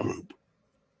Founders Group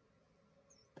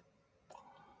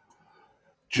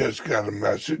just got a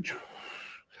message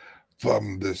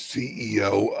from the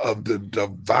CEO of the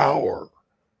Devour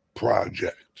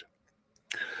Project.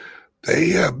 They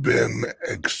have been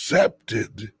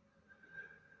accepted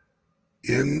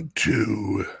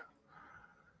into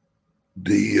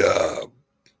the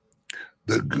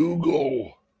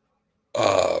Google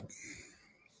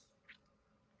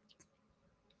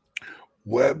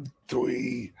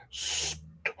Web3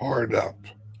 startup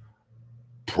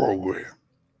program.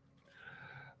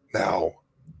 Now,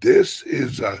 this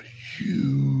is a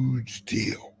huge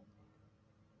deal,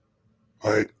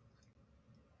 right?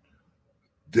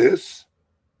 This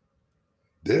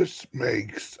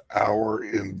makes our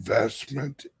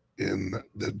investment in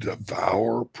the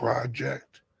Devour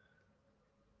Project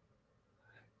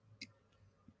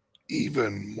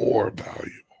even more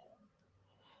valuable,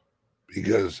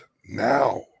 because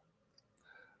now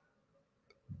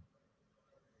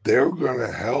they're going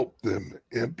to help them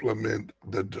implement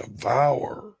the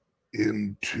Devour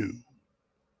into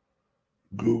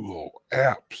Google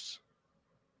Apps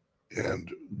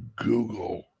and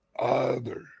Google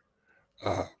other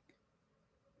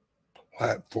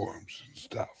platforms and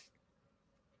stuff.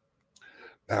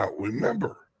 Now,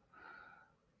 remember,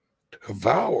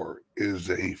 Devour is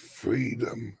a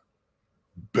freedom-based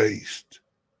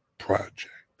project.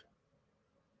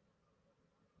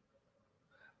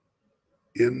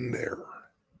 In there,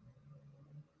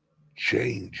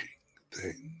 changing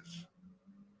things,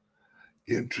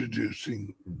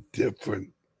 introducing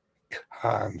different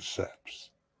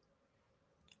concepts.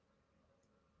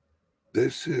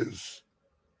 This is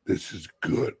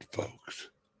good, folks.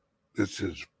 This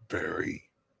is very,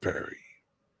 very,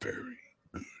 very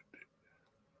good.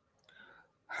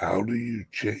 How do you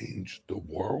change the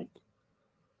world?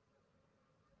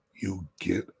 You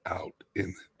get out in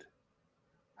it.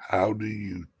 How do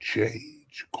you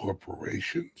change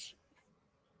corporations?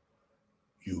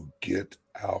 You get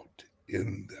out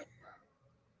in them.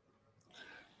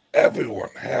 Everyone,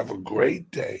 have a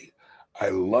great day. I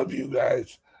love you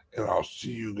guys, and I'll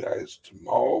see you guys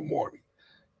tomorrow morning.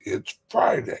 It's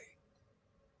Friday.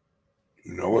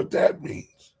 You know what that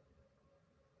means.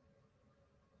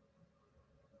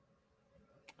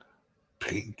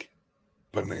 Pink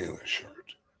banana shirt.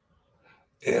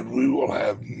 And we will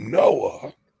have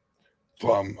Noah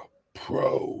from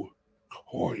Pro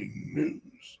Coin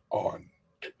News on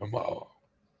tomorrow.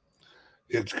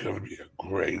 It's going to be a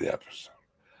great episode.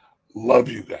 Love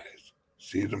you guys.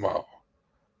 See you tomorrow.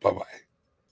 Bye-bye.